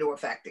go into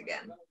effect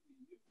again.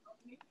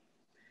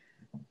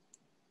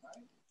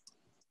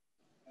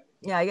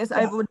 Yeah, I guess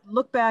I would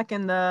look back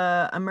in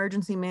the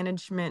emergency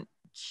management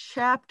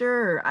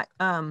chapter.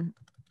 I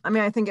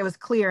mean, I think it was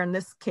clear in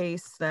this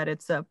case that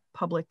it's a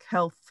public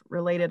health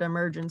related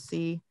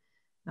emergency.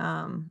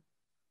 I'd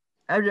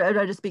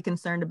just be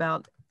concerned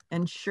about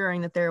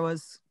ensuring that there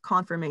was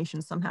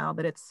confirmation somehow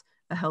that it's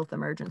a health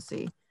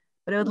emergency,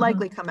 but it would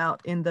likely come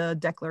out in the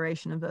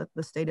declaration of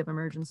the state of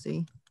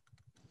emergency.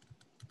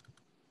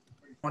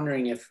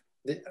 Wondering if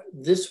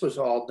this was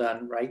all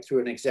done right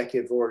through an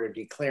executive order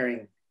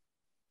declaring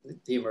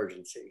the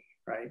emergency,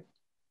 right?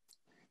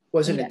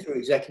 Wasn't it through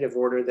executive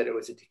order that it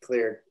was a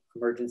declared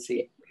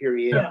emergency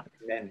period, and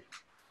then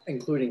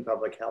including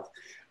public health?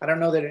 I don't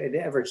know that it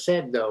ever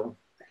said, though,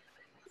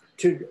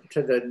 to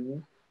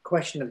the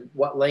question of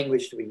what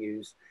language do we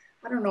use,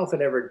 I don't know if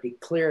it ever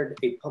declared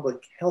a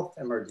public health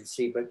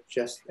emergency, but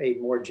just a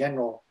more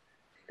general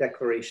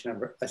declaration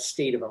of a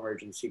state of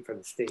emergency for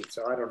the state.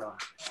 So I don't know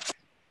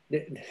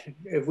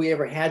if we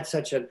ever had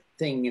such a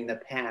thing in the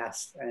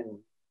past, and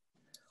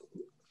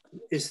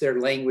is there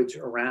language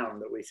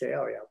around that we say,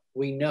 oh yeah,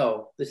 we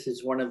know this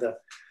is one of the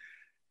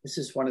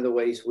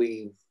ways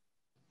we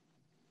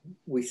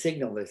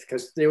signal this,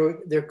 because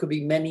there could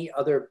be many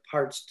other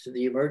parts to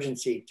the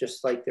emergency,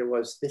 just like there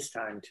was this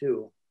time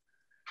too.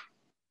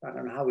 I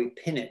don't know how we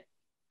pin it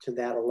to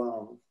that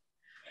alone.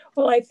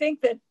 Well, I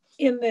think that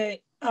in the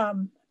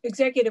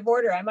executive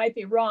order, I might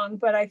be wrong,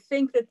 but I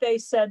think that they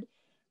said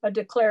a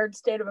declared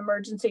state of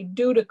emergency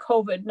due to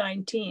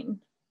COVID-19.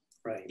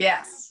 Right.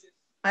 Yes.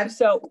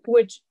 So,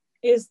 which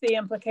is the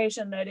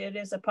implication that it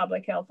is a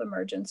public health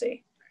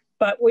emergency.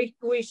 But we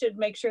should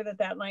make sure that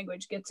that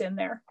language gets in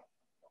there.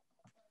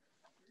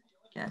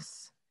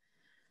 Yes.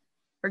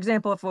 For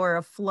example, if we're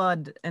a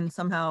flood and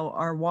somehow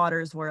our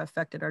waters were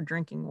affected, our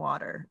drinking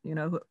water, you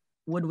know,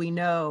 would we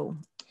know,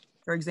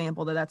 for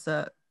example,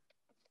 that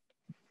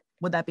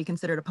would that be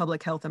considered a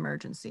public health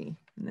emergency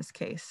in this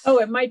case? Oh,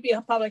 it might be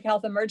a public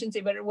health emergency,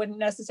 but it wouldn't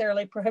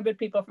necessarily prohibit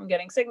people from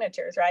getting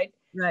signatures, right?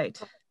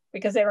 Right.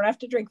 Because they don't have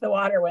to drink the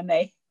water when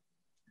they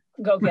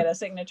go get a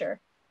signature.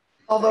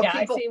 Although yeah,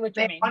 people I see what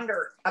you may mean.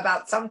 wonder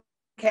about some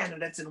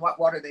candidates and what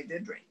water they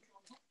did drink.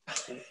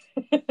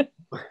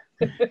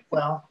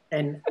 Well,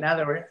 and now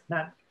that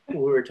we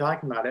were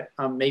talking about it,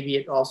 maybe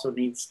it also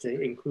needs to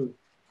include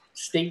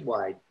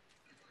statewide.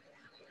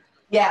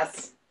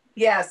 Yes,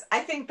 yes, I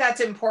think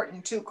that's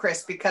important too,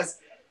 Chris, because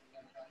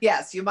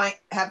yes, you might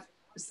have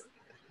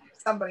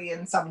somebody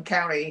in some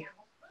county.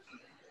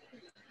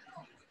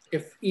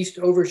 If East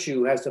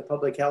Overshoe has a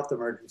public health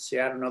emergency,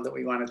 I don't know that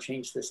we want to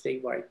change the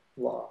statewide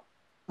law.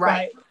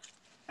 Right.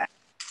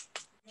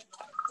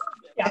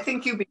 Yeah. I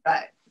think you'd be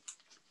right.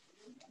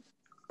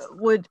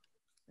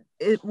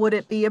 Would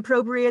it be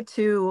appropriate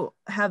to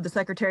have the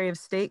Secretary of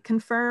State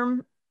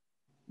confirm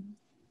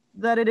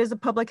that it is a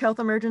public health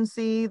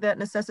emergency that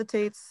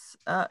necessitates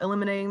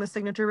eliminating the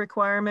signature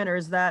requirement, or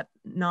is that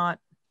not,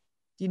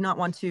 do you not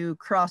want to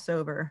cross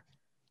over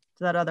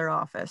to that other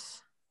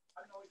office?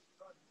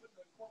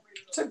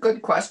 It's a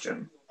good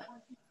question.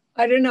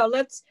 I don't know.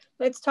 Let's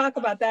talk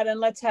about that, and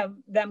let's have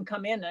them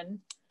come in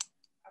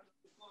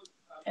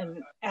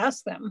and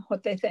ask them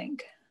what they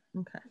think.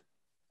 Okay.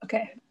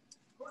 Okay.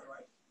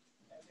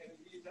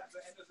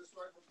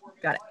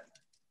 Got it.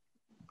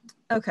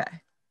 Okay.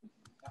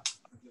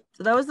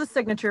 So that was the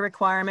signature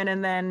requirement,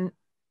 and then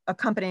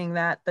accompanying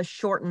that, the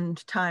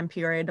shortened time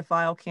period to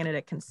file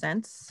candidate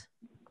consents.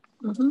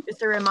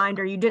 Just a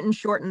reminder, you didn't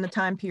shorten the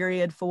time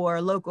period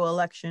for local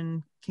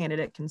election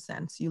candidate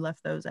consents. You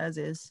left those as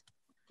is.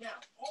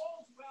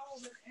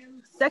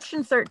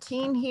 Section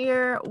 13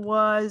 here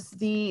was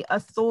the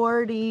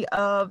authority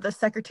of the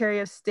Secretary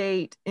of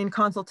State in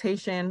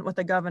consultation with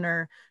the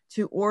governor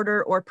to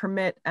order or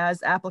permit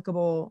as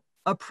applicable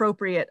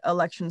appropriate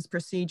elections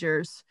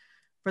procedures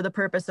for the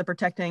purpose of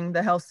protecting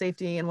the health,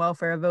 safety, and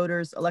welfare of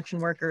voters, election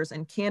workers,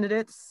 and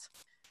candidates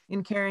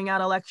in carrying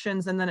out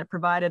elections. And then it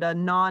provided a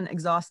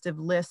non-exhaustive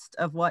list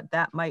of what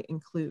that might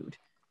include.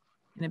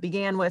 And it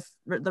began with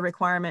the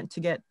requirement to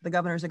get the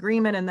governor's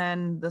agreement, and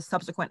then the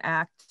subsequent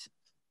act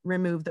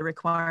removed the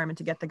requirement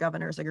to get the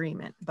governor's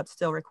agreement, but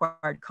still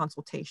required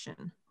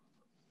consultation.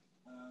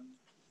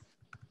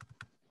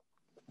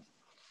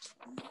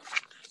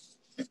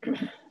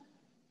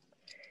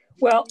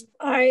 Well,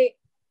 I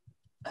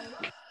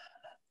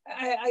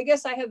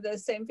guess I have the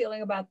same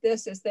feeling about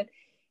this, is that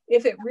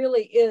if it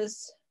really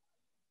is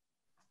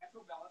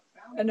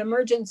an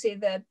emergency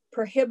that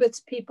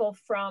prohibits people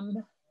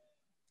from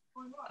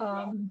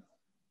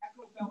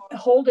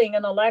holding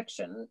an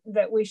election,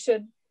 that we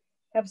should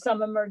have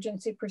some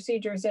emergency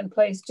procedures in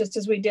place, just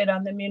as we did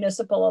on the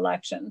municipal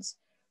elections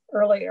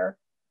earlier.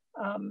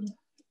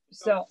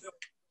 So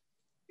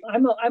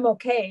I'm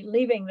okay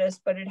leaving this,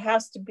 but it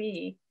has to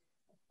be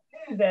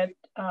that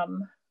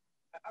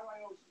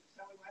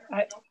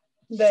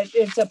that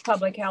it's a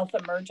public health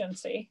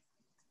emergency,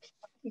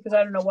 because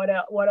I don't know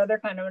what other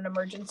kind of an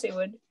emergency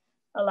would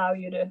allow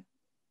you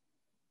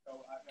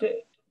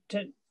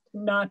to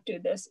not do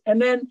this.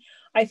 And then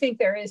I think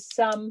there is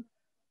some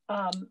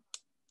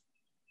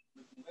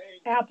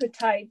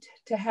appetite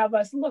to have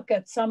us look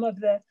at some of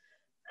the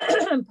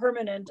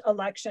permanent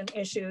election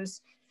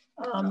issues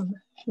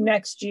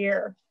next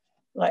year.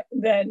 Like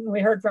then we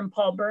heard from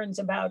Paul Burns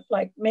about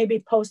like maybe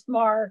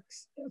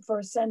postmarks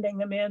for sending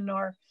them in,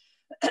 or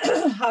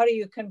how do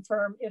you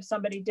confirm if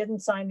somebody didn't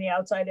sign the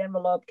outside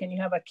envelope? Can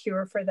you have a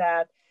cure for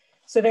that?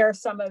 So there are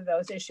some of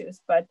those issues,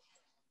 but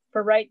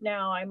for right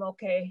now, I'm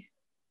okay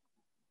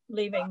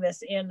leaving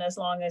this in as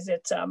long as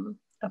it's a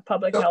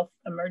public health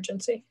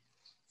emergency.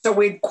 So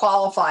we'd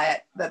qualify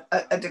it that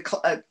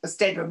a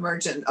state of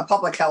emergency, a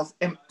public health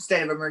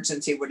state of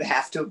emergency would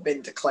have to have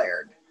been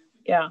declared.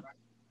 Yeah.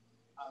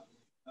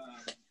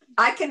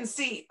 I can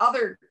see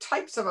other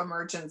types of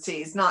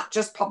emergencies, not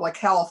just public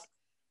health,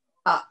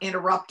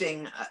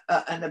 interrupting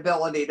an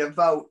ability to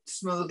vote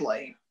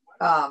smoothly.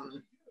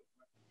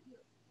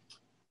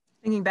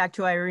 Thinking back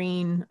to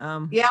Irene.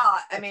 Yeah,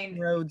 I mean,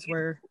 roads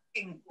were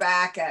looking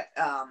back at,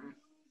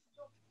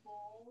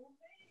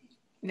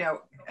 you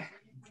know,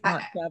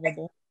 not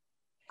travelable.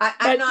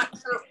 I'm not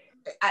sure.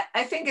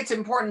 I think it's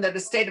important that a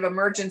state of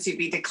emergency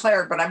be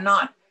declared, but I'm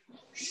not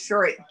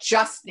sure it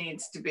just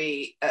needs to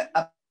be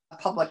a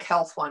public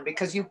health one,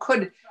 because you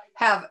could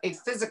have a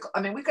physical,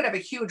 I mean, we could have a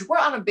huge, we're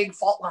on a big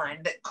fault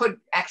line that could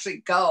actually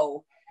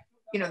go,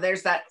 you know,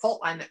 there's that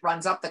fault line that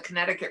runs up the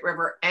Connecticut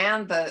River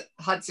and the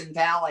Hudson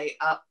Valley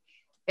up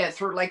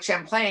through Lake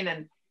Champlain.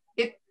 And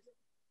it,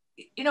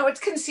 you know, it's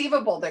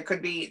conceivable there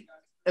could be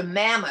a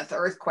mammoth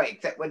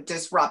earthquake that would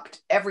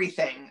disrupt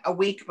everything a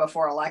week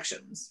before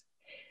elections.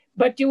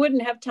 But you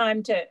wouldn't have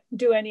time to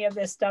do any of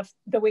this stuff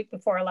the week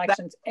before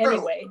elections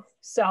anyway.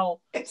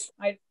 So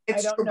I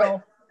don't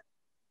know.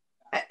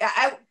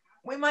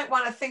 We might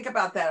want to think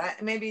about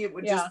that. Maybe it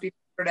would just be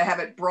better to have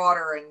it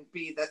broader and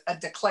be a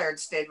declared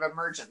state of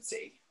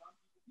emergency.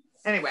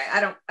 Anyway,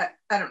 I don't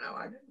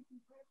know.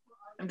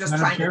 I'm just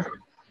trying to.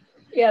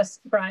 Yes,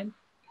 Brian.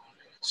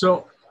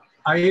 So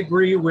I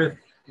agree with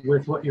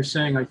what you're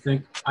saying. I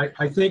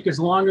think as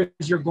long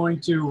as you're going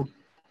to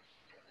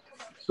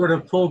sort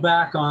of pull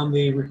back on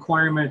the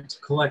requirement to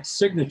collect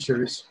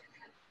signatures,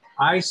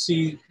 I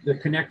see the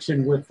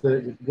connection with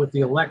the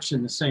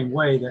election the same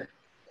way, that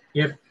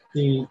if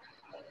the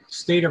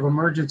state of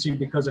emergency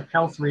because of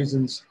health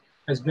reasons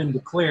has been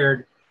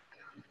declared,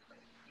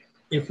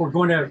 if we're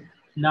going to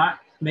not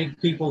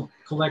make people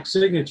collect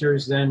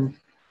signatures, then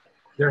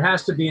there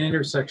has to be an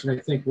intersection, I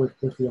think, with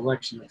the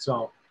election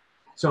itself.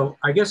 So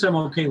I guess I'm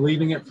okay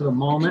leaving it for the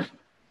moment,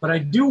 but I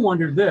do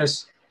wonder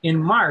this, in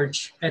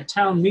March at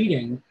town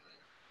meeting,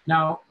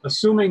 now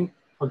assuming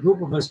a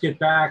group of us get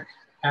back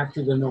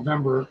after the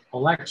November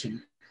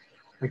election,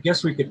 I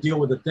guess we could deal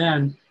with it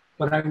then,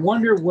 but I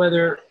wonder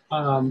whether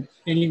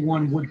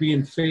anyone would be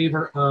in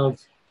favor of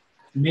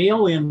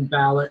mail-in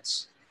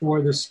ballots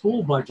for the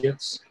school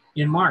budgets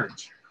in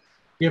March,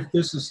 if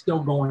this is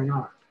still going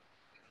on.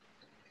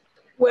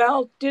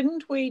 Well,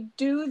 didn't we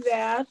do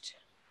that?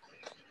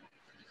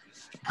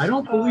 I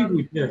don't believe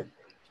we did.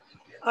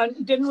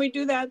 Didn't we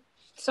do that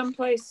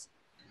someplace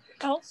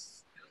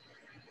else?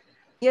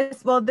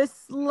 Yes, well,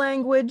 this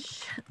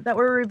language that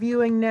we're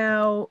reviewing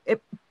now,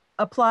 it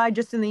applied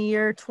just in the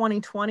year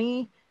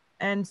 2020.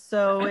 And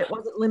so it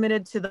wasn't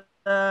limited to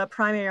the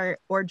primary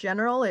or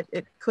general.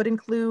 It could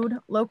include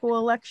local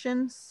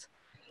elections.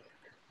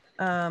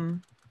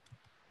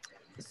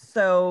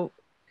 So,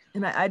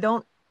 and I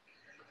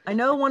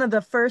know one of the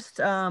first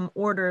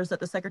orders that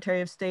the Secretary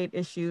of State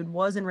issued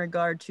was in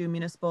regard to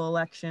municipal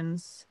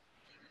elections,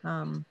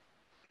 but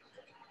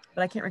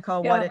I can't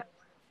recall what it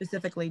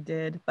specifically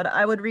did. But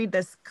I would read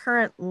this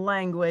current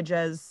language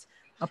as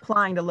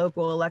applying to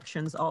local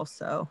elections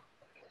also.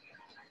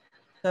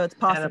 So it's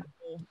possible.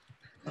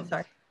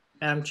 Sorry.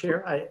 Madam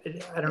Chair, I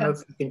don't know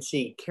if you can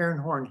see, Karen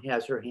Horn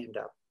has her hand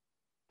up.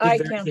 I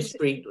very can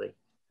discreetly.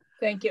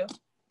 Thank you.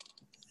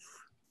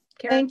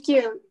 Karen? Thank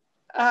you.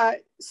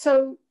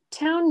 So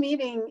town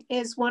meeting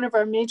is one of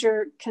our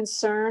major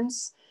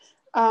concerns.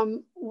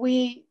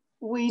 We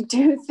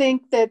do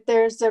think that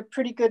there's a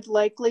pretty good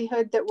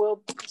likelihood that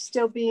we'll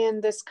still be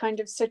in this kind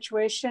of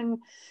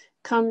situation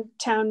come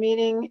town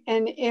meeting.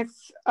 And if,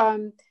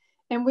 and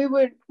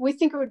we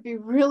think it would be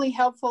really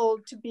helpful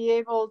to be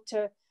able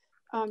to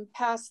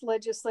pass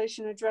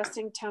legislation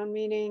addressing town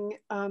meeting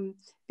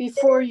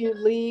before you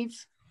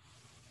leave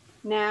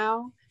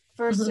now,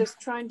 versus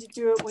trying to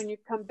do it when you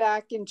come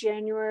back in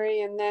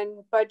January and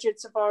then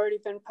budgets have already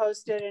been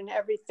posted and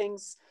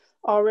everything's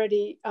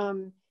already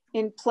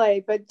in play.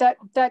 But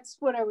that's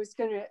what I was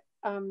going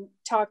to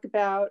talk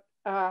about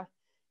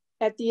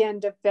at the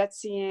end of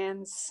Betsy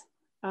Ann's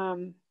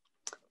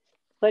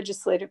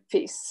legislative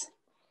piece.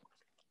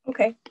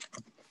 Okay.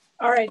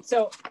 All right.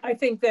 So I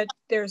think that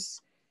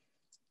there's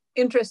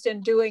interest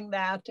in doing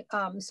that.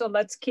 So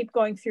let's keep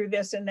going through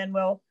this and then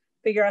we'll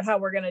figure out how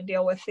we're going to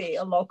deal with the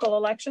local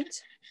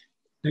elections.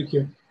 Thank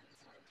you.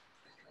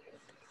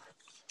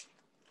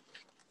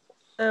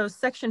 So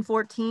section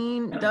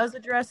 14 does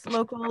address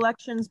local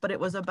elections, but it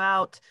was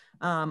about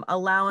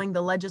allowing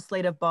the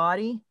legislative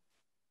body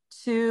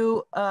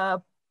to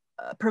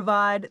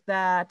provide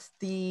that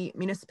the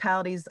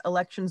municipalities'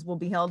 elections will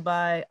be held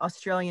by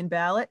Australian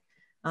ballot.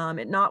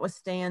 It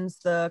notwithstands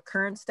the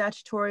current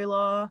statutory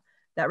law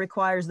that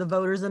requires the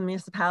voters of the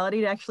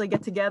municipality to actually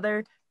get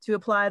together to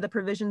apply the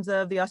provisions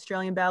of the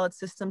Australian ballot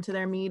system to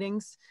their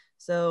meetings.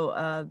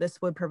 So this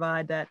would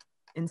provide that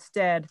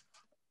instead,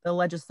 the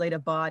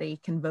legislative body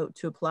can vote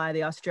to apply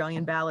the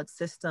Australian ballot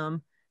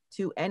system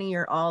to any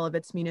or all of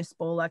its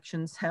municipal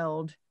elections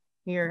held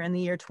here in the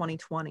year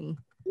 2020.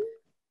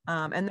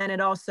 And then it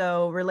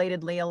also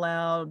relatedly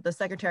allowed the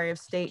Secretary of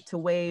State to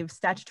waive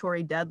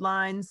statutory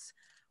deadlines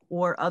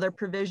or other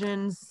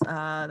provisions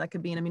that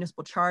could be in a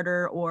municipal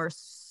charter or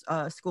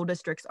school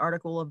district's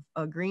article of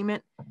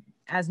agreement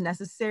as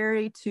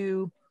necessary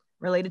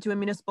related to a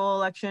municipal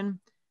election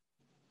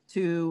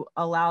to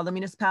allow the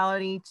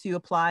municipality to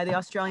apply the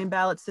Australian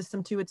ballot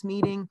system to its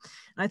meeting. And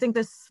I think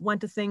this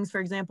went to things, for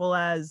example,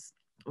 as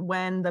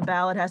when the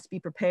ballot has to be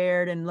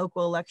prepared in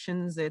local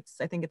elections,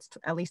 I think it's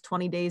at least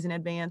 20 days in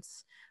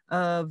advance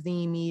of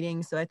the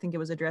meeting. So I think it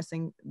was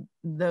addressing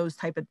those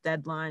type of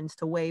deadlines,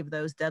 to waive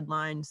those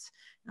deadlines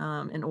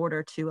in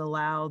order to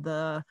allow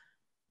the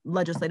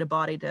legislative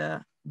body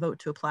to vote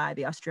to apply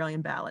the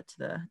Australian ballot to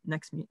the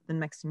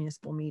next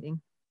municipal meeting.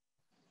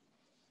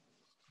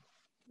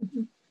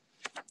 Mm-hmm.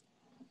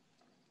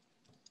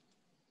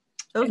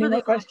 Those Any are the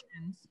more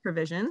questions?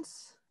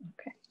 Provisions.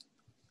 Okay.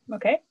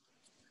 Okay.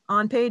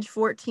 On page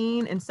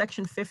 14 in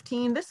section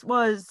 15, this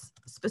was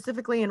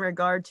specifically in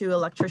regard to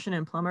electrician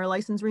and plumber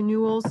license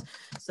renewals.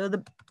 So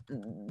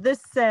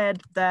this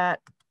said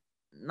that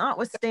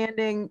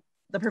notwithstanding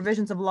the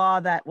provisions of law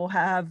that will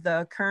have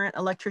the current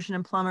electrician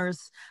and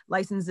plumbers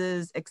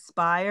licenses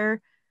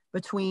expire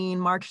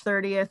between March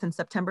 30th and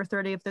September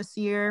 30th this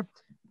year,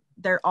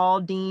 they're all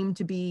deemed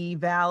to be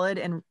valid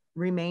and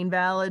remain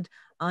valid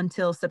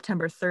until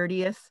September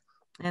 30th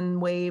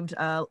and waived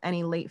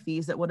any late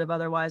fees that would have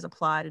otherwise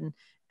applied. And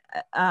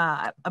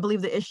I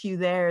believe the issue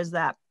there is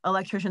that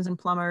electricians and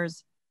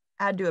plumbers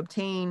had to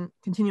obtain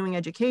continuing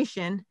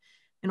education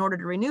in order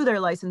to renew their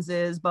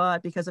licenses,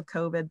 but because of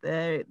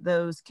COVID,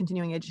 those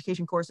continuing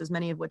education courses,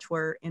 many of which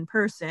were in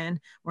person,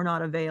 were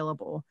not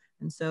available.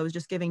 And so it was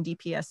just giving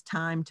DPS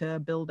time to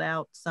build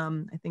out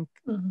some, I think,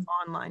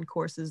 online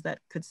courses that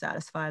could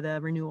satisfy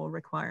the renewal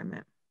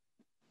requirement.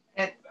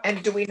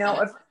 And do we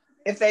know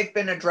if they've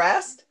been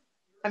addressed?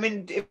 I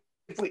mean,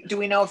 do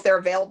we know if they're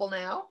available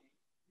now?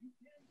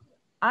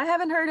 I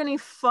haven't heard any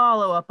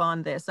follow-up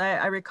on this.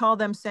 I recall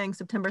them saying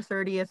September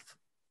 30th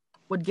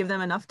would give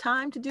them enough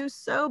time to do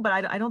so,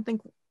 but I don't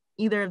think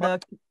either of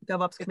the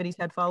GovOps committees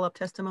had follow-up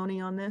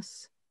testimony on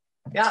this.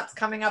 Yeah, it's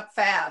coming up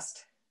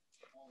fast.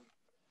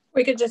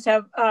 We could just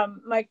have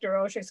Mike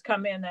DeRoches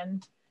come in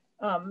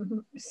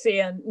and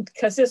see, and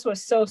because this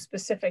was so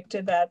specific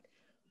to that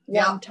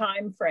one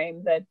time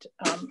frame that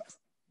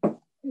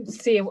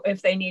see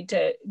if they need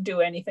to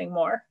do anything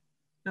more.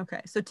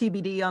 Okay, so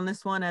TBD on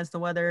this one as to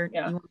whether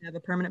you want to have a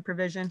permanent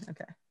provision.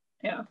 Okay.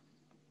 Yeah.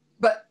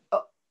 But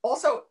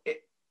also,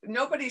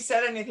 nobody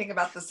said anything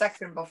about the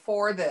section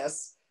before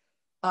this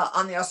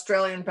on the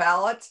Australian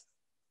ballot.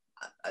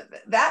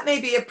 That may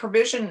be a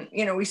provision.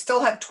 You know, we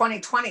still have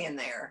 2020 in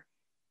there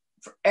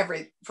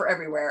for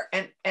everywhere,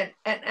 and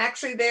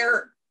actually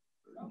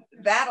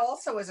that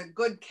also is a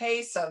good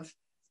case of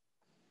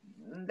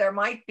there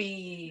might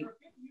be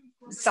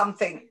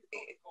something,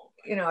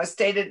 you know,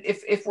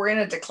 if we're in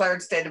a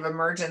declared state of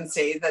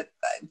emergency, that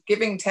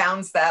giving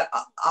towns that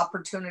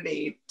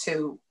opportunity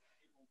to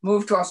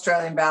move to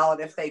Australian ballot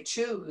if they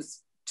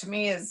choose, to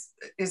me is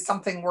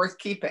something worth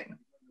keeping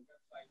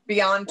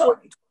beyond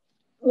 2020.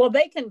 Well,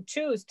 they can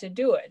choose to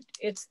do it.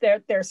 It's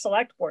their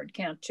select board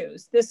can't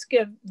choose. This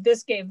gave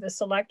the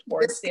select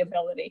boards the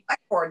ability.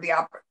 Select board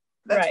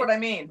that's right. What I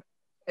mean.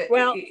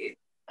 Well,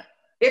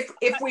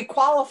 if we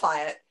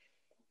qualify it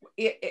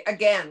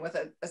again with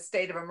a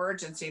state of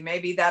emergency,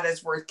 maybe that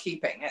is worth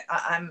keeping.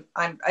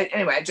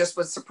 Anyway, I just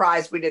was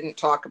surprised we didn't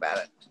talk about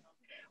it.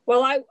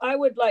 Well, I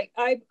would like,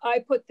 I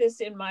put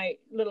this in my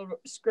little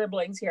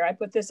scribblings here. I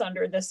put this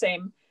under the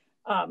same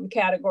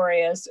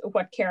category as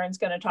what Karen's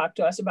going to talk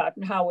to us about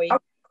and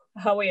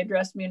how we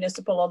address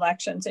municipal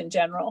elections in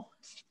general.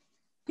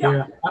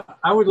 Yeah,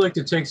 I would like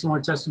to take some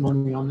more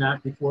testimony on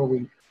that before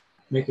we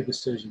make a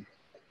decision.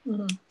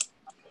 Mm-hmm.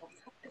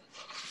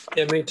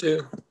 Yeah, me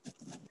too.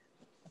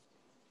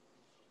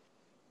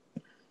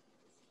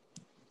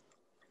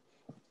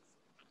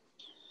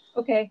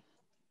 Okay.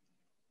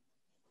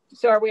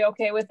 So are we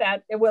okay with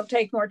that? It will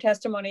take more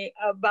testimony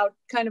about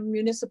kind of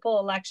municipal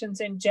elections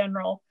in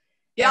general.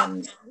 Yeah.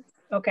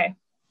 Okay.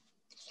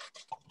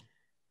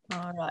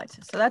 All right.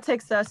 So that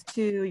takes us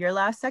to your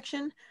last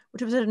section,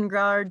 which was in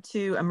regard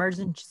to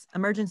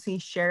emergency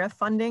sheriff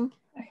funding.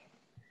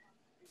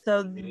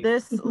 So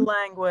this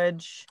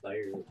language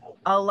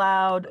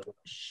allowed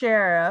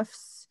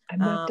sheriffs, I'm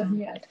not done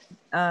yet.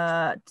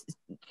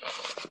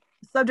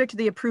 Subject to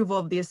the approval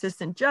of the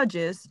assistant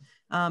judges,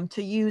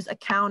 to use a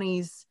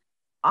county's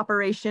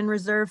operation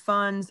reserve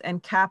funds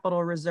and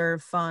capital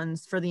reserve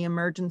funds for the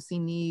emergency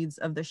needs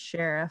of the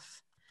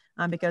sheriff,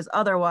 because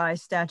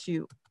otherwise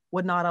statute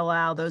would not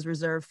allow those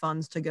reserve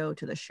funds to go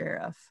to the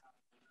sheriff.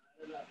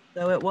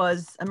 So it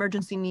was,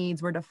 emergency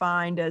needs were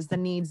defined as the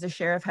needs the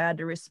sheriff had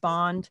to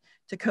respond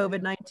to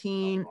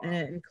COVID-19, and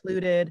it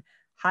included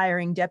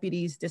hiring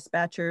deputies,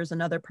 dispatchers,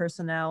 and other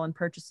personnel, and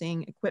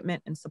purchasing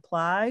equipment and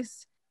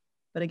supplies,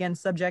 but again,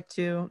 subject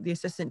to the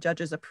assistant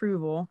judge's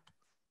approval.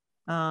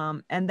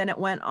 And then it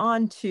went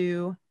on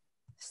to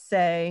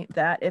say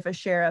that if a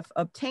sheriff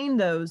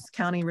obtained those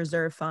county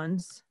reserve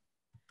funds,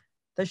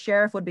 the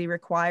sheriff would be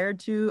required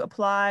to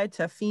apply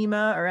to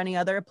FEMA or any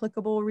other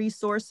applicable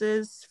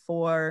resources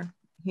for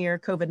here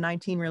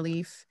COVID-19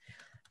 relief.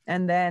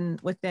 And then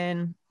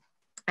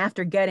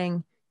after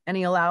getting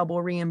any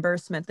allowable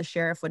reimbursement, the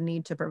sheriff would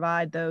need to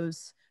provide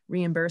those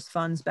reimbursed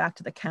funds back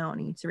to the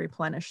county to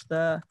replenish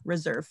the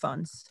reserve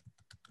funds.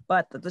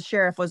 But the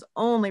sheriff was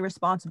only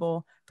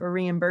responsible for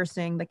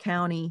reimbursing the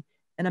county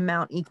an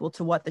amount equal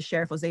to what the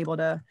sheriff was able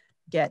to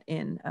get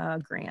in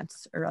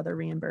grants or other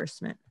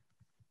reimbursement.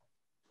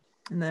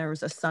 And there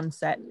was a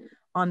sunset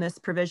on this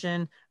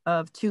provision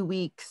of 2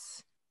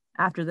 weeks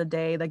after the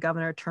day the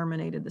governor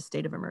terminated the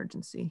state of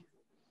emergency.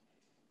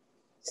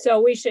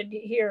 So we should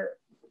hear,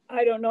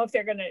 I don't know if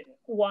they're going to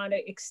want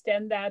to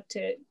extend that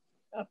to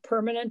a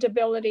permanent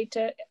ability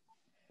to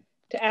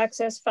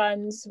access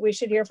funds. We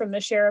should hear from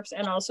the sheriffs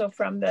and also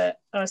from the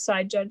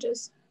side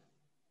judges.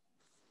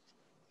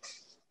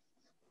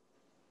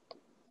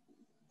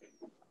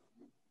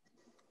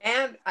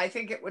 And I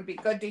think it would be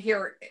good to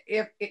hear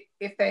if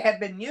they had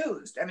been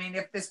used. I mean,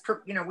 if this,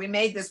 we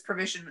made this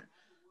provision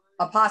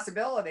a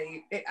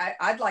possibility,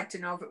 I'd like to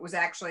know if it was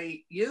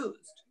actually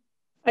used.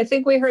 I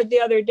think we heard the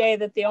other day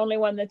that the only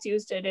one that's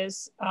used it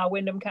is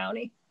Windham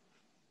County.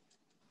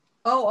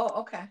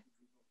 Oh, okay.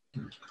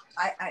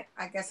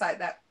 I guess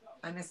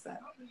I missed that.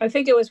 I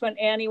think it was when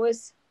Annie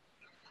was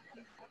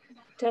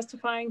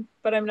testifying,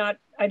 but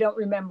I don't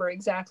remember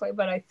exactly,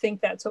 but I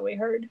think that's what we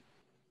heard.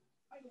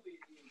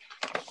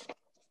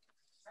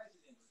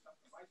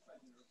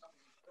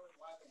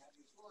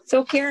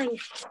 So Karen,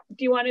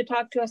 do you want to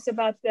talk to us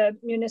about the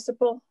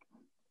municipal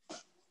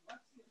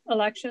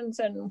elections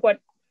and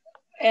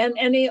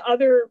any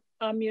other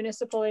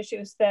municipal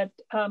issues that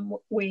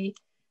we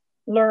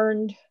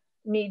learned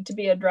need to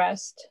be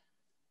addressed?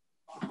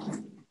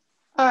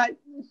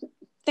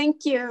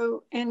 Thank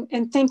you,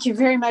 and thank you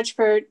very much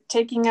for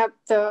taking up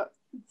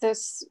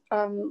this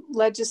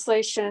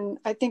legislation.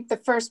 I think the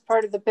first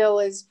part of the bill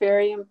is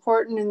very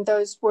important, and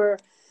those were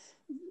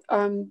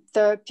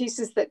the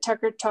pieces that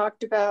Tucker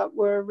talked about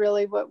were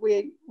really what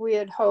we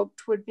had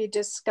hoped would be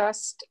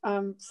discussed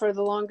for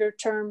the longer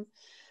term.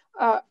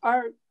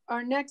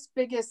 Our next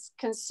biggest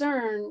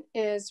concern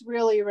is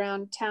really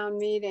around town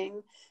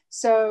meeting.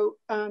 So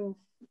I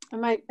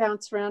might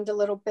bounce around a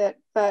little bit,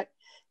 but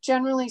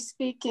generally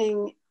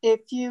speaking,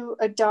 if you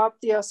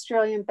adopt the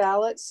Australian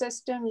ballot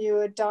system, you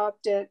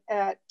adopt it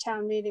at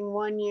town meeting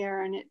 1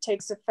 year and it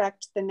takes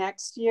effect the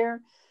next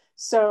year.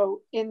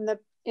 So in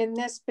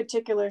this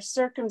particular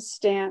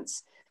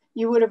circumstance,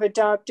 you would have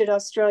adopted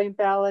Australian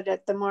ballot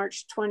at the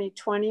March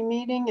 2020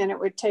 meeting and it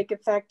would take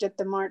effect at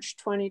the March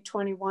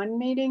 2021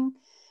 meeting.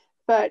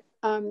 But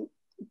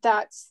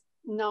that's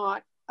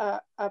not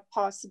a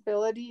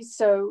possibility.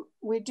 So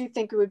we do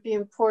think it would be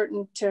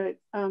important to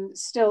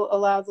still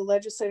allow the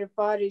legislative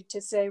body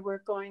to say we're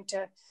going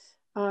to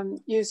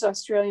use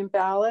Australian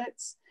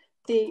ballots.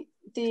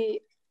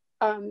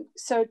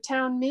 So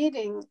town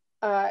meeting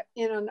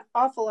in an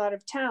awful lot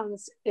of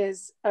towns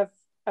is a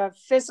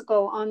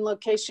physical on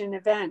location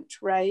event,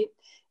 right?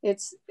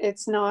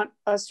 It's not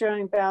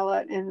Australian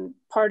ballot and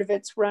part of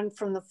it's run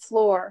from the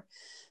floor.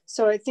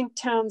 So I think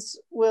towns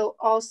will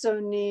also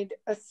need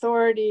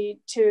authority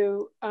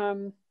to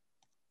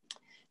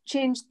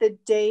change the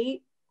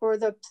date or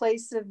the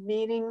place of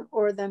meeting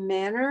or the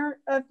manner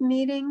of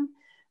meeting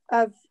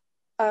of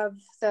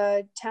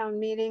the town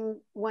meeting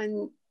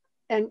when,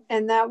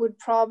 and that would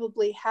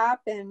probably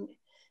happen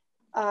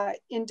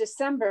in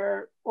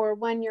December or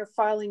when you're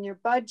filing your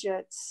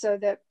budgets so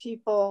that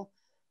people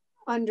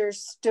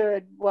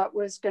understood what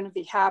was going to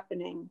be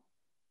happening,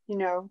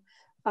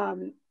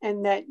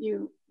 and that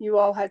you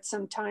all had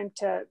some time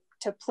to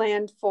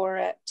plan for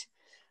it.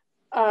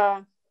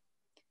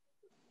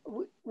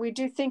 We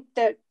do think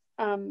that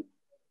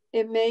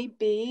it may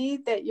be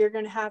that you're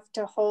going to have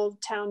to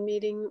hold town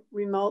meeting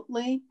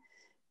remotely,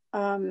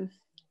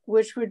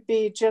 which would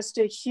be just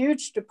a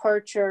huge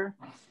departure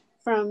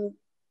from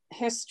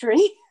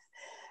history.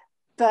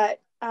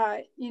 But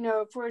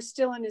if we're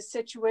still in a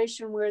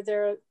situation where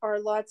there are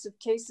lots of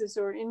cases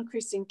or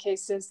increasing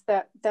cases,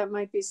 that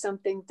might be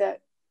something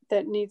that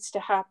needs to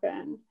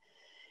happen.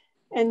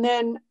 And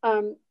then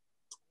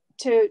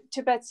to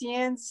Betsy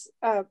Ann's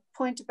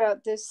point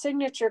about the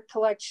signature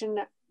collection,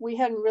 we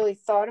hadn't really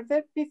thought of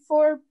it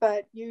before,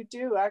 but you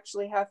do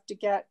actually have to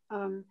get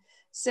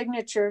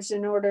signatures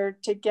in order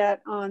to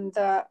get on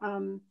the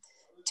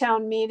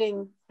town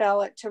meeting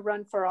ballot to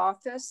run for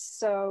office.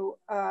 So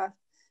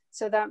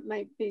so that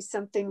might be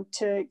something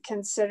to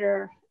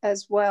consider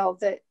as well,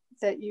 that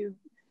you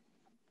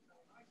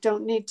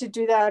don't need to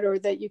do that, or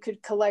that you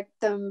could collect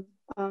them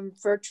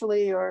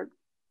virtually, or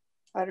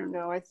I don't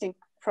know. I think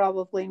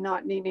probably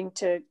not needing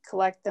to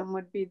collect them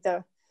would be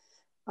the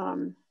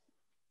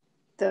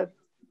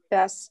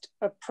best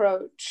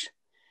approach.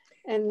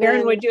 And Erin,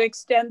 then, would you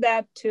extend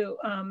that to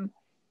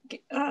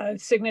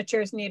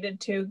signatures needed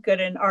to get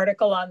an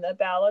article on the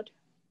ballot?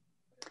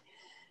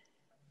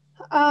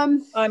 I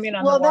mean,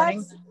 on the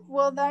warning.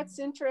 That's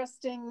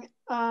interesting.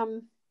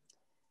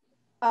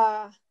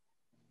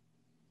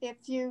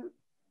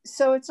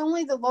 So it's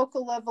only the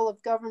local level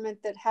of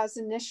government that has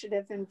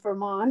initiative in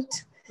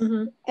Vermont.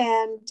 Mm-hmm.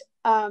 And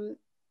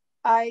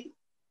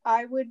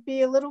I would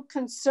be a little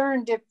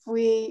concerned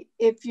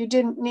if you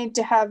didn't need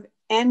to have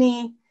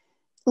any,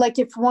 like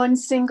if one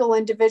single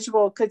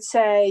individual could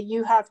say,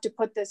 you have to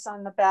put this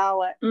on the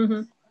ballot.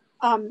 Mm-hmm.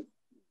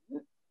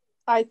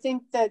 I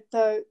think that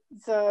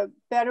the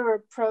better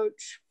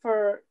approach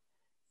for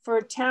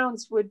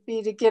towns would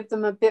be to give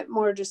them a bit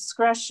more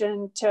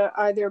discretion to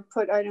either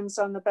put items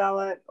on the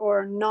ballot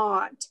or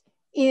not,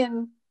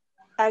 in,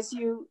 as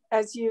you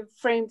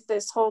framed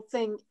this whole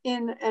thing,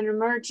 in an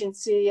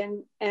emergency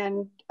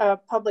and a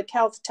public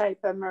health type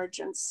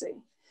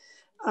emergency.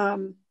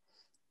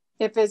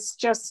 If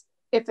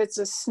it's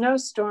a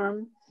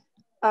snowstorm,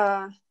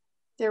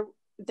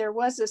 there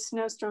was a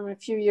snowstorm a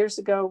few years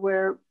ago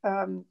where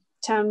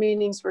town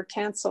meetings were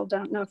canceled. I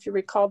don't know if you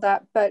recall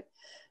that, but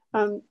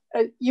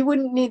you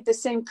wouldn't need the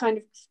same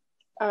kind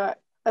of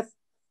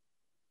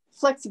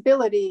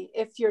flexibility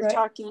if you're right.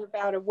 talking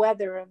about a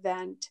weather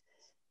event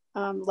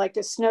like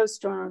a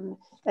snowstorm,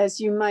 as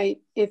you might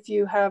if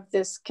you have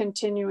this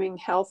continuing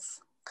health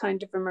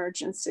kind of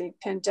emergency,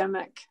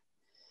 pandemic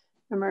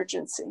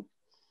emergency.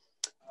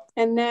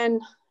 And then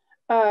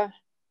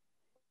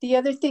the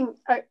other thing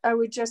I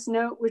would just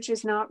note, which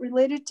is not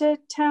related to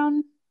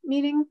town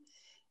meeting,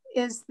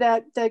 is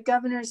that the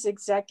governor's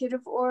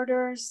executive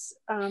orders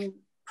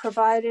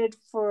provided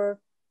for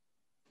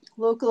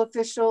local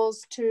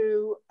officials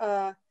to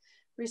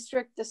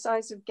restrict the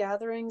size of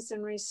gatherings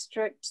and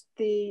restrict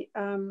the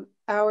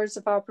hours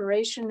of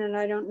operation. And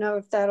I don't know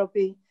if that'll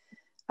be,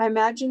 I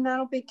imagine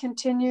that'll be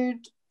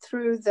continued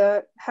through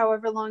the,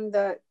 however long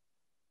the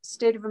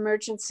state of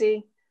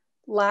emergency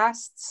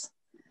lasts,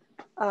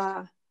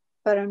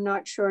 but I'm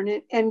not sure.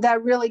 And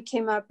that really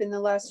came up in the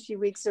last few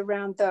weeks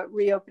around the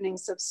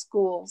reopenings of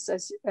schools,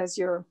 as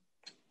you're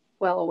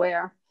well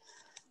aware.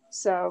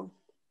 So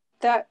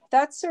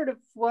that's sort of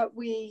what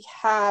we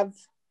have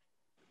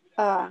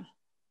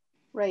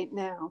right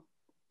now.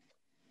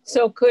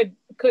 So could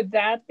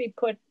that be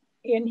put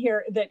in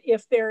here, that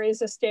if there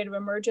is a state of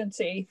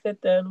emergency,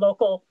 that the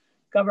local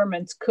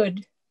governments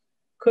could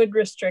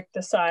restrict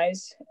the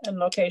size and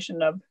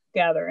location of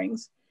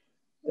gatherings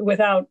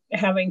without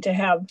having to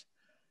have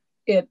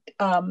it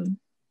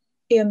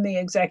in the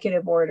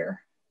executive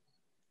order?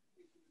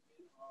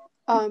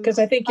 Because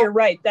I think you're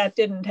right, that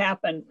didn't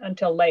happen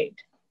until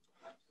late.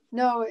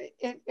 No,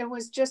 it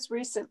was just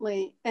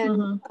recently.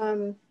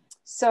 And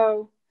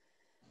so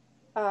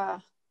I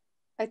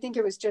think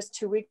it was just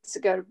 2 weeks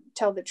ago, to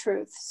tell the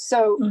truth.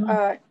 So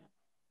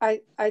I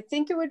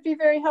think it would be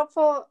very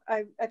helpful.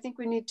 I think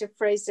we need to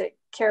phrase it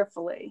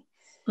carefully.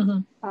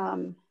 You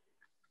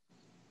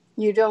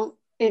don't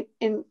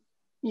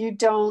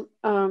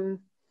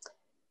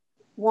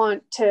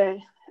want to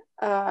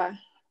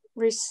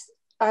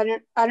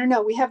I don't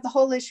know. We have the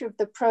whole issue of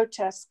the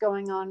protests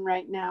going on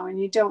right now, and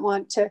you don't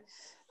want to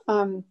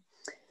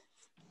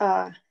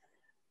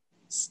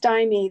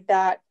stymie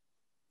that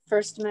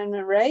First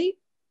Amendment right,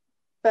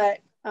 but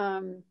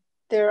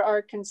there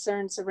are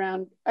concerns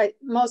around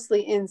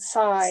mostly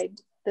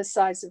inside the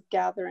size of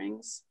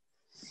gatherings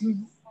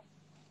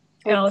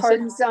or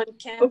parties on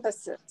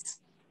campuses.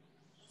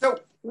 So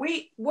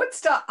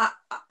Woodstock,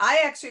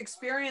 I actually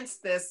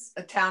experienced this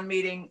a town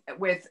meeting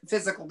with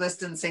physical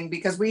distancing,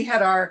 because we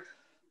had our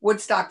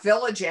Woodstock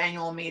Village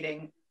annual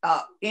meeting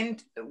 2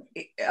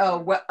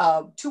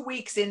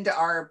 weeks into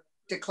our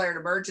declared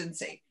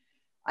emergency.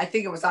 I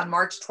think it was on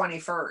March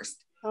 21st.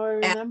 Oh, I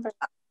remember.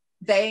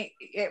 And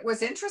it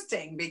was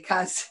interesting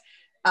because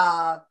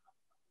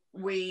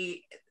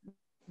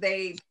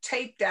they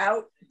taped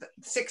out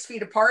 6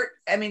 feet apart.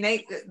 I mean,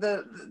 they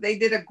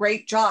did a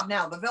great job.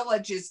 Now the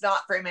village is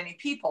not very many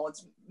people.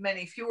 It's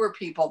many fewer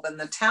people than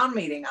the town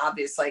meeting,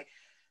 obviously,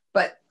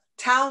 but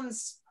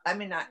towns, I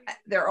mean,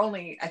 there are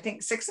only, I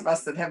think, 6 of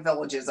us that have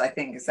villages, I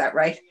think. Is that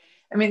right?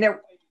 I mean,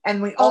 there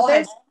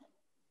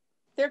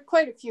are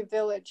quite a few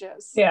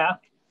villages. Yeah,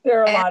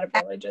 there are a lot of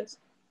villages.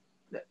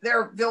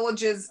 There are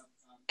villages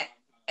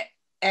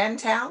and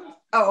town.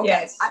 Oh, okay.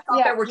 Yes. I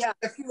thought there were just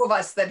a few of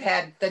us that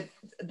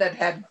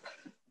had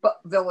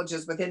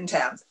villages within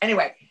towns.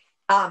 Anyway,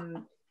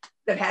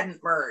 that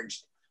hadn't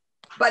merged.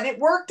 But it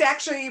worked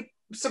actually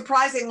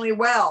surprisingly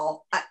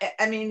well.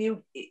 I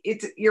mean,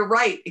 you're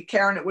right,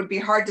 Karen, it would be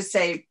hard to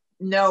say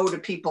no to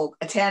people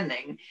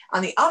attending.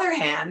 On the other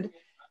hand,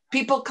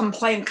 people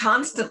complain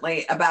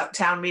constantly about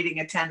town meeting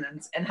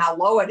attendance and how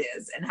low it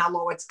is and how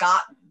low it's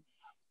gotten.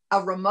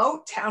 A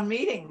remote town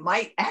meeting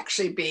might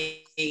actually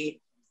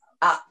be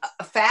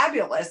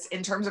fabulous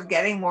in terms of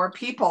getting more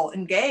people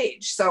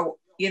engaged. So,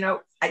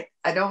 I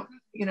don't,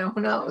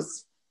 who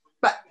knows?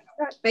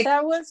 But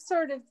that was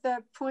sort of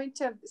the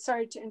point of,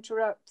 sorry to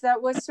interrupt,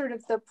 that was sort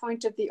of the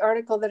point of the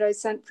article that I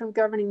sent from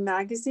Governing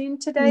Magazine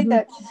today,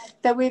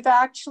 that we've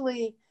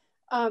actually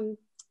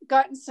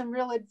gotten some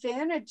real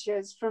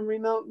advantages from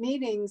remote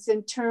meetings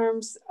in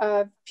terms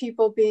of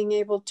people being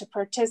able to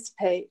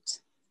participate.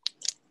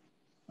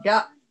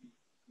 Yeah,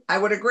 I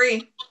would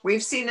agree.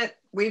 We've seen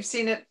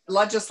it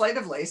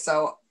legislatively.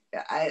 So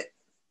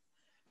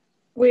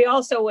we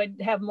also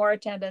would have more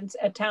attendance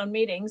at town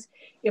meetings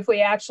if we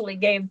actually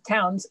gave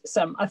towns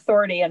some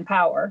authority and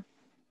power.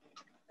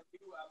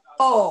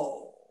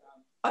 Oh,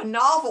 a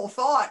novel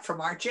thought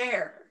from our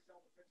chair.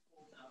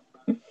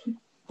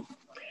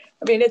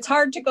 I mean, it's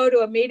hard to go to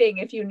a meeting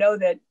if you know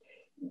that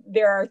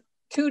there are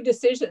 2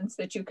 decisions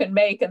that you can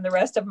make and the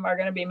rest of them are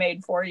going to be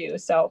made for you.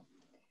 So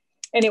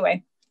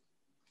anyway.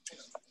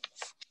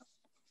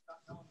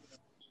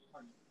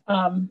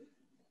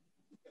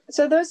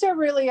 So those are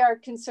really our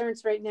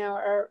concerns right now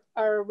are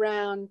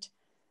around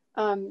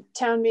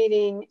town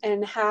meeting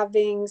and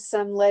having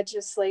some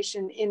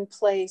legislation in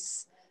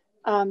place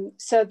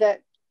so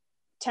that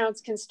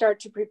towns can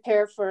start to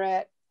prepare for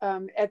it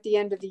at the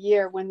end of the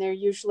year when they're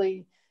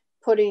usually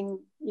putting,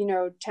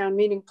 town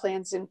meeting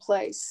plans in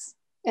place.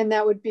 And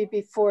that would be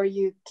before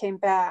you came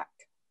back.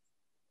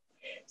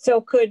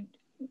 So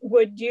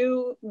would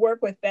you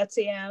work with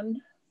Betsy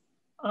Ann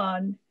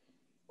on,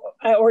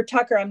 or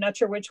Tucker, I'm not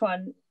sure which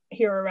one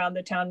here around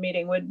the town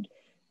meeting would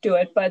do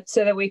it, but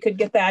so that we could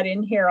get that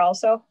in here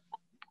also?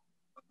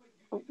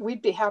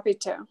 We'd be happy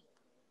to.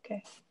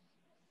 Okay.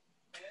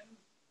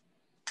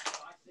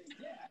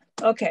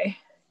 Okay,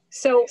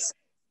 so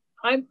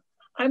I'm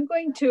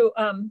going to,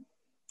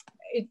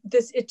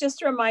 it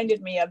just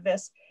reminded me of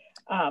this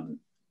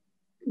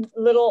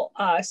little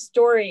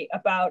story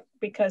about,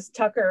 because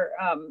Tucker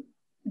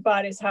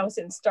bought his house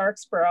in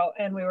Starksboro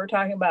and we were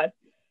talking about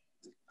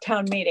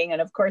town meeting.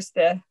 And of course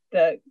the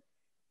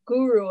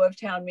guru of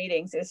town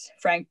meetings is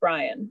Frank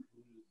Bryan.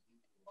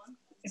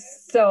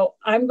 So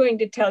I'm going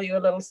to tell you a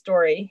little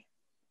story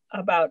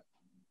about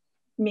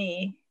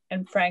me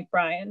and Frank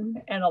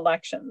Bryan and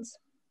elections.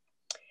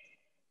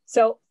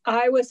 So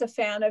I was a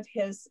fan of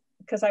his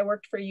because I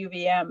worked for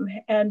UVM,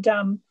 and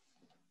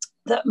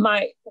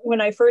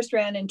when I first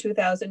ran in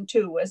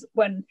 2002 was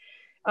when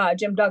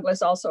Jim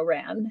Douglas also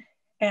ran,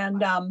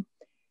 and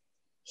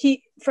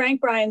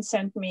Frank Bryan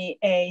sent me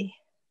a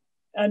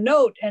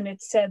note, and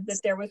it said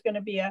that there was going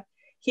to be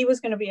he was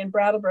going to be in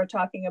Brattleboro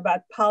talking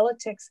about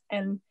politics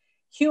and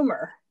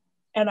humor,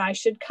 and I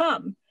should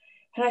come.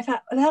 And I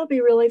thought, that'll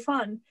be really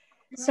fun.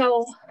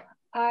 So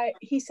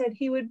he said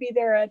he would be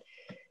there at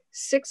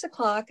 6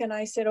 o'clock. And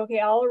I said, okay,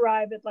 I'll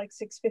arrive at like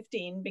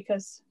 6:15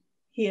 because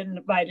he had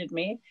invited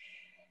me.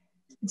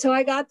 And so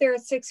I got there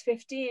at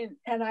 6:15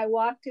 and I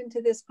walked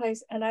into this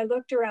place and I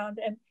looked around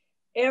and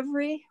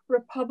every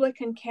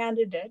Republican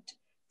candidate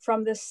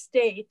from the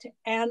state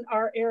and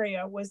our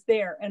area was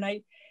there.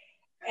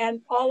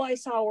 And all I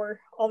saw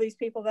were all these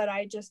people that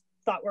I just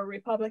thought were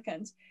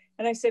Republicans.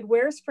 And I said,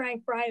 where's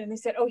Frank Bryan? And they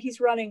said, oh, he's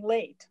running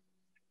late.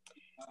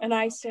 And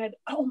I said,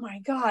 oh my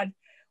God,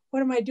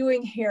 what am I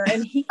doing here?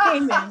 And he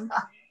came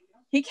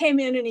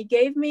in and he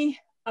gave me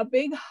a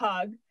big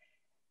hug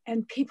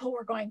and people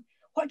were going,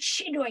 what's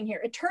she doing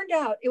here? It turned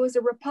out it was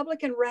a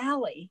Republican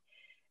rally.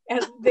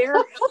 And there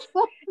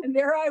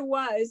I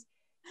was.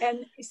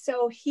 And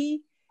so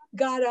he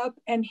got up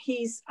and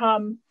he's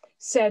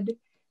said,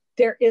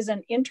 there is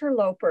an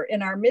interloper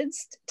in our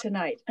midst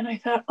tonight. And I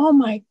thought, oh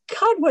my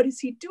God, what is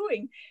he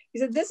doing? He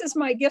said, this is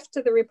my gift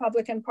to the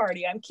Republican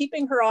Party. I'm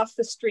keeping her off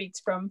the streets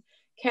from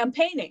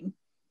campaigning.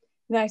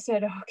 And I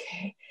said,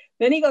 okay.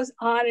 Then he goes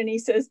on and he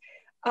says,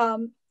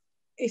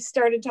 he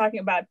started talking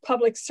about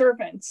public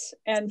servants.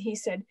 And he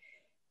said,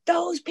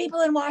 those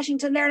people in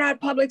Washington, they're not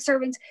public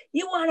servants.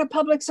 You want a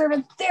public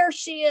servant? There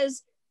she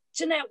is,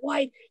 Jeanette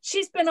White.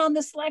 She's been on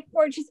the select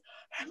board.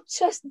 I'm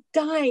just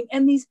dying.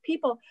 And these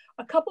people,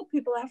 a couple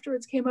people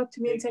afterwards came up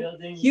to me and said,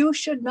 you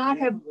should not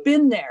have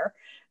been there.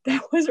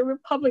 That was a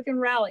Republican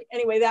rally.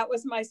 Anyway, that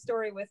was my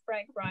story with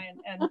Frank Bryan.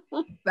 And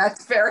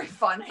that's very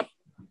funny.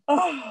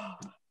 Oh.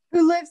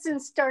 Who lives in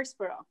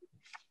Starksboro?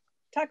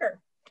 Tucker.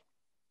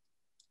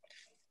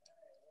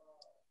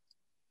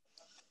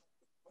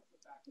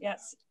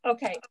 Yes.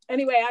 Okay.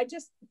 Anyway, I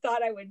just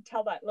thought I would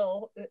tell that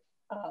little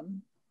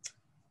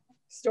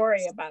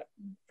story about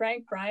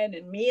Frank Bryan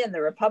and me and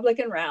the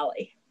Republican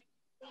rally.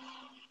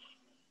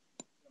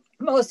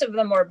 Most of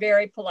them were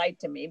very polite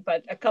to me,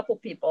 but a couple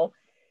people,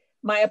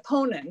 my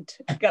opponent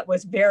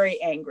was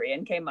very angry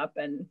and came up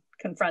and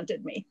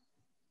confronted me.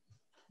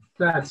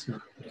 That's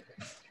good.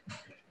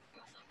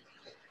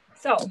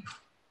 So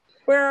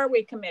where are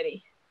we,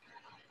 committee?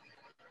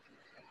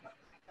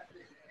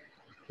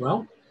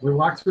 Well, we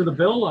walked through the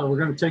bill. We're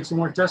going to take some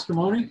more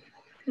testimony.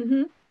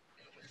 Mm-hmm.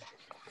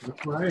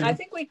 That's what I am. I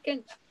think we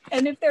can,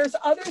 and if there's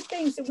other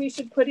things that we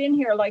should put in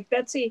here, like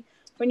Betsy,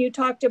 when you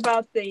talked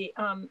about the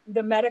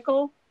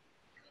medical,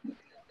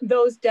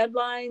 those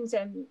deadlines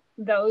and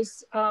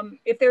those,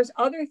 if there's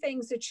other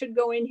things that should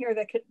go in here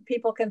that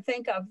people can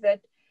think of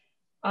that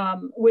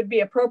would be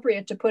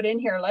appropriate to put in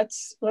here,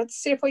 let's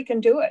see if we can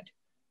do it.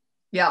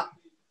 Yeah.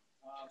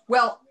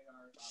 Well,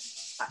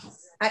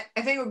 I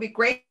think it would be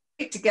great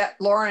to get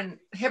Lauren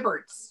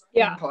Hibbert's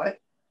input.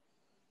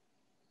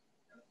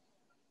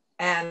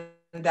 And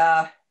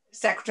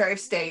Secretary of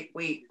State,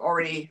 we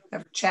already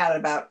have chatted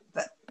about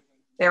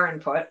their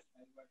input.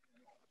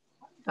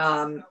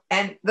 And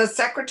the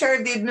Secretary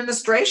of the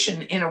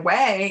Administration, in a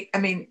way, I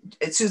mean,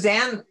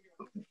 Suzanne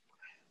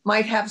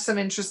might have some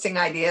interesting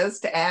ideas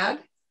to add.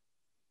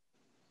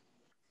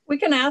 We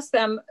can ask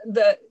them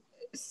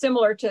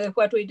similar to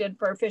what we did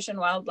for Fish and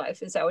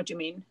Wildlife. Is that what you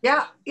mean?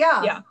 Yeah.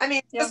 I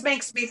mean, it just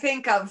makes me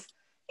think of,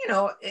 you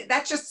know,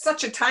 that's just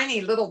such a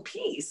tiny little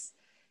piece.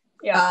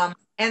 Yeah.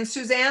 And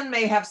Suzanne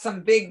may have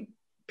some big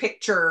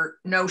picture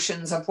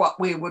notions of what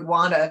we would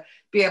want to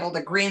be able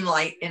to green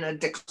light in a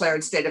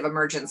declared state of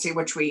emergency,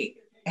 which we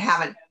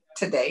haven't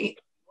to date.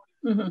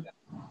 Mm-hmm.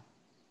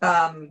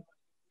 But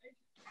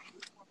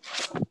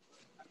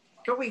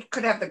we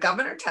could have the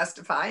governor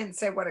testify and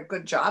say what a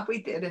good job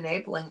we did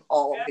enabling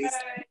all of these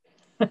things.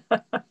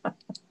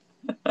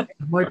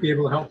 Might be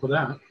able to help with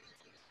that.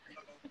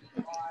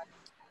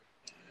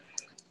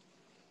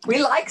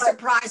 We like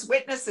surprise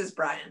witnesses,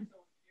 Brian.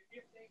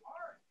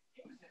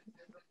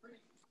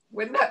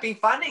 Wouldn't that be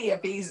funny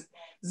if he's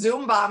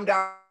Zoom bombed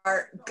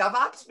our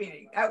GovOps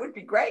meeting? That would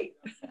be great.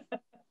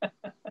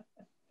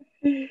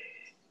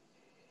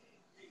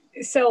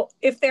 So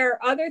if there are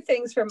other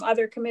things from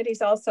other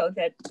committees also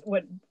that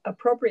would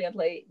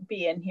appropriately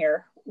be in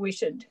here, we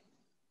should.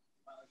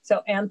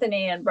 So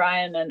Anthony and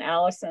Brian and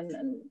Allison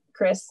and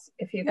Chris,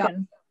 if you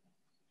can.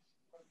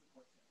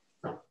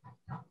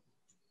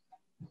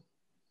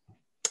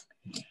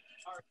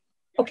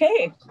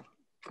 Okay,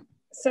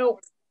 so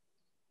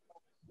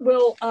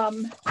we'll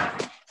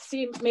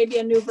see maybe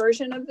a new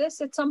version of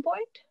this at some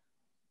point.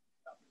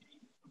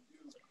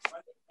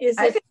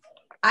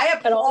 I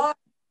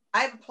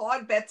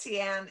applaud Betsy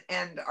Ann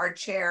and our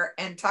chair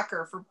and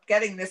Tucker for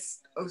getting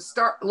this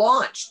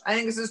launched. I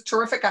think this is a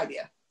terrific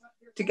idea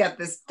to get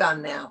this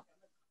done now.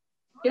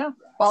 Yeah.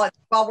 While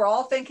we're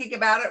all thinking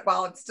about it,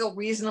 while it's still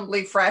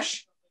reasonably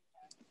fresh.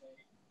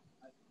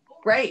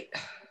 Great.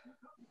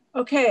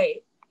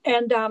 Okay.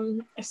 And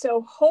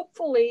so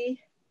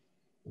hopefully,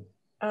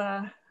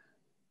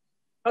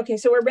 okay,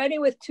 so we're ready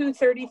with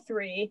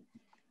 233.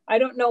 I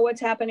don't know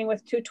what's happening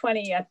with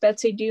 220 yet.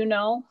 Betsy, do you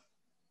know?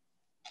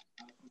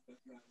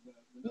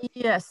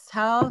 Yes,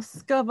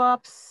 House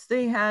GovOps,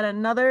 they had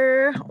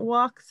another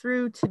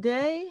walkthrough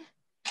today.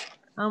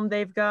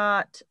 They've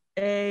got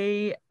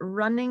a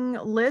running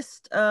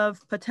list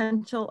of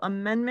potential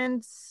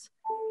amendments,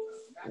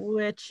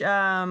 which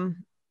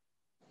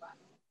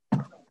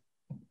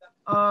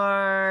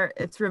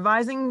it's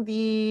revising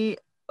the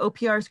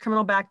OPR's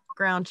criminal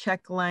background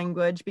check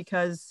language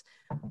because,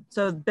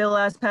 so the bill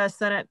as passed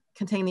Senate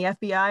contained the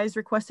FBI's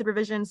requested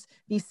revisions.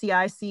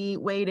 BCIC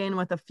weighed in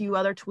with a few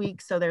other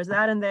tweaks, so there's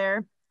that in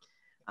there.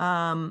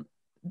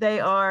 They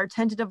are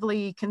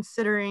tentatively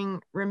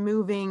considering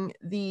removing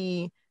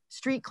the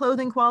street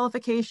clothing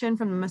qualification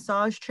from the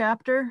massage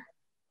chapter.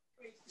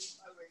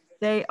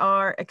 They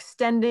are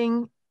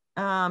extending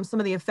some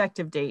of the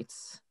effective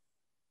dates.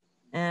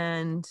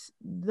 And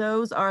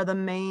those are the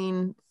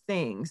main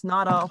things,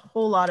 not a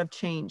whole lot of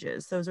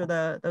changes. Those are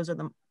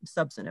the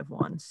substantive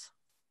ones.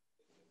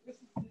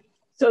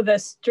 So the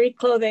street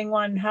clothing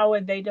one, how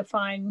would they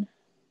define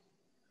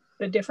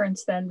the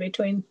difference then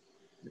between?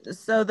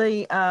 So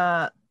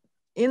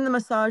in the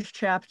massage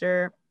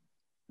chapter,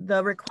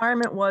 the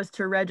requirement was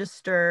to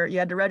register. You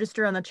had to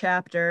register on the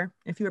chapter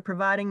if you were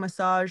providing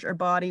massage or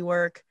body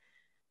work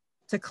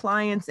to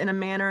clients in a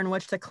manner in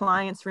which the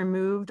clients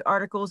removed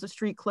articles of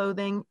street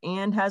clothing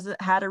and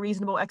had a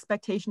reasonable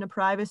expectation of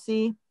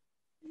privacy.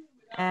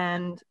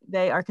 And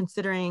they are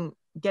considering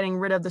getting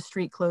rid of the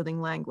street clothing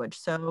language.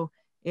 So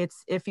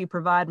it's if you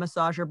provide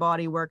massage or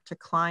body work to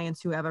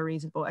clients who have a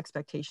reasonable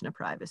expectation of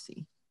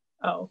privacy.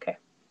 Oh, okay.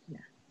 Yeah.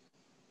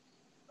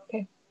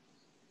 Okay.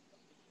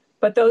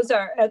 But those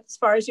are, as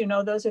far as you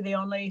know, those are the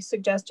only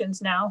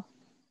suggestions now?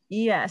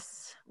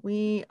 Yes,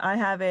 I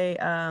have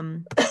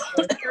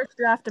the first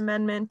draft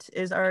amendment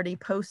is already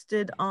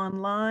posted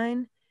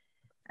online,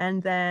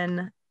 and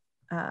then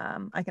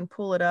I can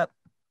pull it up.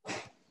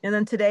 And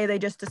then today they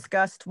just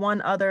discussed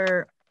one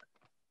other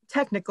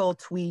technical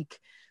tweak,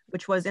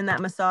 which was in that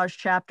massage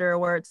chapter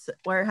where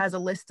it has a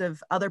list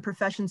of other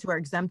professions who are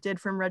exempted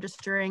from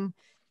registering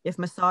if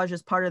massage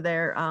is part of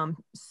their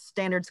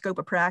standard scope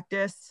of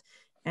practice.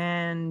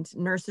 And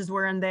nurses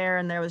were in there,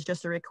 and there was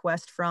just a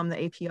request from the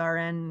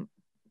APRN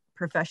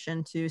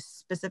profession to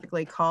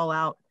specifically call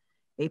out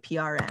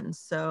APRNs.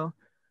 So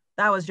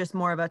that was just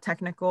more of a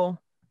technical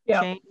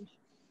change.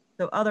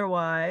 So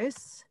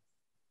otherwise,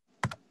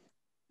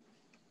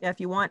 yeah, if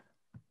you want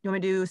me to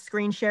do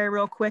screen share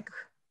real quick?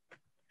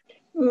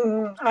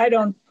 I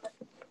don't.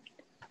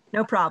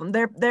 No problem.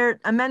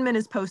 Their amendment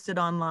is posted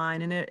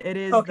online, and it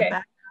is the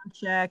background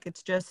check.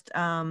 It's just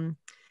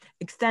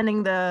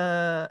extending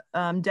the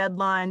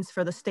deadlines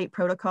for the state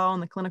protocol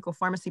and the clinical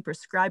pharmacy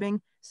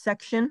prescribing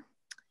section,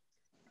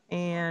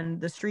 and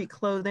the street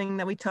clothing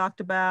that we talked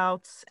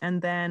about,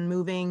 and then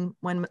moving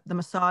when the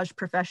massage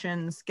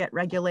professions get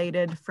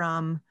regulated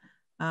from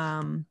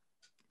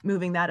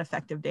moving that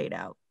effective date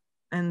out,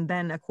 and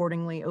then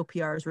accordingly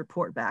OPRs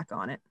report back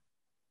on it.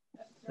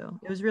 So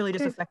it was really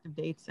just effective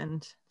dates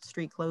and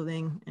street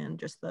clothing and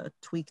just the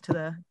tweak to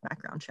the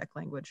background check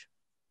language.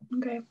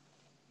 Okay.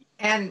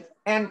 And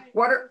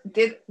where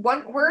did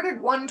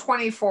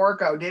 124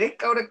 go? Did it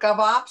go to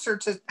GovOps or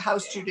to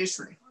House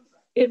Judiciary?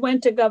 It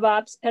went to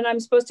GovOps, and I'm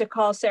supposed to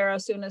call Sarah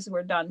as soon as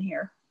we're done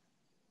here.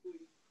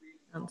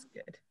 Sounds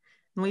good.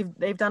 And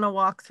they've done a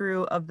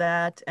walkthrough of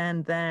that,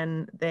 and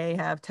then they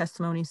have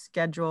testimony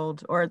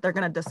scheduled, or they're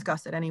going to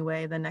discuss it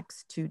anyway the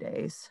next 2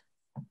 days.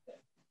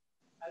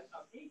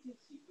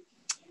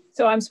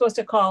 So I'm supposed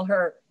to call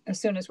her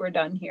as soon as we're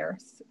done here.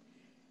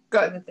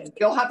 Good.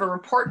 You'll have a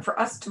report for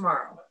us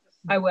tomorrow.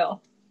 I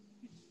will.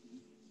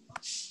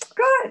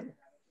 Good.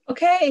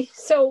 Okay,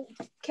 so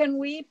can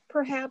we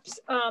perhaps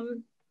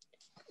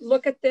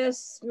look at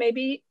this?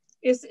 Maybe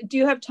do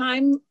you have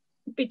time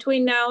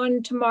between now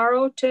and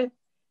tomorrow to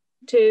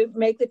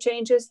make the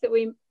changes that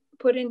we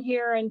put in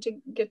here and to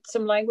get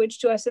some language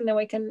to us, and then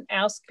we can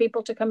ask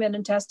people to come in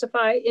and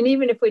testify? And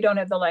even if we don't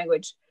have the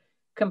language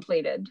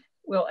completed,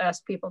 we'll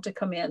ask people to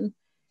come in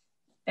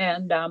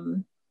and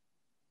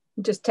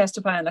just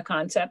testify on the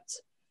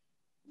concepts.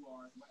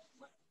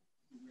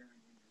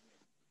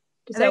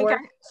 Does that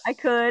work? I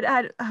could.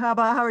 How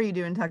are you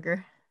doing,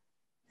 Tucker?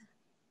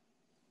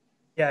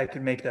 Yeah, I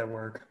could make that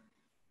work.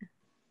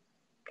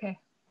 Okay.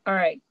 All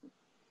right.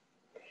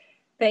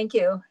 Thank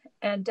you.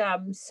 And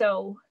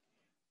so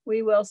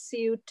we will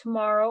see you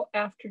tomorrow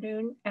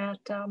afternoon at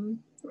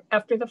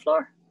after the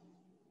floor.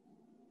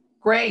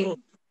 Great.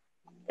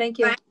 Thank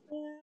you.